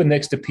TeamViewer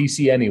next to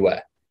PC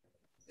Anywhere.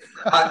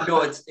 No,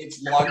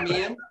 it's log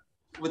me in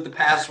with the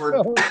password.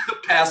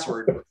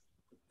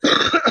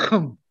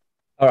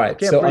 All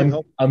right,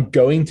 so I'm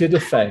going to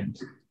defend.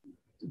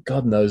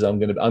 God knows I'm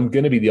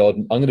gonna be the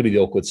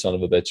awkward son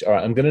of a bitch. All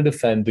right, I'm gonna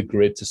defend the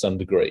grid to some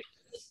degree.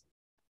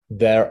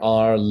 There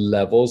are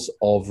levels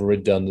of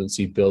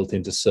redundancy built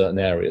into certain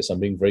areas. I'm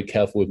being very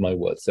careful with my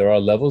words. There are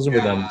levels of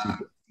redundancy.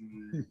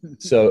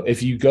 So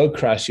if you go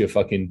crash your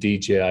fucking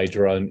DJI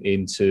drone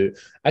into,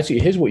 actually,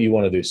 here's what you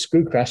want to do: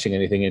 screw crashing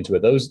anything into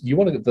it. Those you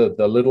want to get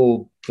the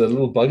little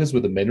buggers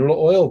with the mineral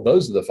oil.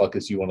 Those are the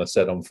fuckers you want to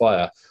set on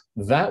fire.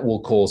 That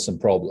will cause some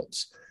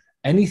problems.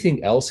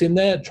 Anything else in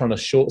there, trying to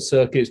short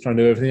circuits, trying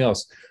to do everything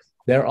else,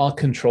 there are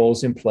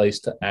controls in place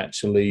to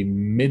actually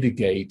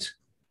mitigate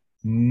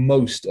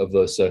most of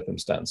those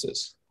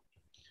circumstances.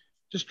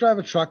 Just drive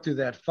a truck through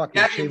that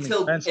fucking chain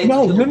link fence.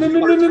 No.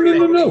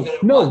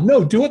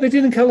 Do what they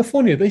did in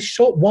California. They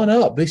shot one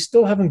up. They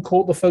still haven't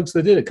caught the folks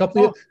that did it.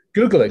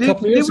 Google it. A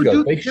couple of years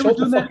ago, they shot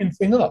the fucking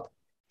thing up.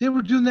 They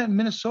were doing that in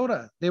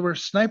Minnesota. They were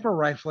sniper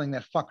rifling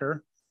that fucker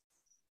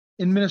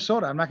in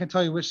Minnesota. I'm not going to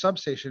tell you which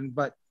substation,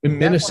 but in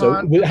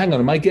Minnesota. Hang on,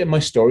 am I getting my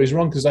stories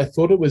wrong? Because I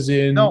thought it was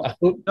in. No.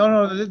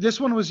 This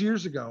one was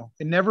years ago.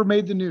 It never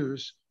made the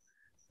news,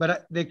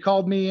 but they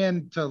called me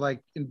in to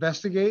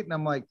investigate, and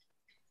I'm like,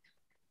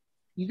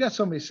 you got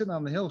somebody sitting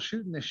on the hill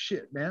shooting this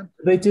shit, man.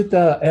 They did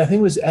that. I think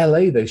it was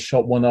LA. They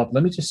shot one up.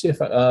 Let me just see if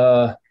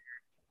I.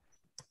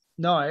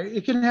 No,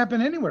 it can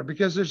happen anywhere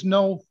because there's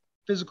no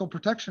physical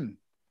protection.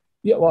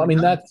 Yeah, well, I mean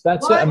that's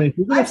it. I mean, if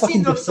you're gonna I've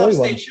seen those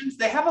substations.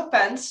 They have a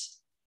fence.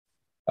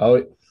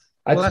 Oh,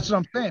 that's what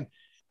I'm saying.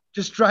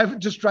 Just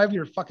drive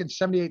your fucking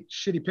 78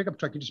 shitty pickup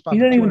truck. You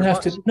don't even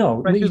have to.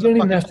 No, you don't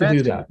even have to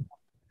do that.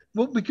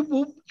 Well,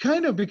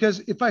 kind of,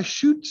 because if I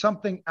shoot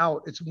something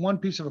out, it's one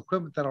piece of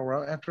equipment that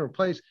I'll have to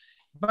replace.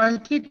 If I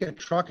take a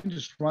truck and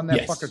just run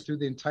that fucker through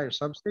the entire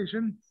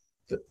substation,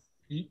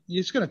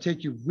 it's going to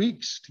take you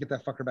weeks to get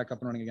that fucker back up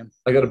and running again.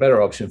 I got a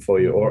better option for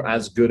you, or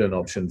as good an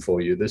option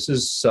for you. This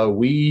is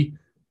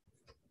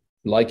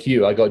like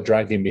you, I got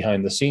dragged in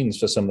behind the scenes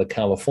for some of the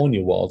California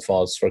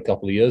wildfires for a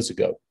couple of years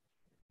ago,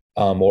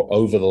 or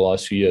over the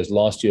last few years,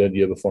 last year, the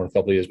year before, and a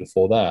couple of years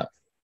before that,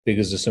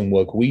 because of some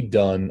work we'd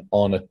done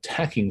on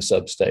attacking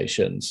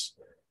substations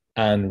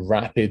and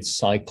rapid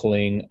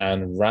cycling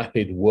and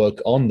rapid work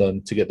on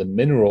them to get the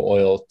mineral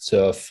oil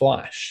to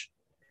flash.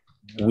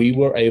 We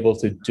were able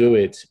to do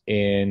it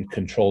in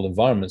controlled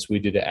environments. We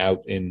did it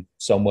out in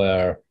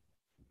somewhere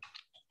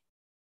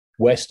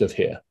west of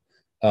here,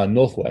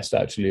 northwest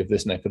actually of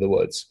this neck of the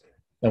woods.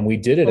 And we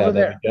did it out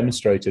there, we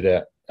demonstrated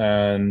it.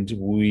 And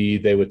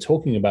they were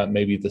talking about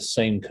maybe the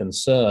same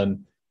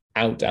concern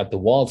out at the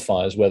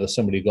wildfires, whether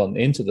somebody had gotten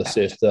into the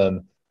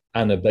system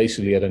and are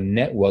basically at a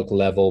network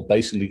level,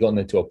 basically gotten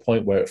into a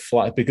point where it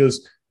flies.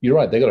 Because you're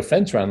right, they got a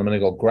fence around them and they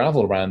got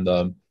gravel around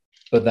them,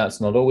 but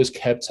that's not always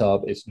kept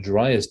up. It's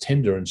dry as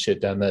tinder and shit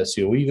down there.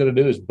 So all you got to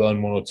do is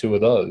burn one or two of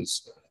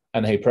those,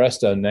 And hey,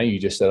 presto, now you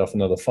just set off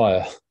another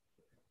fire.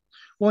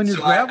 Well, and your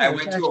So I gravel,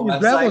 went to a your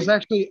gravel is website.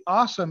 actually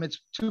awesome. It's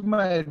to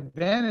my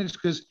advantage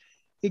because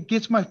it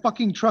gets my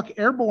fucking truck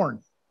airborne.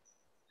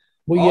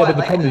 Well, Oh, yeah, I but the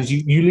like problem that. is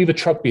you leave a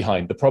truck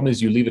behind. The problem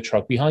is you leave a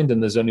truck behind,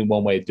 and there's only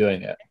one way of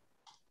doing it.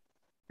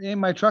 It ain't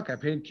my truck. I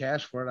paid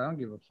cash for it. I don't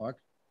give a fuck.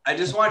 I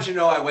just want you to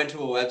know I went to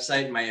a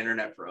website and my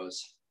internet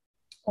froze.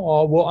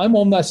 Oh well, I'm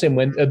on that same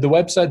when the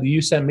website that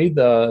you sent me.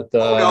 The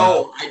Oh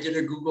no, I did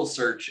a Google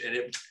search and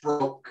it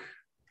broke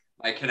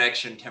my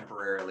connection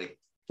temporarily.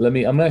 Let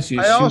me. I'm actually.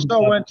 I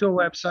also went to a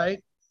website.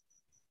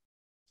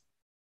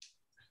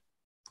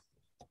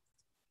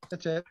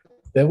 That's it.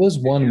 There was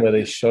one where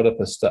they showed up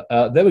a stuff.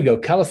 There we go.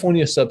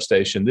 California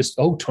substation.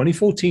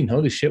 2014.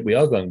 Holy shit, we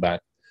are going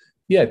back.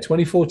 Yeah,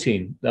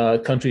 2014.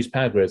 Country's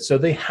power grid. So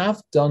they have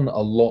done a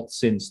lot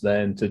since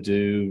then to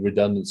do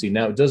redundancy.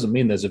 Now it doesn't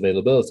mean there's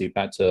availability.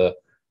 Back to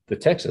the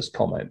Texas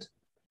comment.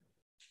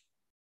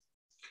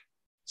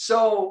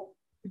 So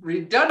It's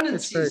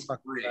redundancy very is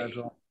fucking great,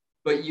 fragile.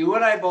 but you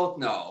and I both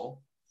know.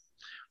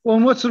 Well,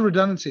 and what's the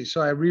redundancy? So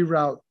I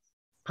reroute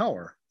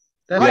power.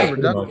 That's Right. the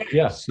redundancy.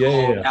 Yes. Yeah.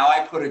 So Yeah. now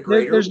I put a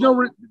greater. There's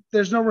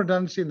no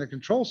redundancy in the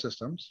control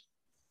systems,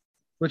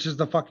 which is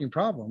the fucking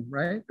problem,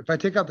 right? If I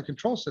take out the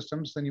control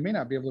systems, then you may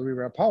not be able to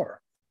reroute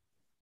power.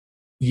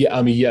 Yeah.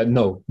 I mean, yeah.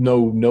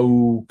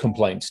 No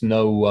complaints.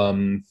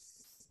 No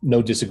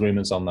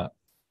disagreements on that.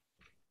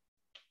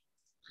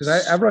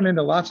 Because I've run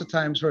into lots of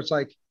times where it's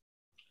like,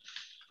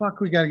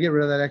 fuck, we got to get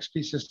rid of that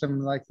XP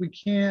system. Like, we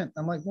can't.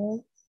 I'm like,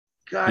 well,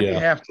 God, you Yeah.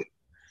 have to.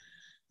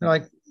 They're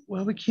like,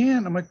 well, we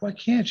can. I'm like, why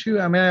can't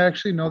you? I mean, I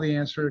actually know the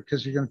answer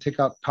because you're going to take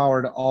out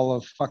power to all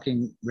of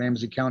fucking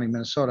Ramsey County,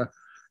 Minnesota.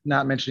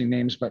 Not mentioning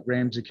names, but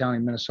Ramsey County,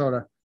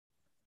 Minnesota.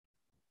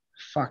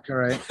 Fuck, all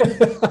right.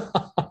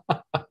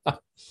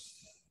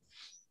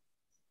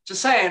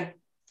 Just saying,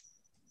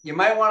 you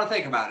might want to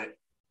think about it.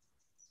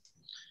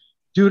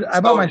 Dude,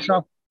 I bought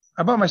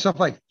myself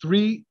like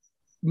 3.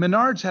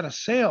 Menards had a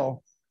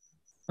sale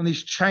on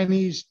these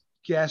Chinese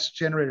gas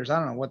generators. I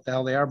don't know what the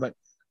hell they are, but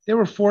they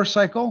were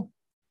 4-cycle.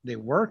 They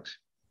worked.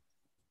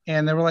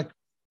 And they were like,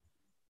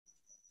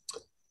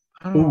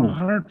 I don't know,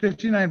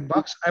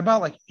 $159. I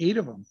bought like 8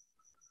 of them.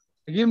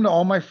 I gave them to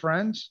all my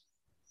friends.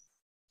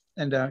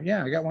 And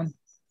yeah, I got one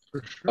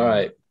for sure. All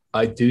right.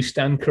 I do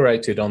stand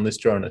corrected on this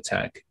drone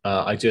attack.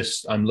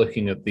 I'm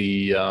looking at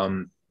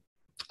one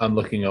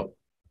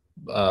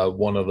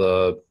of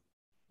the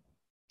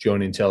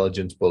drone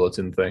intelligence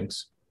bulletin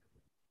things.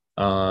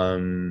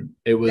 It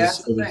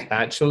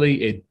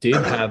did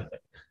have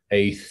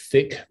a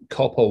thick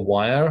copper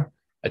wire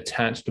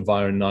attached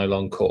via a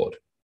nylon cord.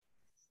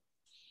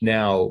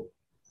 Now,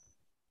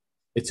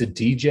 it's a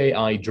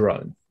DJI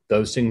drone.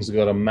 Those things have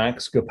got a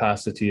max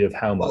capacity of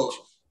how much?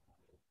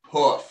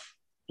 Hoof.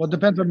 Well, it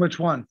depends on which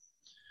one.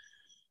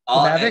 The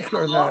Mavic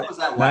or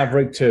the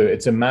Maverick 2.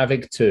 It's a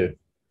Mavic 2.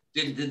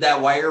 Did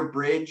that wire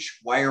bridge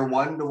wire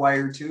 1 to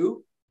wire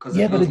 2?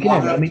 Yeah, but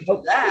again, I mean,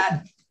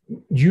 that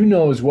you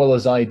know as well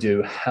as I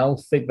do how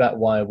thick that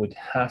wire would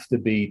have to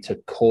be to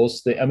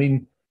cause the. I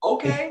mean,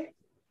 okay.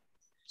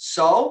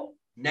 So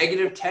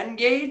 -10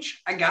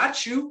 gauge, I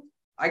got you.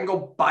 I can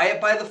go buy it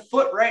by the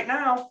foot right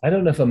now. I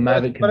don't know if a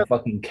Mavic can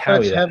fucking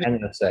carry that. heavy. Hang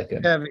on a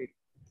second. Heavy.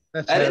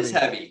 That is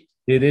heavy.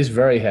 It is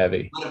very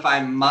heavy. But if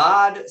I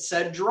mod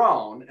said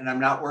drone and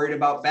I'm not worried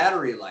about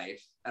battery life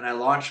and I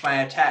launch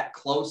my attack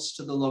close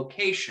to the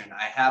location,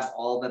 I have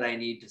all that I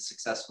need to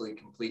successfully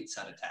complete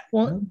said attack.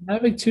 Well,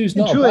 Mavic 2 is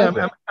not. Julie,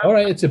 all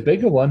right, it's a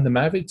bigger one. The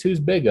Mavic 2 is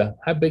bigger.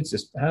 How big is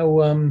this?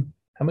 How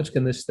much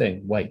can this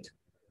thing weight?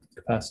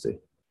 Capacity.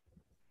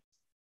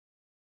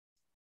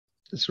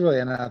 It's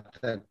really not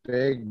that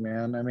big,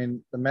 man. I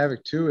mean, the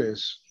Mavic 2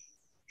 is.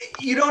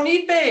 You don't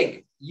need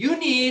big. You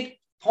need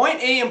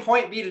point A and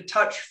point B to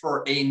touch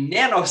for a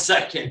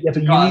nanosecond. Yeah,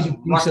 but you need a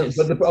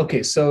decent.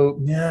 Okay, so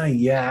yeah.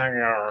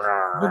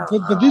 But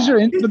these are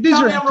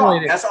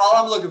insulated. That's all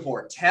I'm looking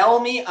for. Tell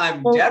me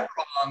I'm dead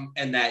wrong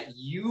and that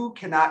you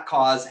cannot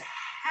cause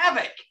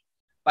havoc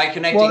by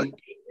connecting A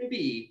and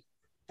B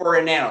for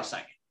a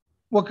nanosecond.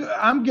 Well,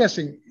 I'm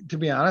guessing, to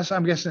be honest,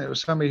 it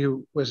was somebody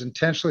who was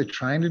intentionally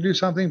trying to do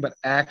something, but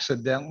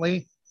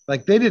accidentally,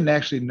 like they didn't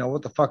actually know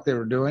what the fuck they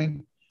were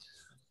doing.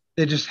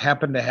 They just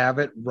happened to have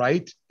it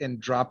right and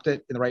dropped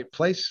it in the right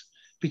place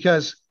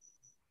because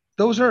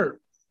those are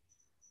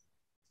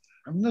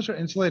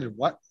insulated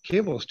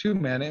cables too,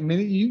 man. I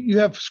mean, you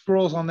have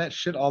squirrels on that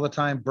shit all the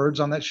time, birds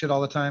on that shit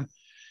all the time.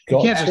 You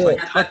can't just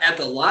at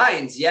the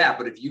lines, yeah.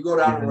 But if you go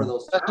down to where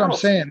those, that's what I'm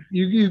saying.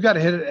 You've got to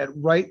hit it at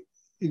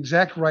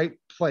exact right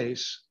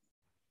place.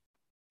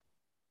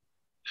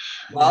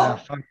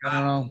 Well, I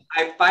don't know.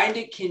 I find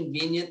it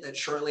convenient that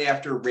shortly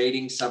after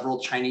raiding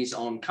several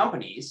Chinese-owned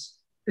companies,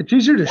 it's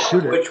easier to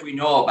shoot it, which we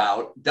know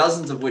about,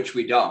 dozens of which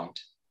we don't,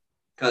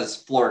 because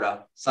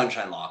Florida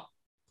sunshine law,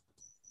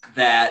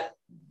 that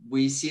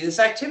we see this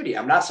activity.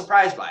 I'm not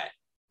surprised by it.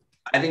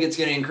 I think it's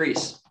going to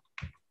increase.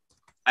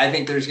 I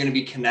think there's going to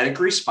be kinetic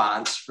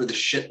response for the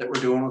shit that we're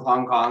doing with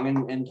Hong Kong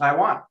and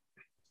Taiwan.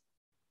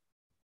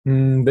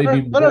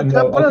 Maybe, But our,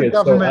 no, but our okay.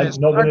 So government I'm is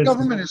not our going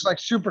government is like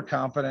super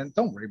competent.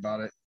 Don't worry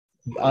about it.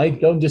 I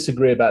don't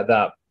disagree about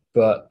that,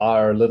 but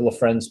our little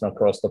friends from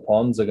across the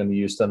ponds are going to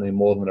use something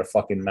more than a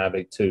fucking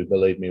Mavic 2,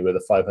 believe me, with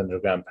a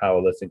 500 gram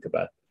powerlifting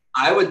capacity.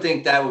 I would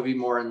think that would be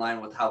more in line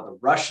with how the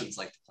Russians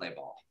like to play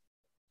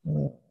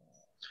ball.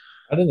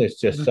 I think it's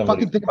just The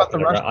somebody fucking thing about the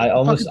fucking around. Russian- I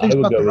almost, fucking things I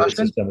would about go the with it's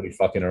Russian- just somebody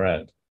fucking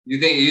around. You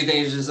think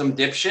it's just some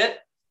dipshit?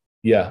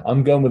 Yeah,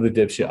 I'm going with the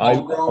dipshit.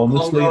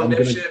 Homegrown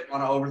dipshit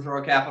want to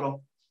overthrow a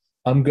capital?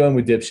 I'm going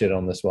with dipshit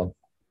on this one.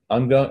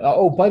 I'm going.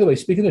 Oh, by the way,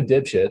 speaking of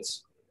dipshits,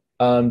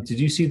 did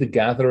you see the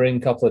gathering a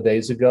couple of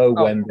days ago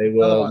when they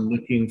were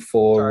looking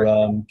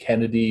for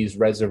Kennedy's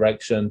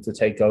resurrection to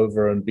take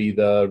over and be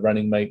the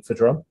running mate for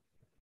Trump?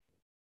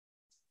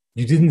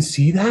 You didn't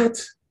see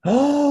that?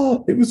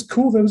 Oh, it was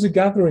cool. There was a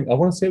gathering. I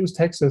want to say it was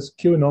Texas,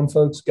 QAnon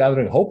folks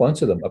gathering, a whole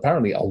bunch of them.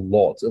 Apparently, a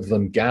lot of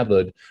them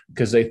gathered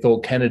because they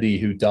thought Kennedy,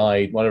 who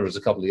died, whatever it was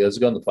a couple of years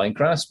ago in the plane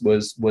crash,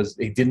 was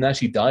he didn't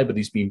actually die, but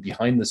he's been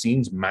behind the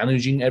scenes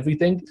managing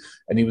everything.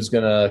 And he was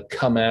going to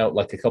come out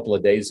like a couple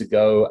of days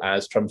ago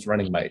as Trump's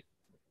running mate.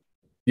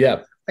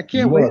 Yeah. I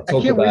can't wait. I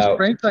can't waste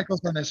brain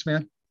cycles on this,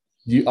 man.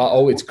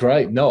 It's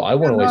great. No, I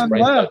want to waste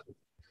brain cycles.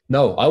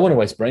 No, I want to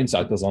waste brain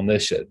cycles on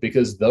this shit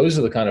because those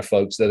are the kind of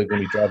folks that are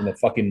going to be driving a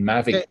fucking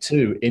Mavic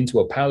 2 into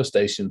a power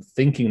station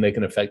thinking they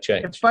can affect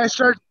change. If I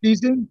start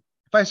seizing,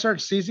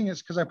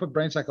 it's because I put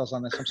brain cycles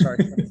on this. I'm sorry.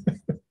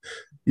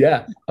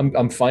 Yeah,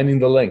 I'm finding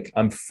the link.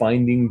 I'm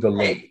finding the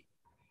link.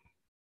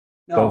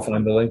 No. Don't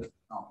find the link.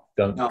 No.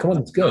 Don't. No. Come on,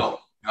 it's good.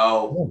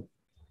 No.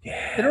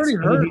 Yeah. It already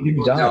hurt. He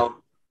didn't die.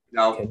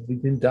 No. He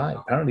didn't die.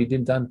 Apparently, he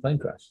didn't die in the plane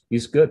crash.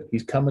 He's good.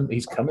 He's coming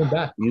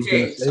back. He's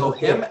okay, so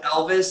him,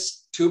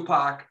 Elvis,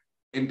 Tupac,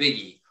 and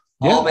Biggie,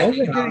 yeah, all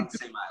making it on the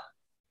same island.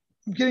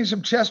 I'm getting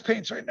some chest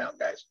pains right now,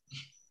 guys.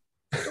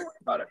 Don't worry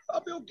about it.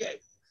 I'll be okay.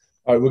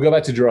 All right, we'll go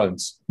back to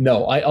drones.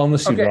 No, I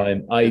honestly,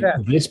 Ryan,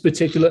 this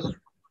particular,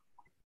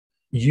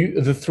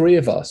 the three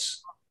of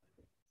us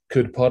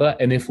could put it,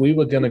 and if we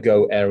were going to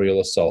go aerial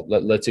assault,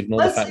 let's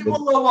ignore the fact that.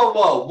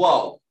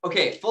 Whoa.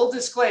 Okay, full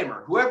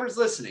disclaimer. Whoever's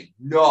listening,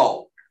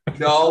 no,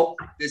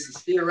 this is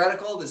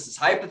theoretical. This is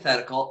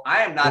hypothetical.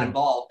 I am not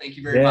involved. Thank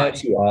you very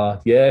much.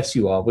 Yes,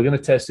 you are. We're going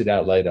to test it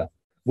out later.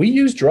 We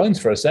use drones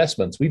for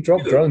assessments. We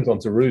drop drones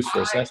onto roofs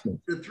for assessment.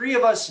 The three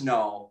of us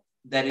know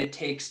that it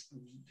takes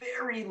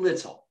very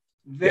little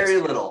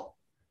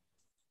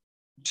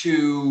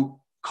to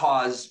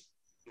cause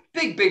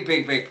big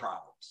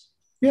problems.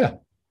 Yeah.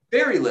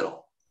 Very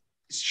little.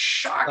 It's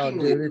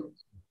shockingly.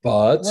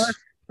 But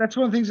that's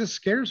one of the things that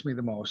scares me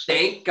the most.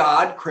 Thank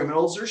God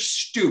criminals are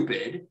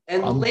stupid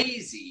and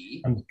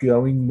lazy. I'm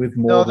going with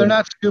more. No, they're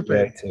not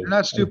stupid. They're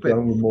not stupid. I'm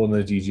going with more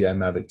than the DJI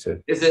Mavic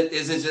 2. Is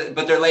it?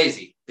 But they're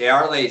lazy. They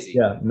are lazy.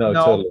 Yeah, no,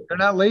 totally. They're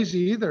not lazy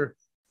either.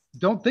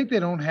 Don't think they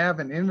don't have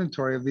an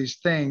inventory of these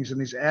things and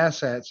these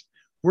assets.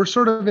 We're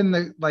sort of in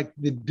the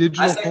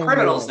digital. I say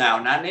criminals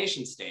now, not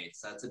nation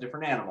states. That's a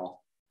different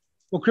animal.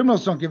 Well,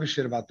 criminals don't give a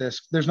shit about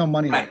this. There's no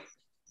money in it.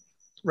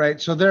 Right.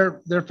 So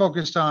they're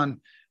focused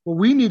on what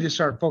we need to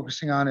start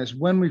focusing on is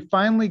when we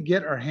finally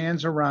get our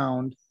hands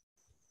around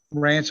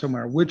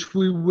ransomware, which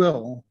we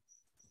will,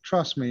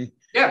 trust me.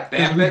 Yeah,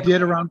 we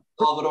did around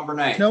solve it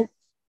overnight.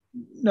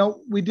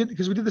 No, we did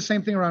because we did the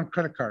same thing around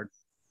credit card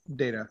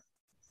data,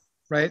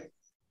 right?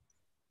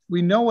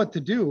 We know what to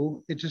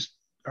do. It just,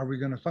 are we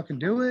going to fucking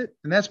do it?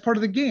 And that's part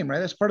of the game, right?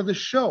 That's part of the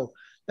show.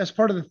 That's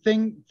part of the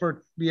thing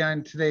for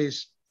behind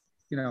today's,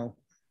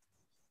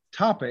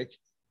 topic.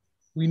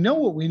 We know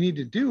what we need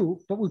to do,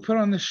 but we put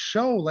on the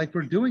show like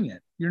we're doing it.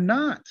 You're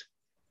not.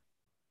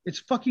 It's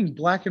fucking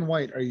black and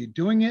white. Are you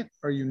doing it?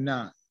 Or are you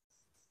not?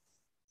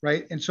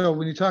 Right. And so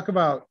when you talk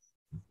about,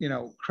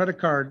 credit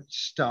card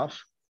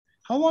stuff,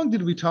 how long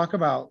did we talk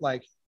about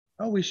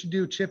we should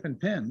do chip and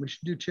pin? We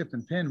should do chip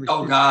and pin.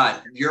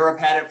 God. Europe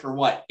had it for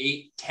what,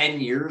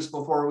 8-10 years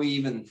before we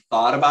even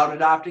thought about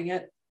adopting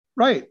it?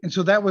 Right. And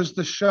so that was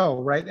the show,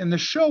 right? And the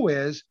show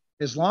is,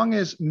 as long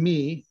as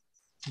me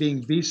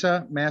being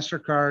Visa,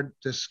 MasterCard,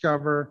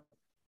 Discover,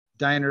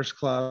 Diners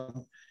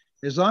Club,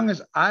 as long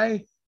as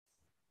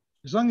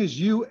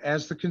you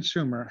as the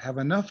consumer have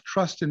enough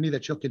trust in me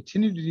that you'll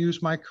continue to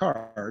use my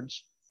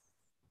cards,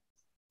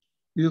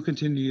 you'll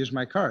continue to use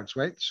my cards,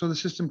 right? So the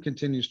system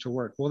continues to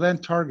work. Well, then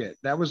Target,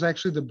 that was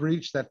actually the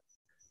breach that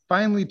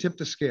finally tipped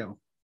the scale,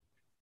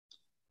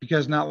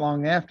 because not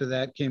long after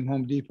that came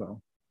Home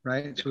Depot,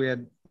 right? So we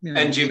had,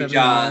 and Jimmy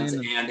John's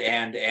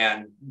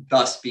and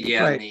thus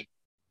began the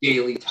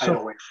daily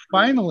title. So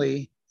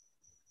finally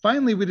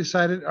we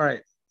decided, all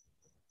right,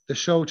 the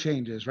show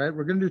changes, right?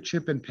 We're going to do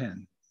chip and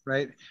pin,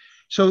 right?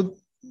 So,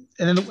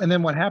 and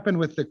then what happened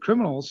with the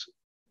criminals,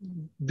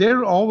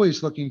 they're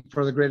always looking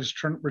for the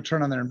greatest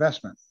return on their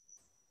investment.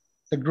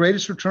 The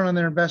greatest return on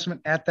their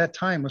investment at that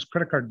time was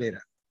credit card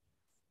data,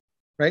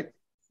 right?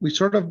 We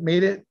sort of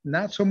made it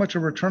not so much a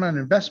return on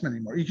investment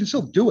anymore. You can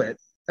still do it.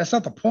 That's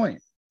not the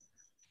point.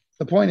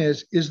 The point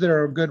is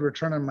there a good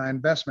return on my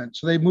investment?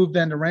 So they moved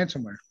into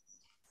ransomware.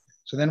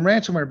 So then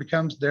ransomware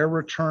becomes their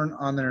return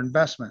on their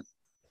investment.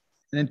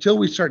 And until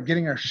we start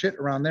getting our shit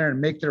around there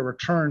and make their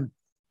return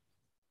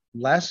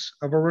less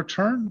of a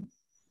return.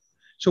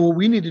 So what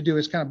we need to do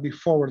is kind of be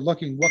forward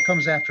looking. What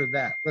comes after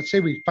that? Let's say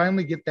we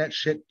finally get that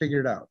shit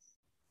figured out.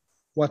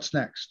 What's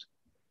next?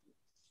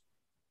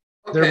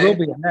 Okay. There will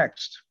be a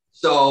next.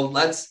 So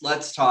let's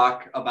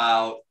talk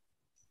about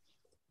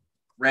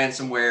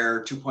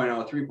ransomware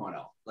 2.0,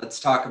 3.0. Let's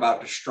talk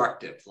about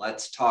destructive.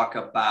 Let's talk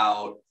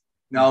about,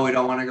 no, we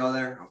don't want to go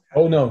there. Okay.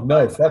 Oh,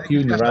 no, fuck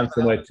you and your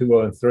ransomware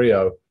 2.0 and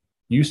 3.0.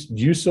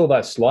 You saw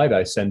that slide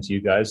I sent to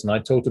you guys, and I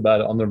talked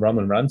about it on the rum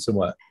and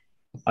ransomware.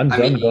 I'm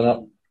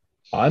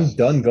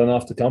done going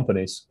after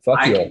companies.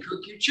 Fuck you. I can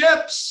cook you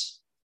chips.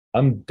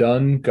 I'm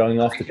done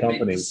going after Make the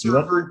companies.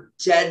 server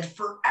dead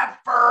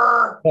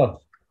forever. Oh,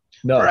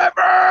 no. Forever.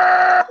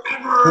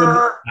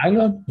 Hang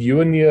on.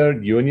 You and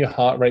your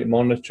heart rate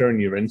monitor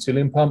and your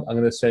insulin pump, I'm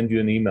going to send you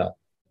an email.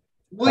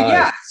 Well,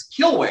 yeah, it's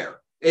killware.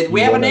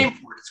 We have a name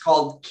for it. It's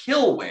called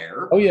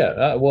killware. Oh,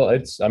 yeah. Well,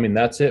 that's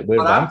it. But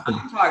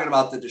I'm talking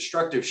about the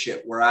destructive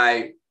shit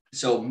where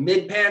so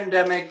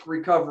mid-pandemic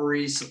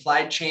recovery,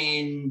 supply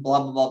chain,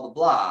 blah, blah, blah, blah,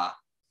 blah.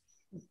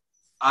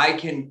 I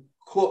can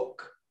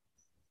cook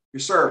your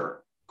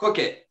server, cook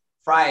it,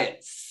 fry it,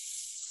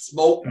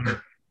 smoke.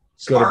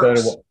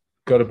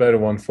 Got a better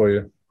one for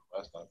you.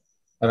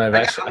 And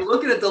I'm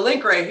looking at the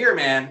link right here,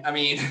 man. I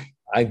mean,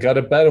 I got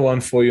a better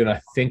one for you, and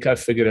I think I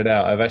figured it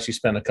out. I've actually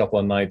spent a couple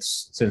of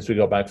nights since we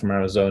got back from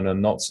Arizona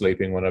not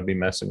sleeping when I've been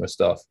messing with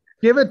stuff.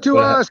 Give it to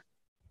us.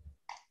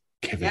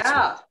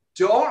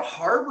 Don't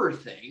harbor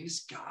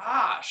things.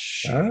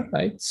 Gosh. All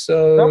right.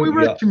 So no, we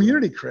were at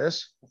community,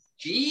 Chris.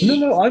 Jeez.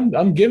 No,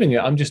 I'm giving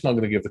it. I'm just not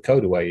going to give the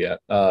code away yet.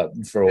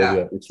 For all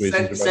the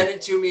reasons. Send it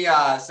to me.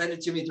 Send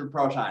it to me through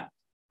Proton.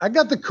 I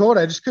got the code.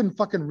 I just couldn't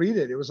fucking read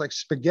it. It was like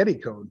spaghetti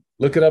code.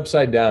 Look it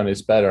upside down.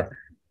 It's better.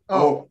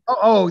 Oh,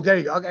 there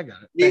you go. I got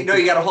it. You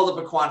got to hold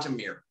up a quantum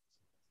mirror.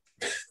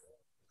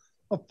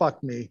 Oh,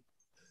 fuck me.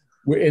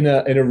 We're in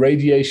a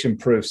radiation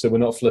proof, so we're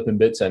not flipping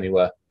bits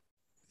anywhere.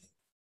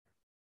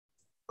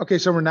 Okay,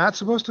 so we're not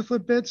supposed to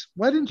flip bits?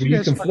 Why didn't you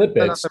guys? You can flip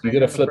bits. You got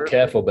to flip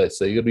careful bits.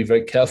 So you got to be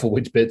very careful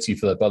which bits you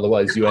flip.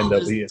 Otherwise, you end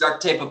up here.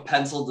 Duct tape a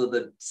pencil to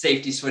the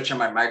safety switch on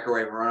my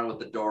microwave and run it with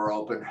the door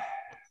open.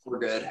 We're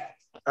good.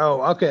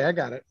 Oh, okay. I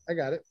got it.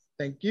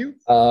 Thank you.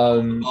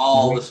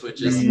 All the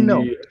switches.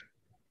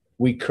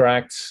 We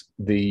cracked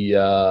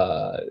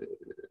the.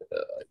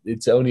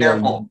 It's only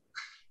careful.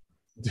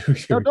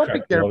 No, don't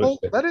be careful.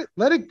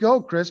 Let it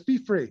go, Chris. Be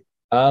free.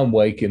 I'm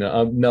waking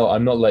up. No,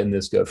 I'm not letting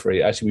this go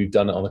free. Actually, we've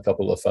done it on a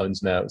couple of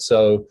phones now,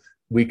 so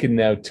we can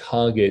now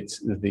target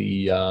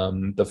the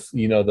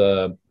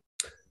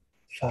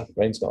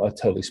brain's not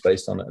totally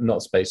spaced on it.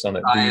 Not spaced on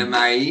it.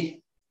 IMIE.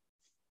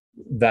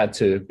 That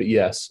too, but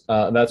yes,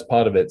 that's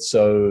part of it.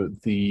 So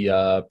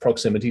the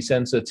proximity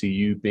sensor to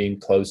you being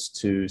close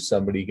to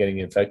somebody getting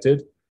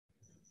infected.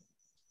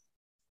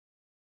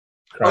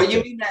 Oh,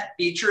 you mean that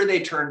feature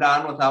they turned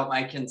on without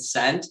my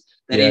consent?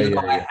 That even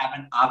though I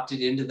haven't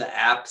opted into the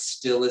app,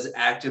 still is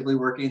actively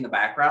working in the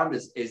background.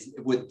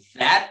 Would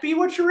that be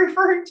what you're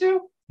referring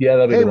to? Yeah,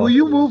 that'd be. Hey, will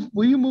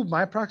you move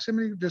my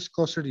proximity just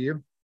closer to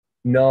you?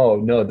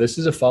 No, this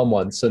is a fun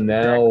one. So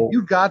now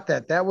you got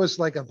that. That was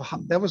like a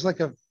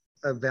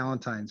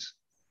Valentine's.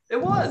 It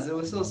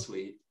was so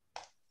sweet.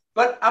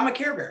 But I'm a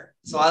Care Bear,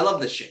 so I love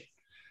this shit.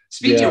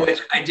 Speaking of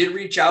which, I did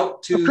reach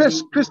out to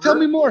Chris, tell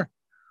me more.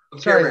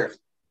 Care Bears.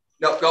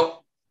 No,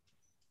 go.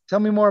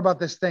 Tell me more about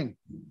this thing.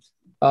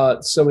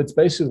 So it's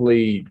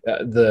basically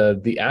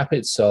the app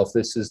itself.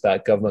 This is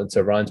that government,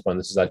 to Ryan's point,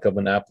 this is that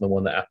government app, the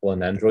one that Apple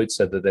and Android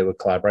said that they would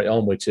collaborate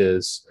on, which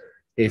is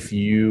if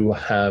you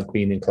have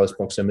been in close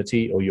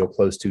proximity or you're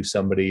close to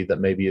somebody that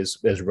maybe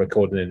has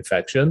recorded an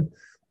infection,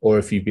 or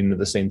if you've been to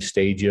the same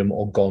stadium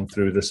or gone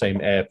through the same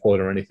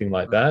airport or anything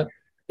like that,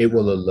 it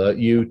will alert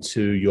you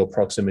to your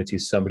proximity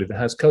to somebody that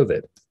has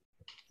COVID.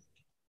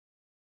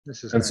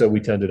 So we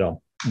turned it on.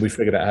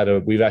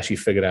 We've actually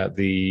figured out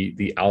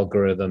the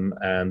algorithm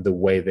and the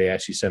way they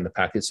actually send the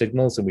packet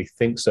signals, and we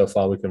think so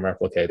far we can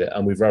replicate it.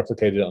 And we've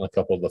replicated it on a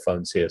couple of the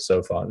phones here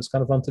so far. It's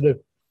kind of fun to do.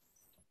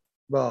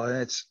 Well,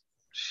 it's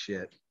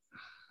shit.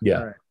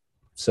 Yeah. Right.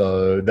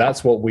 So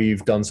that's what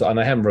we've done. So, and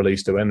I haven't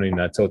released it. I haven't even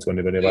talked to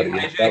anybody about it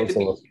yet. That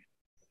was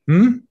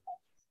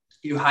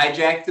You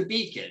hijacked the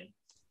beacon.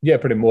 Yeah,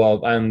 pretty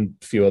well, and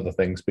a few other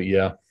things, but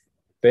yeah.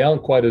 They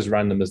aren't quite as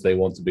random as they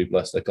want to be,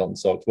 bless their cotton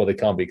socks. Well, they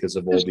can't be because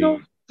of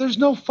there's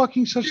no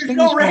fucking such thing.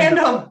 No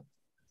random.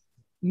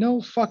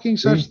 No fucking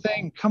such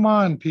thing. Come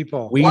on,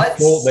 people. We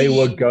thought they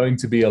were going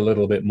to be a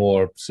little bit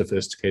more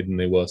sophisticated than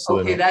they were. So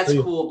okay, that's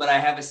cool, but I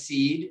have a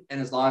seed,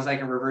 and as long as I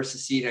can reverse the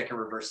seed, I can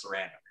reverse the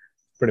random.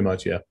 Pretty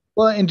much, yeah.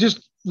 Well, and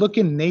just look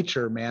in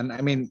nature, man.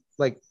 I mean,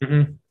 like,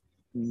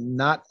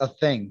 not a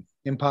thing.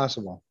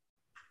 Impossible.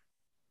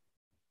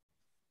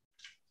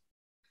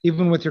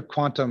 Even with your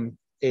quantum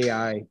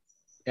AI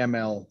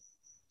ML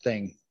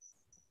thing.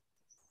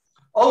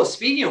 Oh,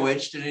 speaking of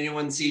which, did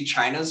anyone see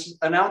China's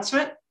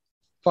announcement?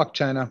 Fuck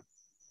China.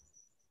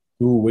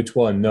 Ooh, which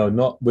one? No,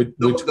 not which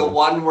the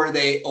one where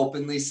they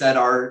openly said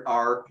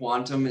our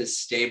quantum is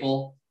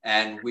stable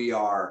and we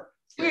are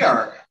We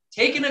are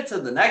taking it to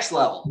the next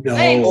level. No,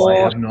 Thanks. I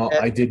have not.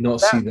 I did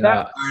not see that. All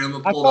right, I'm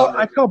gonna pull it up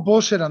I call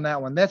bullshit on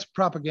that one. That's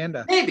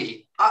propaganda.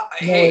 Maybe. No,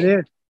 Hey, it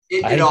is.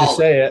 it I hate to all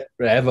say it,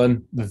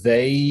 Evan.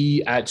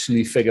 They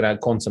actually figured out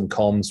quantum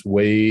comms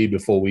way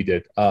before we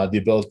did. The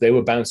ability they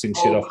were bouncing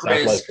shit off Chris,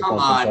 satellites for come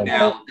quantum on comms.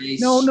 now. They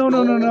No. stole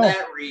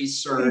that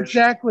research.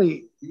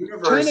 Exactly.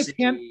 University.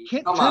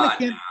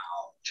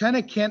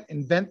 China can't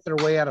invent their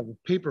way out of a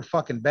paper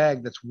fucking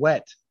bag that's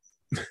wet.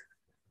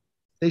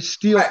 They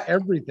steal Right.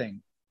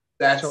 everything.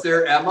 That's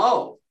their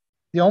MO.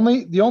 The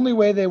only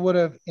way they would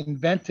have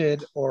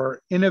invented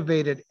or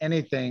innovated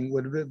anything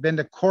would have been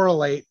to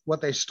correlate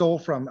what they stole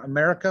from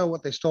America,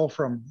 what they stole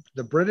from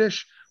the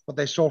British, what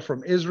they stole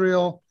from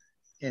Israel,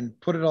 and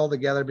put it all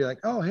together. Be like,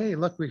 oh, hey,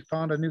 look, we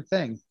found a new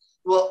thing.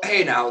 Well,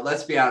 hey, now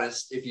let's be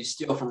honest. If you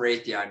steal from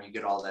Raytheon, you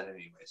get all that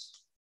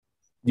anyways.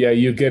 Yeah,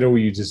 you get all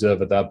you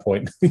deserve at that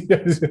point.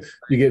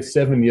 You get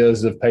 7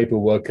 years of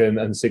paperwork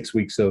and 6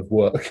 weeks of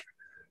work.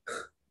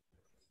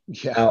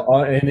 Yeah.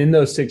 And in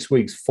those 6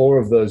 weeks, 4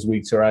 of those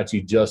weeks are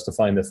actually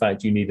justifying the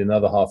fact you need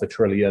another $500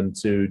 billion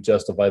to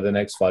justify the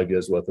next 5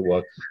 years worth of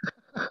work.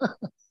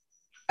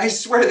 I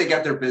swear they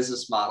got their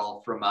business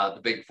model from the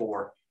Big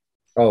Four.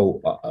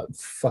 Oh,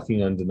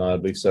 fucking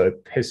undeniably so.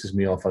 It pisses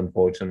me off,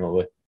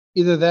 unfortunately.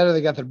 Either that or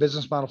they got their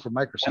business model from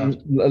Microsoft.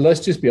 And let's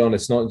just be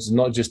honest, it's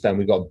not just them.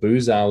 We got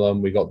Booz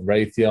Allen, we got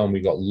Raytheon, we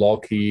got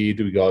Lockheed,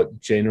 we got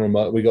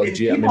General, we got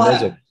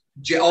GM.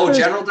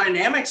 General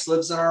Dynamics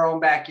lives in our own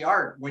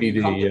backyard. When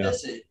you come to yeah.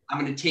 visit, I'm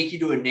going to take you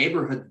to a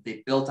neighborhood that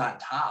they built on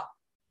top.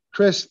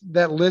 Chris,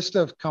 that list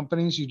of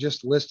companies you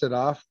just listed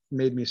off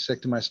made me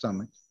sick to my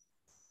stomach.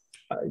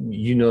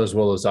 You know as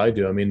well as I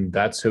do. I mean,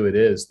 that's who it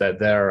is. That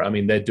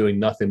they're doing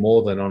nothing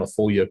more than on a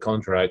 4-year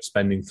contract,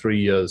 spending 3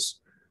 years,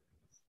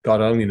 God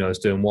only knows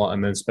doing what,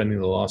 and then spending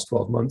the last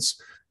 12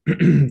 months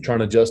trying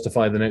to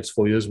justify the next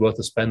 4 years worth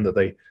of spend that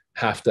they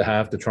have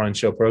to try and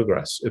show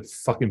progress. It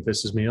fucking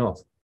pisses me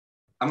off.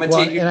 I'm going to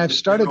take you. And I've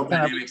started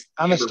kind of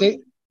on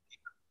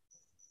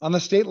the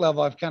state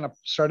level. I've kind of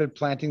started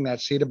planting that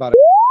seed about it.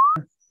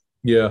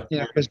 Yeah,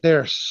 because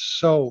they're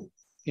so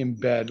in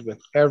bed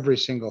with every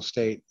single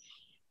state,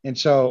 and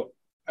so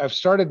I've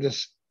started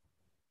this.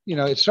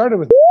 It started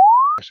with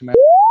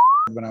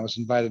when I was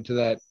invited to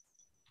that,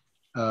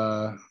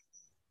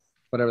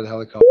 whatever the hell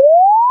they call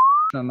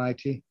it, on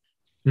IT.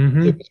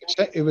 Mm-hmm.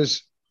 It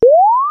was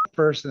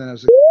first, and then it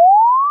was.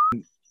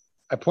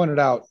 I pointed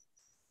out.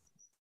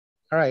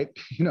 All right,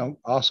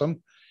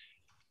 awesome.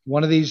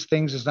 One of these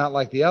things is not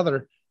like the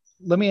other.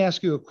 Let me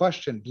ask you a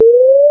question.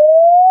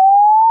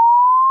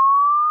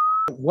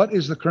 What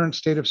is the current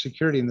state of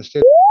security in the state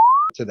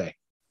of today?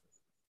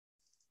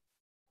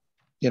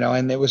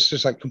 And it was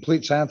just like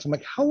complete silence. I'm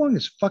like, how long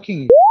has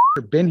fucking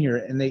been here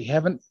and they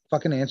haven't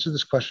fucking answered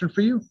this question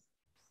for you?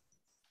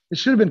 It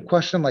should have been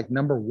question like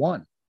number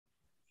one.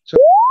 So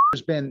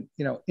has been,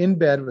 in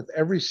bed with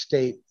every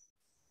state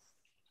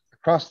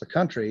across the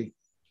country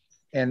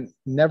and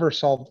never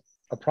solved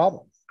a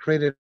problem,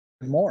 created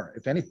more,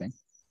 if anything.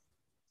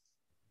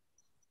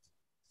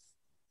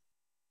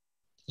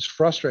 It's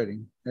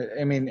frustrating.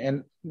 I mean,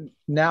 and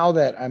now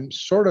that I'm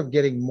sort of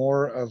getting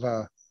more of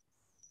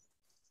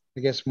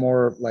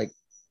more like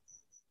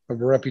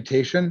of a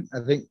reputation, I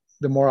think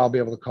the more I'll be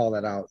able to call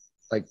that out.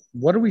 Like,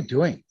 what are we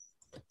doing?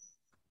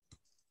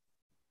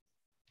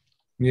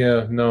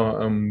 Yeah, no,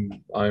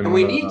 and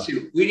we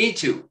need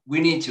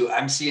to.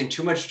 I'm seeing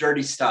too much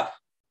dirty stuff.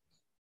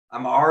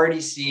 I'm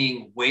already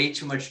seeing way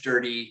too much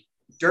dirty.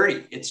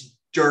 It's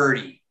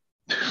dirty.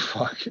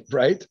 Fuck,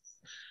 right?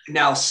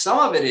 Now, some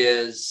of it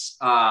is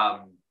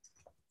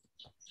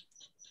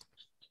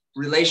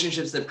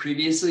relationships that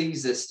previously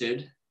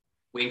existed,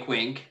 wink,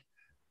 wink,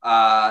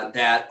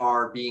 that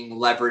are being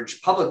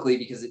leveraged publicly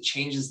because it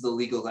changes the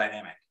legal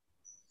dynamic.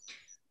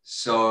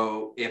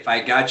 So if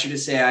I got you to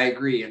say I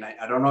agree, and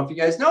I don't know if you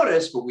guys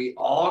noticed, but we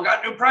all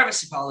got new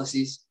privacy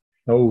policies.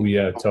 Oh,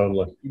 yeah,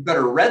 totally. You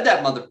better read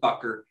that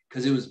motherfucker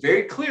because it was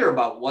very clear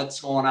about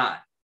what's going on.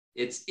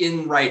 It's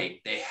in writing.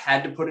 They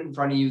had to put it in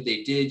front of you.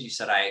 They did. You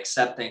said, I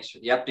accept. Thanks for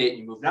the update. And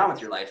you moved on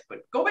with your life. But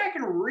go back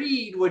and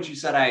read what you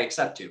said I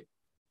accept to.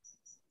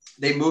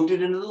 They moved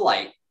it into the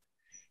light.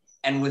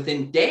 And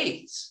within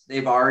days,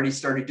 they've already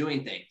started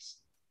doing things.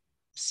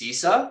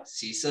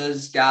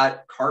 CISA's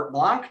got carte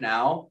blanche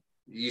now.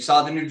 You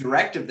saw the new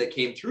directive that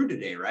came through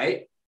today,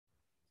 right?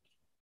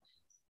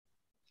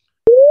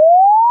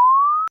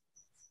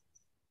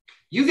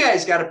 You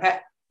guys got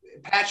to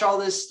patch all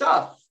this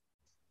stuff.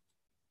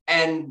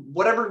 And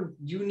whatever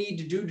you need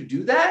to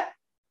do that,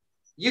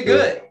 you're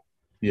good.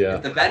 Yeah.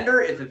 If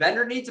the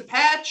vendor needs a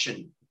patch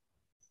and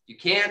you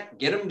can't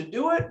get them to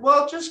do it,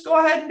 well, just go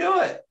ahead and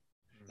do it.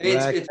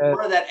 It's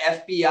more of that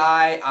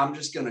FBI. I'm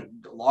just going to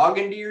log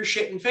into your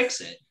shit and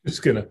fix it.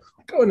 Just going to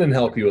go in and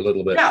help you a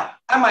little bit. Now,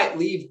 I might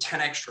leave 10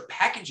 extra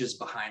packages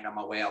behind on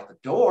my way out the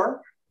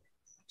door.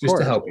 Just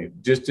to help you.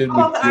 Just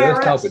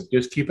help it.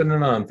 Just keeping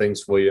an eye on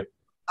things for you.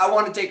 I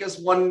want to take us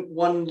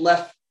one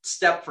left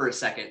step for a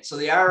second. So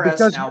the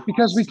IRS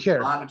because we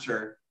care.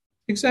 Monitor.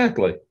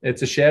 Exactly.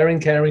 It's a sharing,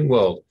 caring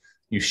world.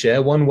 You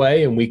share one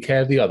way and we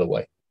care the other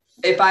way.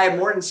 If I have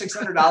more than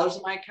 $600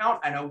 in my account,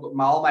 I know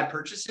all my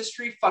purchase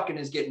history fucking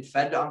is getting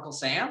fed to Uncle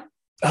Sam.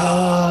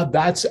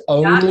 That's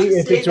Not only to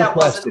if say it's that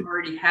requested. wasn't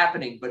already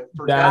happening, but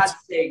for That's-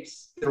 God's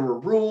sakes, there were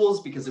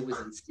rules because it was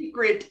in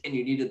secret and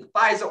you needed the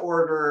FISA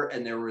order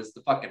and there was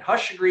the fucking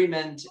hush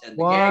agreement and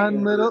the gag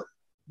order.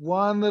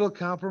 One little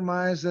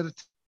compromise at a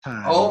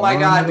time. Oh my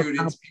One God, little dude.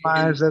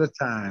 compromise at a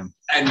time.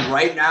 And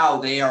right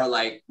now they are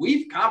like,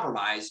 we've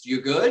compromised.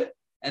 You good?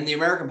 And the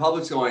American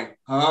public's going,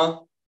 huh?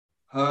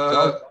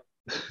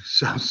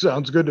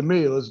 Sounds good to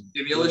me. Let's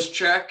Stimulus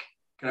check.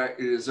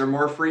 Is there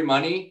more free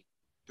money?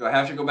 Do I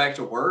have to go back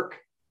to work?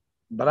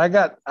 But I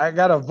got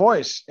a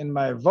voice in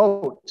my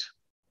vote.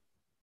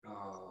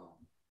 Oh.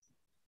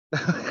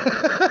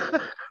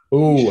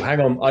 Oh, hang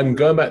on. I'm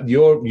going back.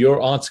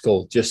 Your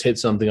article just hit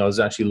something I was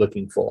actually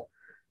looking for.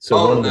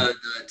 So the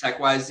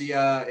TechWise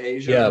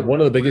Asia. Yeah,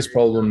 one of the biggest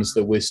problems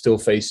that we're still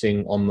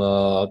facing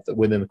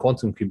within the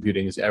quantum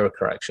computing is error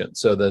correction.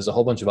 So there's a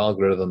whole bunch of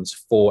algorithms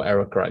for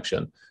error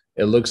correction.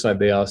 It looks like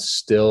they are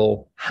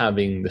still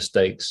having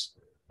mistakes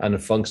and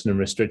function in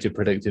restricted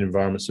predicted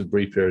environments for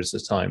brief periods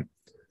of time.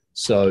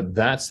 So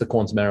that's the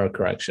quantum error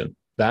correction.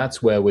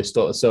 That's where we're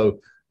still. So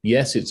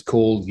yes, it's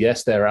cool.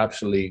 Yes, they're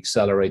actually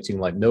accelerating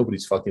like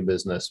nobody's fucking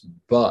business.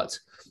 But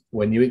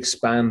when you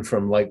expand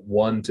from like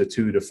 1 to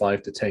 2 to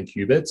 5 to 10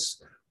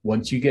 qubits,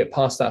 once you get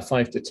past that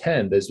 5 to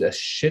 10, there's a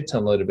shit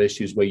ton load of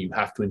issues where you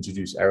have to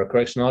introduce error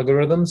correction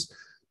algorithms.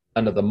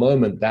 And at the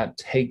moment, that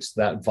takes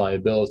that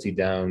viability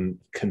down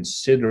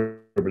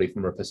considerably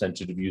from a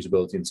percentage of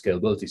usability and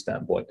scalability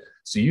standpoint.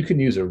 So you can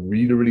use a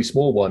really, really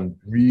small one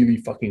really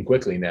fucking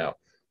quickly now.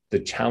 The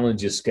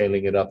challenge is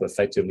scaling it up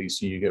effectively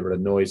so you get rid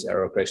of noise,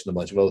 error correction, a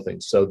bunch of other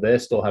things. So they're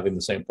still having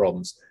the same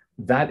problems.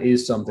 That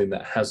is something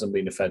that hasn't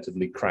been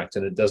effectively cracked,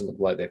 and it doesn't look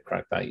like they've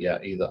cracked that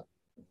yet either.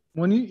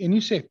 When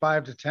you say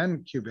 5 to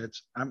 10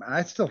 qubits,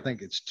 I still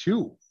think it's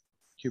 2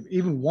 qubit,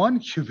 even 1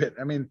 qubit.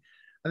 I mean,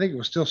 I think it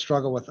will still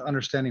struggle with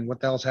understanding what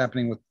the hell's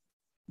happening with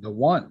the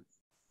 1.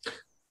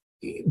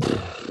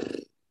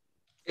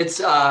 It's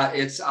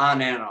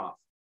on and off.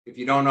 If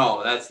you don't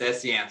know, that's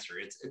the answer.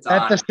 It's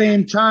at the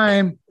same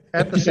time.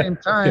 At the same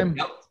time.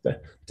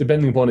 Yep.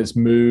 Depending upon its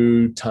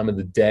mood, time of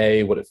the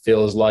day, what it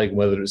feels like,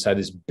 whether it's had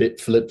its bit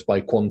flipped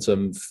by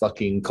quantum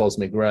fucking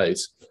cosmic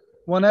rays.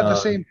 Well, at the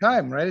same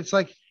time, right? It's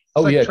like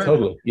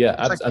totally.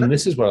 Yeah. And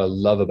this is what I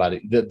love about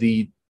it.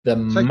 The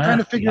it's like trying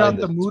to figure out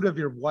the mood of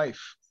your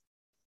wife.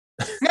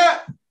 Yeah.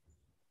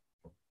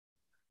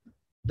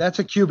 That's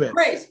a qubit.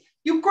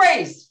 You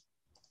crazy,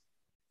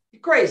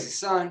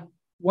 son.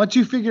 Once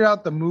you figure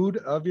out the mood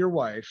of your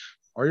wife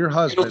or your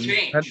husband, it'll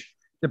change.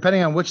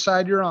 Depending on which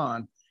side you're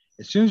on,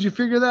 as soon as you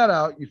figure that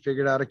out, you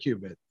figured out a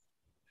qubit.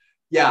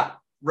 Yeah,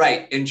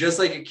 right. And just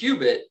like a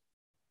qubit,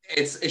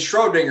 it's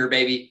Schrodinger,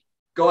 baby.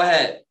 Go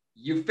ahead.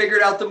 You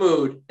figured out the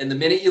mood. And the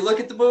minute you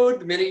look at the mood,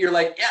 the minute you're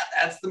like, yeah,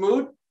 that's the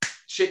mood,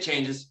 shit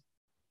changes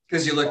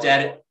because you looked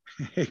at it.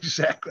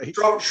 Exactly.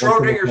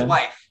 Schrodinger's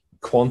wife.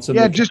 Quantum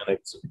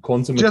mechanics.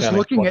 Just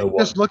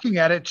looking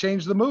at it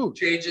changed the mood.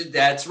 Changes.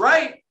 That's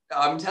right.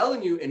 I'm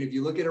telling you. And if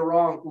you look at it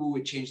wrong,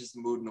 it changes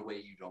the mood in a way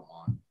you don't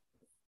want.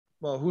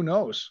 Well, who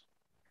knows?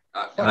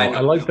 I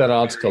like that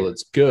article.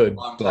 It's good,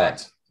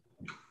 but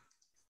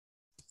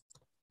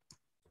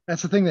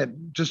that's the thing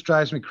that just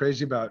drives me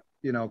crazy about,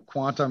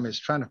 quantum is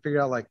trying to figure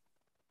out like,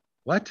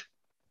 what?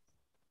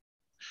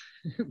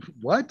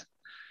 What?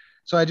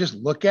 So I just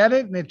look at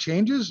it and it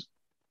changes?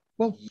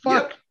 Well,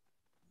 fuck.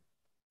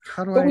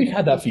 Yep. But we've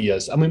had that for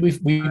years. I mean,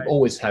 we've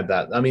always had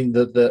that. I mean,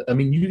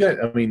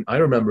 I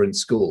remember in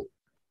school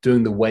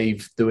doing the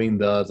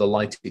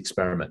light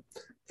experiment,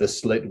 the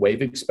slit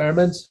wave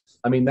experiment.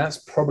 I mean, that's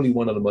probably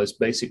one of the most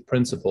basic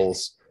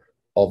principles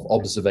of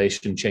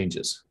observation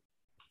changes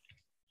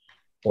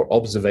or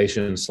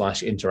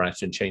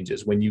observation/interaction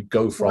changes when you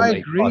go from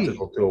a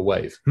particle to a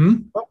wave.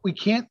 But we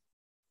can't.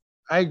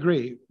 I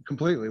agree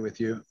completely with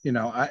you.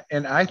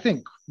 And I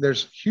think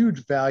there's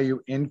huge value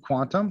in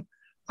quantum.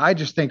 I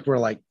just think we're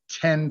like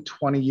 10,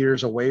 20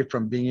 years away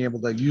from being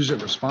able to use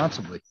it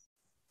responsibly.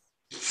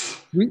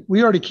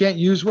 We already can't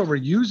use what we're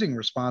using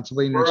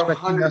responsibly, and you're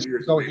expecting us to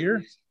go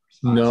here.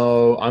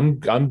 No,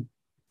 I'm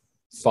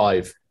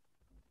 5.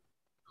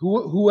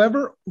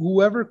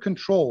 Whoever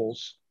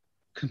controls,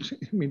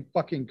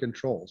 fucking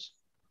controls.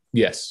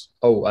 Yes.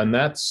 Oh, and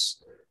that's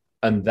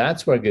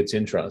where it gets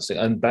interesting.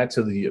 And back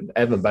to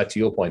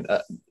your point,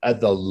 at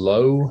the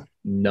low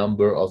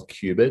number of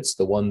qubits,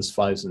 the 1s,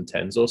 5s, and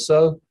 10s or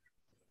so,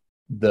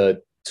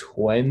 the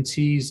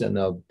 20s and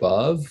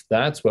above,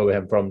 that's where we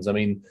have problems. I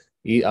mean,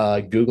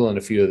 Google and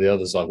a few of the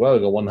others are like, well,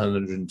 we've got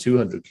 100 and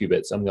 200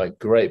 qubits. I'm like,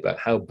 great, but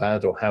how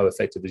bad or how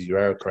effective is your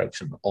error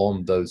correction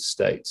on those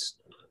states?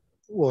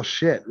 Well,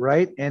 shit,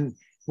 right? And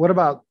what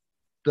about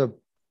the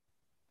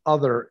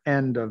other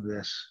end of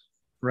this,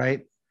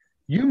 right?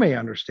 You may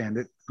understand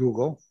it,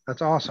 Google.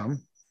 That's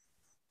awesome.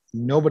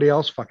 Nobody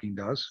else fucking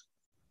does.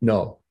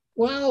 No.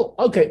 Well,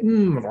 okay.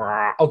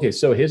 Okay,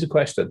 so here's a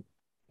question.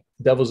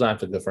 Devil's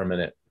advocate for a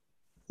minute.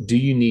 Do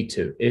you need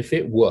to? If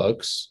it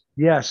works.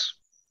 Yes.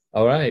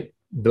 All right.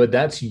 But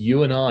that's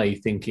you and I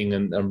thinking,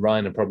 and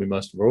Ryan and probably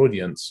most of our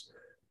audience.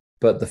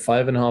 But the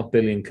 5.5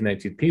 billion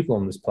connected people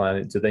on this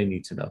planet, do they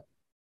need to know?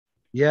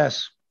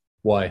 Yes,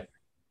 Why?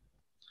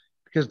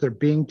 because they're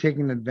being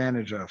taken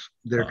advantage of.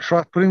 They're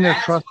Oh. putting their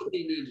That's trust. what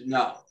they need to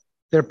know.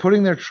 They're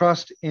putting their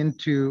trust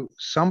into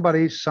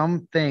somebody,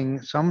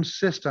 something, some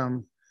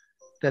system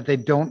that they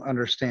don't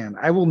understand.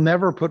 I will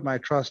never put my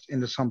trust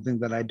into something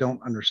that I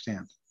don't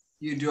understand.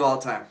 You do all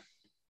the time.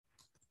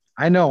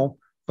 I know,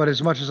 but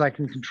as much as I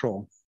can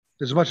control,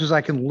 as much as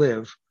I can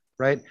live,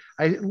 right?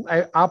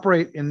 I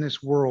operate in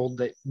this world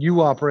that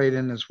you operate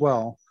in as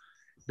well,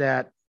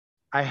 that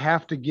I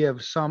have to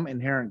give some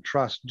inherent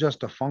trust just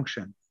to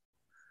function.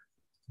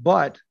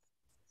 But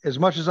as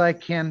much as I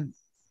can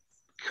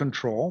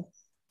control,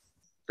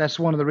 that's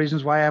one of the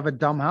reasons why I have a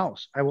dumb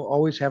house. I will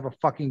always have a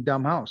fucking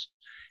dumb house.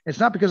 It's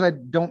not because I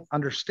don't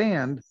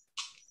understand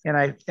and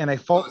I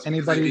fault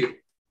anybody.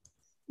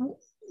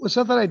 It's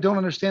not that I don't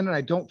understand and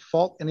I don't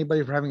fault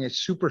anybody for having a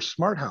super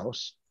smart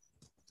house.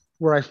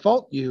 Where I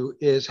fault you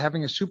is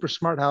having a super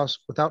smart house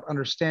without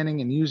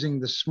understanding and using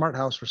the smart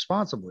house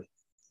responsibly.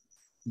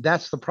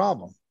 That's the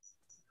problem.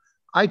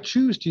 I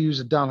choose to use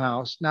a dumb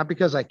house, not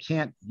because I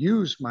can't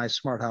use my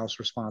smart house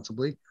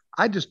responsibly.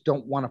 I just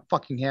don't want to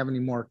fucking have any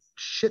more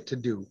shit to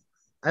do.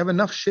 I have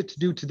enough shit to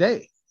do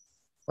today.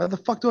 Why the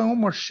fuck do I want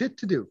more shit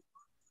to do?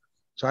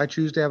 So I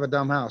choose to have a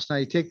dumb house. Now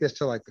you take this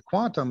to like the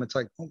quantum, it's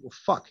like, oh, well,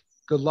 fuck,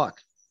 good luck.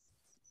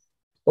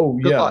 Oh,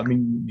 Good yeah. luck. I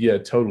mean, yeah,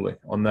 totally.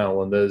 On that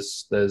one,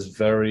 there's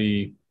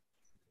very...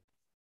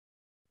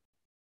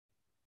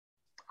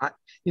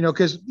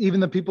 Because even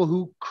the people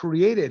who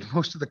created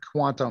most of the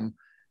quantum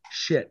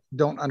shit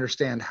don't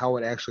understand how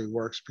it actually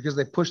works because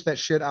they push that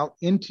shit out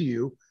into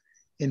you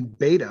in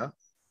beta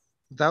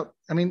without,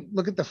 I mean,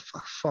 look at the,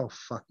 oh,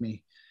 fuck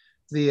me.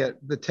 The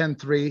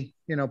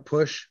 10.3,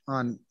 push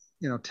on,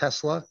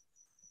 Tesla. I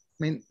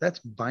mean, that's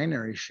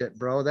binary shit,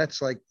 bro.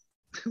 That's like,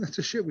 that's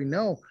the shit we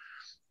know.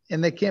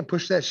 And they can't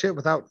push that shit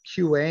without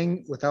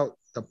QAing, without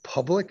the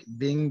public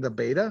being the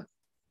beta.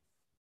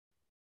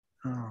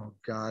 Oh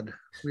God,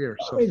 we are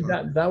so. I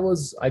mean, that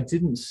was, I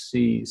didn't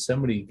see,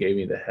 somebody gave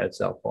me the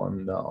heads up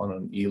on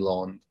an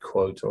Elon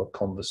quote or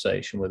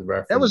conversation with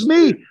reference. That was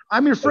me.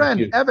 I'm your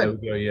friend, Evan. There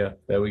we go. Yeah,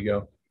 there we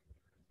go.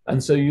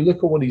 And so you look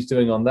at what he's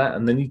doing on that,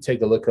 and then you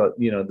take a look at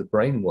the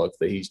brain work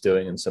that he's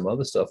doing and some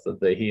other stuff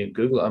that he and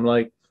Google. I'm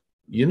like,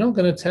 you're not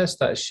going to test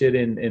that shit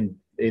in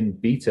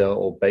beta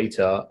or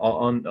beta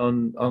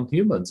on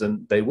humans,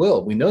 and they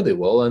will. We know they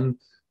will, and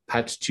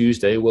Patch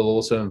Tuesday will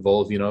also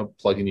involve,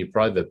 plugging your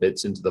private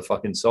bits into the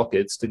fucking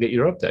sockets to get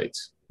your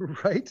updates.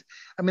 Right.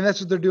 I mean, that's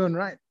what they're doing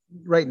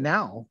right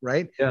now,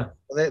 right? Yeah.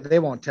 They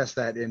won't test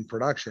that in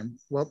production.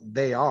 Well,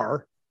 they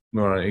are.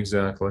 Right,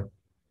 exactly.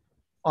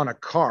 On a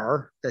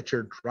car that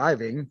you're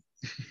driving,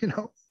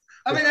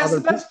 I mean, that's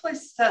the best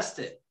place to test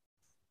it.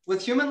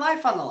 With human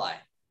life on the line.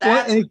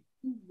 That's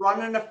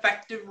run an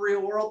effective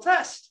real world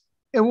test.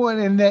 And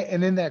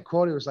in that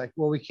quote, it was like,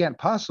 well, we can't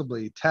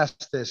possibly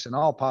test this in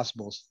all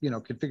possible,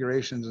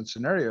 configurations and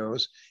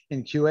scenarios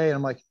in QA. And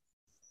I'm like,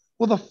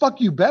 well, the fuck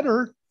you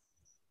better.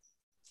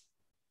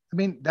 I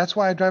mean, that's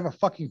why I drive a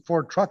fucking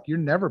Ford truck. You're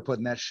never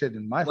putting that shit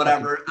in my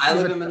whatever. I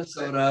live in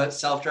Minnesota.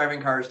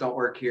 Self-driving cars don't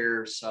work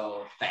here,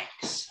 so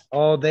thanks.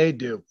 Oh, they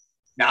do.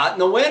 Not in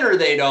the winter,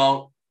 they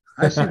don't.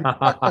 I see.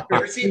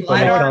 Ever seen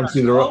LiDAR on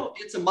the road?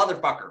 It's a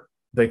motherfucker.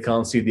 They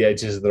can't see the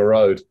edges of the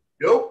road.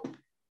 Nope.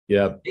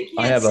 Yeah,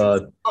 I have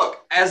look,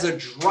 as a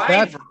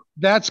driver.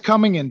 That's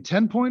coming in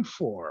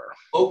 10.4.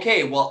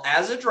 Okay, well,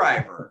 as a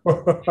driver,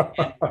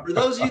 and for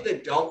those of you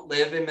that don't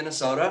live in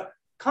Minnesota,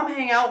 come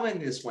hang out with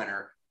me this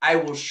winter. I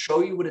will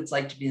show you what it's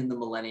like to be in the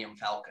Millennium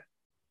Falcon.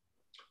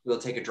 We'll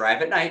take a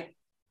drive at night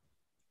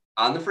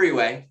on the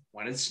freeway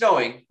when it's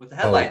snowing with the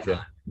headlights on.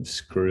 I'm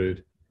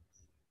screwed.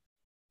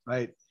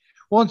 Right.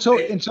 Well,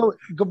 and so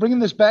bringing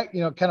this back,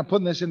 kind of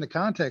putting this into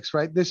context,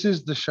 right? This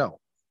is the show.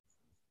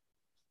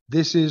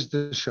 This is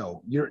the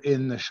show. You're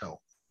in the show.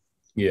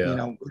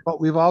 Yeah.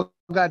 But we've all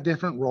got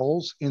different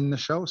roles in the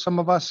show. Some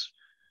of us,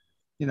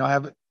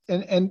 have,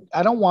 and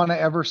I don't want to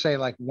ever say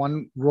like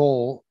one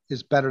role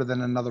is better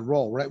than another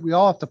role, right? We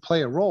all have to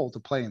play a role to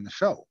play in the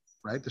show,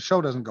 right? The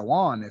show doesn't go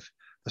on if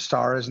the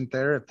star isn't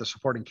there, if the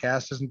supporting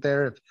cast isn't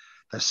there, if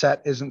the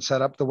set isn't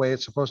set up the way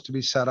it's supposed to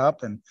be set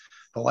up, and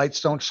the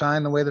lights don't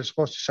shine the way they're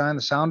supposed to shine.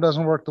 The sound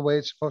doesn't work the way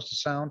it's supposed to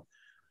sound.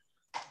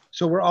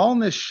 So we're all in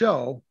this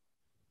show,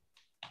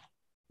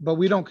 but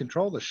we don't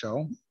control the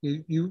show.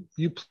 You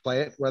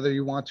play it whether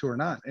you want to or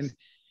not. And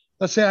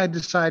let's say I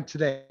decide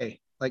today,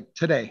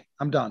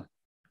 I'm done.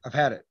 I've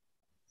had it.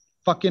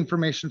 Fuck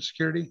information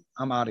security.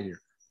 I'm out of here.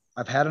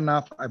 I've had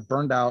enough. I've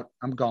burned out.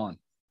 I'm gone.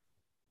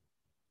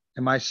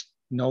 Am I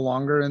no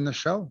longer in the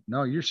show?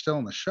 No, you're still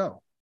in the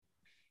show.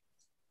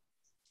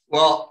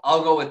 Well,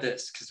 I'll go with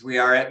this because we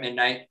are at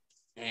midnight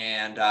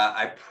and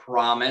I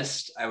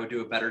promised I would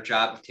do a better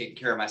job of taking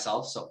care of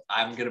myself. So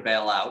I'm going to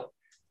bail out.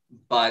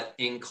 But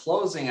in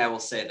closing, I will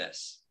say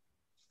this.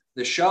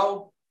 The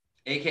show,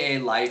 AKA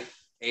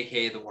life,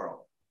 AKA the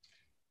world,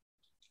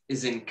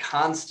 is in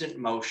constant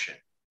motion.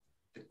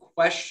 The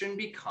question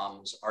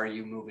becomes, are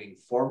you moving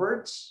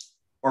forwards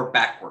or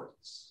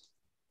backwards?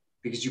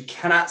 Because you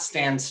cannot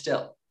stand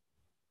still.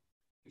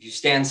 If you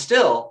stand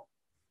still,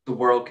 the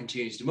world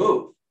continues to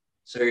move.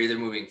 So you're either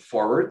moving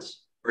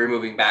forwards or you're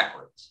moving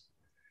backwards.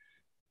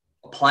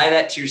 Apply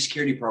that to your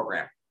security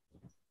program.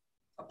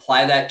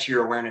 Apply that to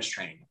your awareness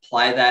training.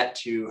 Apply that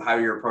to how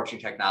you're approaching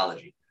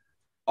technology.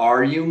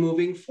 Are you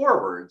moving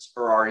forwards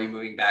or are you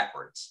moving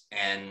backwards?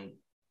 And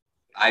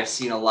I've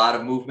seen a lot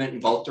of movement in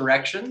both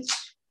directions.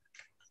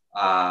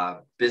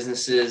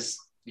 Businesses,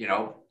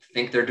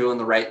 think they're doing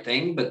the right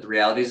thing, but the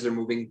reality is they're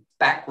moving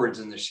backwards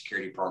in their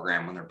security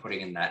program when they're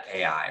putting in that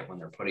AI, when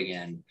they're putting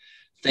in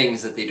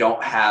things that they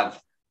don't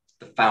have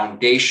the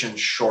foundation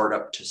shored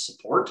up to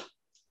support.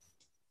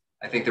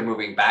 I think they're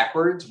moving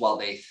backwards while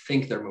they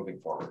think they're moving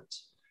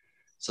forwards.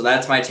 So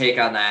that's my take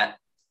on that.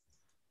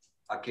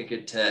 I'll kick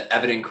it to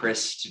Evan and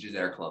Chris to do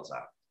their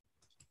closeout.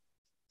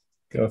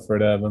 Go for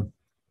it, Evan.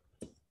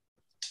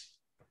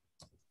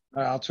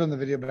 All right, I'll turn the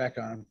video back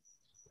on.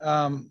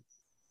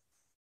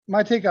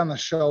 My take on the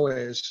show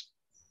is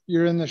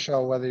you're in the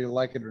show whether you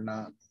like it or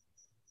not,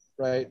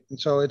 right? And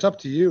so it's up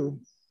to you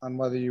on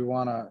whether you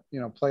want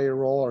to, play your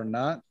role or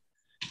not.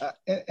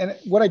 And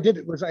what I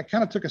did was I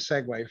kind of took a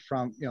segue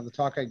from, the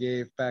talk I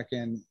gave back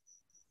in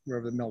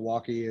wherever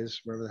Milwaukee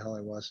is, wherever the hell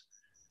I was,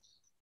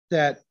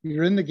 that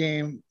you're in the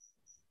game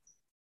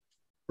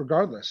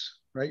regardless,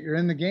 right? You're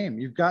in the game.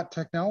 You've got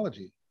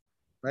technology,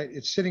 right?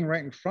 It's sitting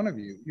right in front of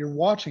you. You're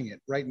watching it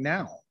right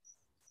now,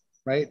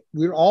 right?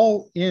 We're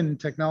all in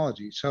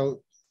technology.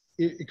 So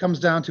it comes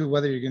down to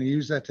whether you're going to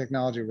use that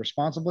technology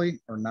responsibly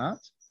or not.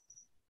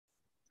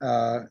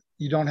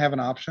 You don't have an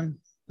option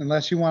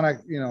unless you want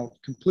to,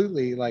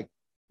 completely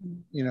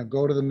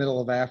go to the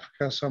middle of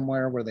Africa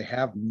somewhere where they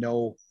have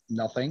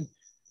nothing.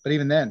 But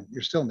even then,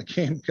 you're still in the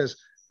game because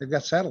they've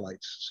got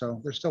satellites.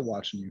 So they're still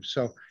watching you.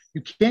 So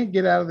you can't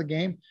get out of the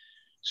game.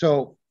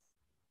 So,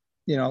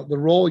 the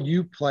role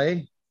you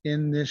play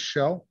in this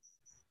show,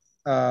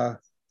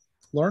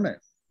 learn it.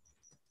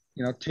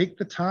 Take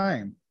the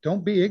time.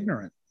 Don't be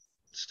ignorant.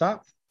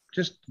 Stop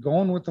just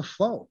going with the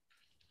flow,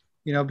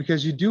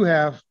 because you do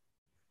have,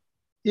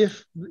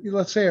 if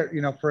let's say,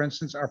 for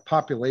instance, our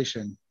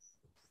population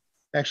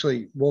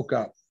actually woke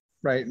up,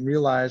 right, and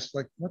realized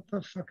what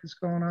the fuck is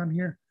going on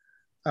here?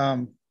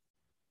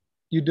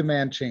 You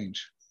demand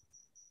change.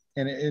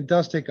 And it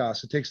does take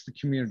us. It takes the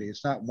community.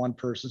 It's not one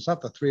person. It's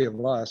not the three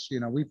of us.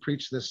 We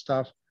preach this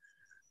stuff.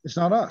 It's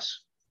not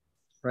us,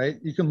 right?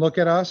 You can look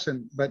at us,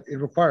 but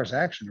it requires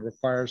action. It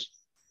requires,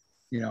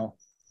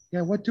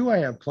 what do I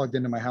have plugged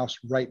into my house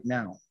right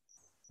now?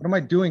 What am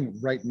I doing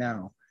right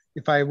now?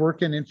 If I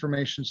work in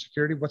information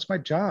security, what's my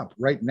job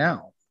right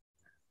now?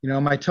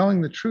 Am I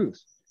telling the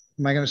truth?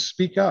 Am I going to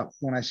speak up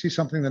when I see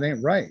something that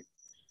ain't right?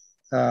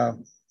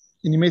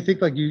 And you may think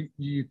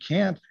you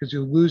can't because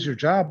you'll lose your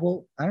job.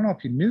 Well, I don't know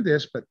if you knew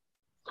this, but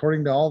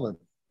according to all the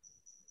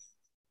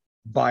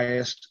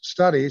biased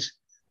studies,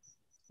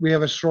 we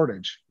have a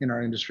shortage in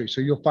our industry.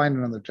 So you'll find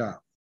another job,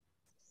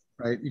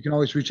 right? You can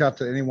always reach out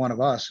to any one of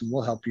us and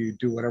we'll help you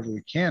do whatever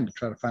we can to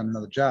try to find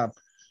another job.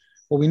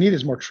 What we need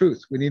is more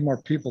truth. We need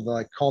more people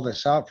to call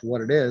this out for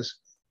what it is.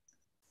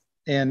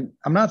 And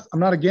I'm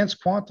not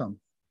against quantum.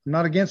 I'm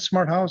not against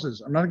smart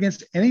houses. I'm not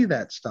against any of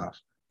that stuff.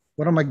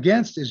 What I'm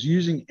against is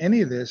using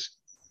any of this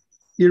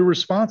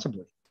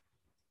irresponsibly,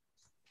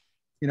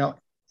 and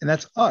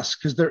that's us,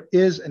 because there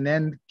is an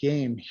end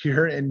game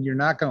here and you're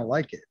not going to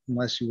like it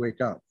unless you wake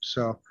up.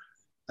 So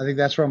I think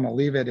that's where I'm going to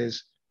leave it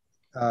is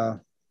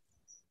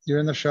you're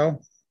in the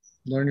show,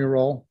 learn your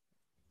role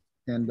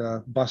and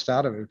bust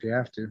out of it if you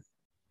have to.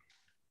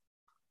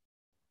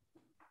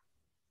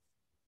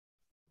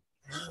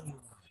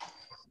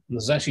 I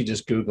was actually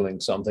just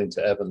Googling something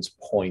to Evan's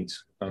point,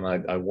 and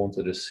I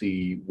wanted to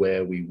see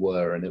where we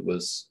were. And it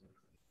was,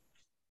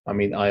 I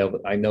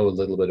know a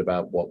little bit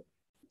about what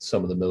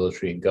some of the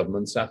military and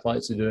government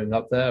satellites are doing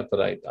up there, but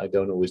I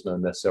don't always know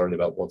necessarily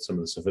about what some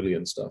of the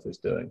civilian stuff is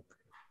doing.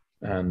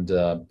 And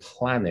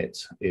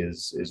Planet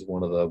is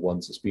one of the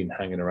ones that's been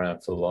hanging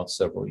around for the last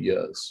several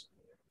years.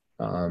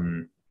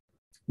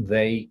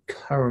 They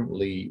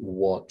currently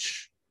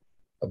watch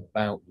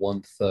about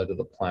 1/3 of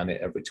the planet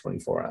every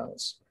 24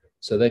 hours.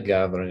 So they're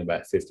gathering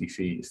about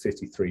 53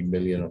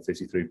 million or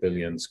 53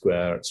 billion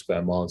square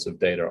miles of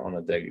data on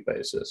a daily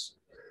basis.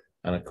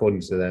 And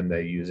according to them,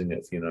 they're using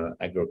it for,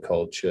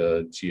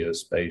 agriculture,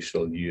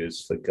 geospatial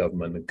use for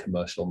government and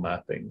commercial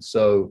mapping.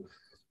 So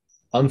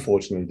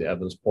unfortunately, to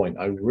Evan's point,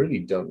 I really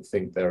don't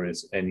think there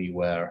is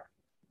anywhere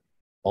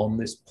on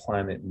this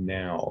planet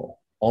now,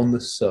 on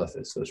the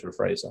surface, let's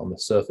rephrase, on the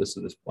surface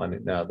of this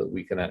planet now that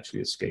we can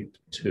actually escape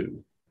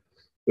to.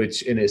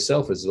 Which in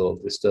itself is a little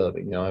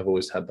disturbing. I've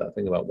always had that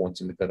thing about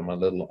wanting to go to my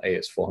little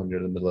AS400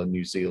 in the middle of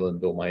New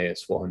Zealand or my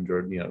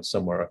AS400,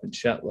 somewhere up in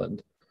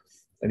Shetland.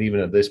 And even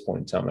at this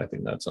point in time, I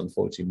think that's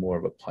unfortunately more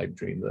of a pipe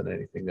dream than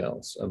anything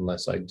else,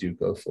 unless I do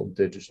go full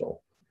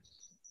digital.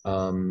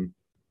 We're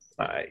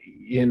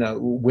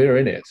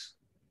in it,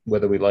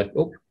 whether we like,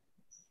 oh,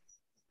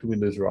 did we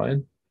lose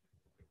Ryan?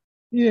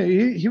 Yeah,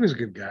 he was a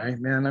good guy,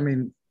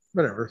 man.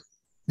 whatever.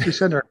 We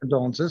send our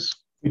condolences.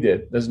 We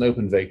did. There's an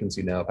open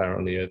vacancy now,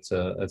 apparently, at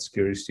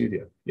Security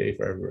Studio. Yay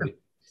for everybody.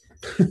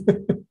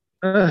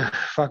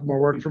 Fuck, more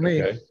work for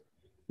me. Okay.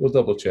 We'll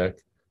double check.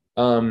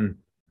 I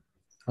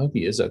hope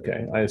he is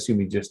okay. I assume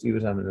he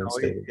was having an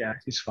unstable. Yeah,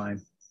 he's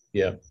fine.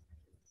 Yeah.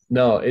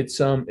 No, it's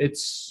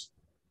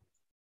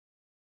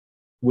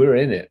we're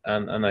in it,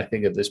 and I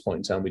think at this point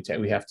in time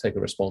we have to take a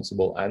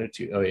responsible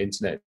attitude. Oh,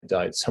 internet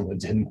died. Someone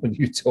didn't want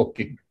you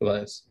talking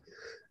less.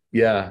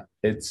 Yeah,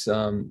 it's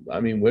I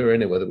mean, we're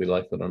in it whether we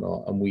like it or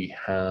not, and we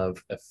have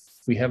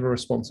a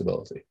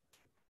responsibility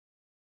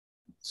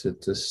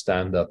to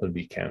stand up and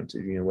be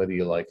counted. You know, whether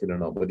you like it or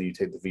not, whether you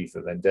take the V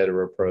for Vendetta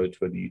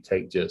approach, whether you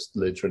take just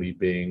literally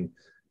being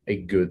a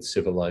good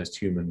civilized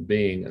human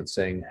being and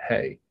saying,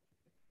 hey,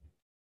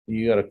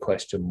 you got to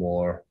question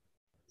more,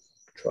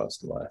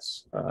 trust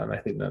less. And I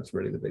think that's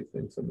really the big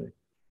thing for me.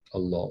 A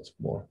lot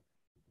more.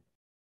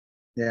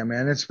 Yeah,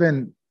 man, it's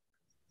been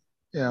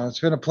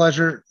a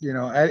pleasure. You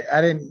know,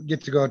 I didn't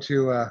get to go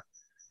to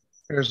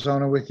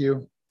Arizona with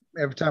you.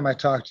 Every time I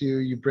talk to you,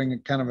 you bring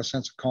kind of a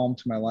sense of calm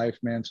to my life,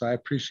 man. So I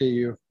appreciate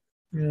you.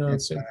 Yeah,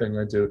 same thing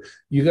I do.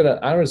 You got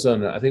to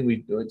Arizona. I think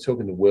we were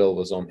talking to Will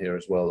was on here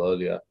as well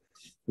earlier.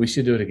 We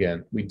should do it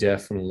again. We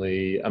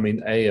definitely, I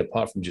mean,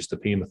 apart from just the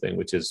Pima thing,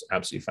 which is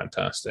absolutely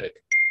fantastic.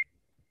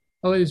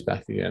 Oh, he's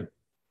back again.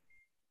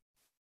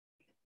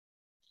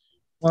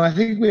 Well, I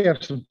think we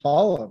have some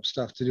follow-up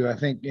stuff to do. I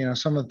think, you know,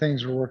 some of the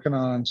things we're working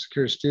on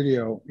Secure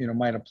Studio, you know,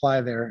 might apply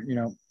there. You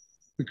know,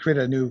 we create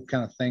a new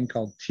kind of thing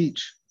called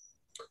Teach.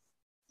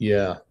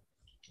 Yeah,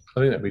 I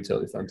think that'd be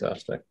totally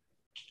fantastic.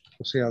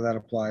 We'll see how that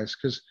applies,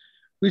 because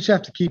we just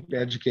have to keep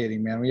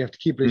educating, man. We have to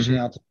keep reaching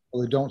out to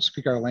people who don't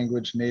speak our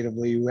language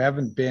natively, who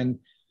haven't been,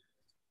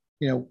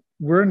 you know,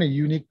 we're in a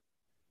unique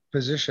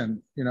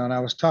position, you know, and I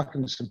was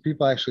talking to some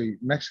people, actually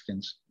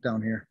Mexicans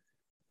down here.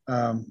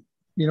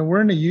 You know,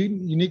 we're in a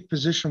unique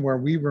position where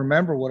we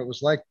remember what it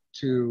was like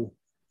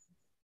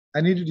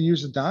I needed to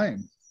use a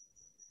dime.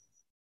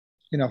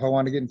 You know, if I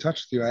wanted to get in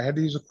touch with you, I had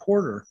to use a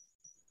quarter.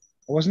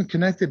 I wasn't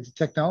connected to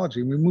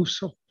technology. We move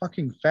so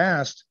fucking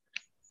fast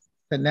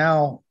that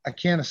now I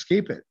can't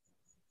escape it.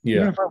 Yeah.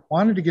 Even if I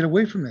wanted to get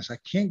away from this, I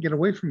can't get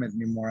away from it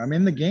anymore. I'm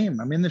in the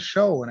game. I'm in the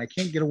show, and I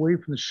can't get away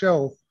from the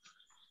show.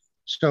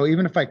 So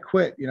even if I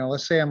quit, you know,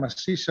 let's say I'm a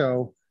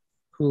CISO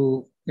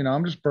who, you know,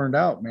 I'm just burned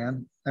out,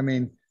 man. I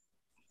mean,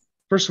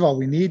 first of all,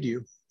 we need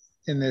you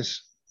in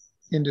this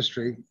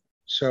industry.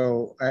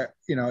 So,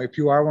 you know, if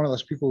you are one of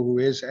those people who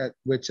is at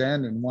wit's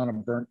end and want to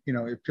burn, you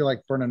know, feel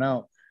like burning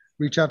out,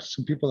 reach out to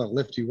some people that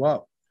lift you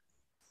up,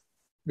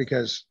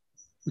 because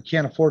we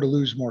can't afford to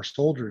lose more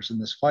soldiers in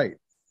this fight.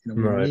 You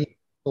know, we need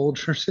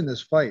soldiers in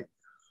this fight,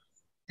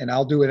 and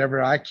I'll do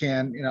whatever I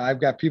can. You know, I've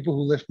got people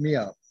who lift me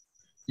up.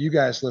 You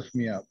guys lift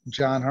me up.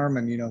 John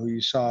Herman, you know, who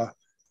you saw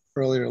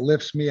earlier,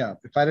 lifts me up.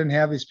 If I didn't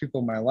have these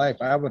people in my life,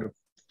 I would have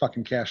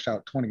fucking cashed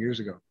out 20 years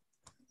ago.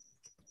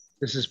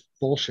 This is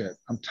bullshit.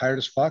 I'm tired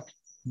as fuck,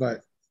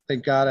 but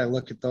thank God I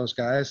look at those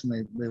guys and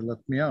they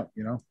lift me up,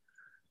 you know?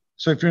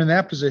 So if you're in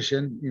that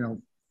position, you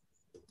know,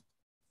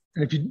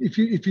 and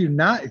if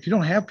you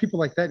don't have people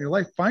like that in your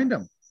life, find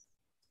them.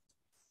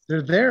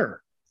 They're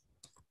there.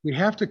 We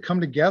have to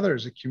come together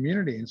as a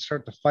community and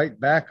start to fight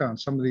back on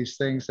some of these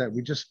things that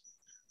we're just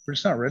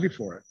not ready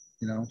for it,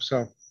 you know?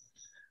 So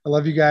I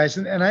love you guys.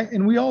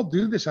 And we all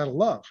do this out of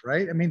love,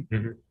 right? I mean,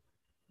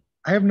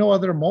 I have no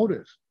other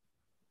motive.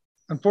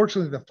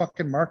 Unfortunately, the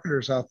fucking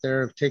marketers out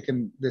there have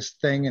taken this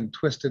thing and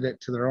twisted it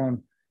to their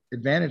own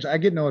advantage. I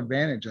get no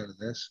advantage out of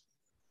this.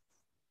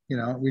 You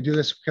know, we do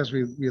this because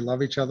we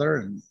love each other,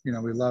 and, you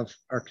know, we love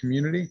our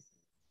community,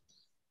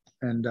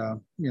 and,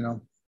 you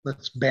know,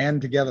 let's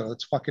band together.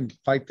 Let's fucking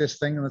fight this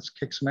thing and let's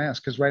kick some ass.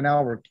 Cause right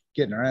now we're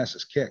getting our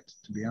asses kicked,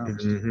 to be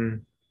honest.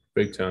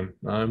 Big time.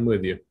 I'm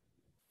with you.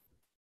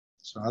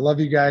 So I love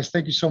you guys.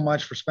 Thank you so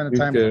much for spending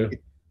time with me.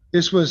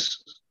 This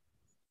was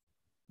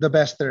the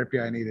best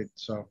therapy I needed.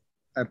 So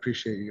I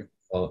appreciate you.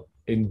 Well,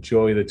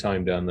 enjoy the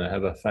time down there.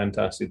 Have a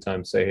fantastic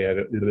time. Say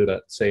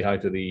hi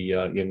to the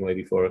young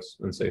lady for us,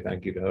 and say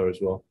thank you to her as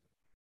well.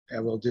 Yeah,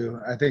 we'll do.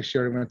 I think she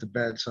already went to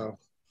bed, so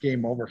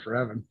game over for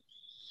Evan.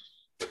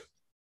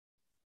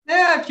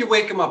 Yeah, if you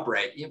wake him up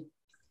right,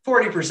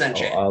 40%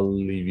 chance. I'll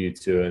leave you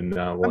to it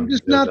now. I'm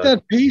just not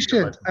that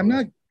patient. I'm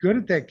not good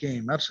at that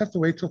game. I'll just have to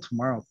wait till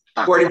tomorrow.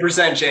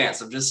 40%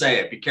 chance. I'm just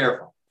saying, be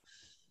careful.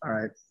 All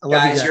right.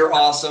 Guys, you're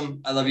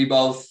awesome. I love you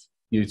both.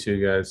 You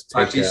too, guys.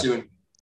 Talk to you soon.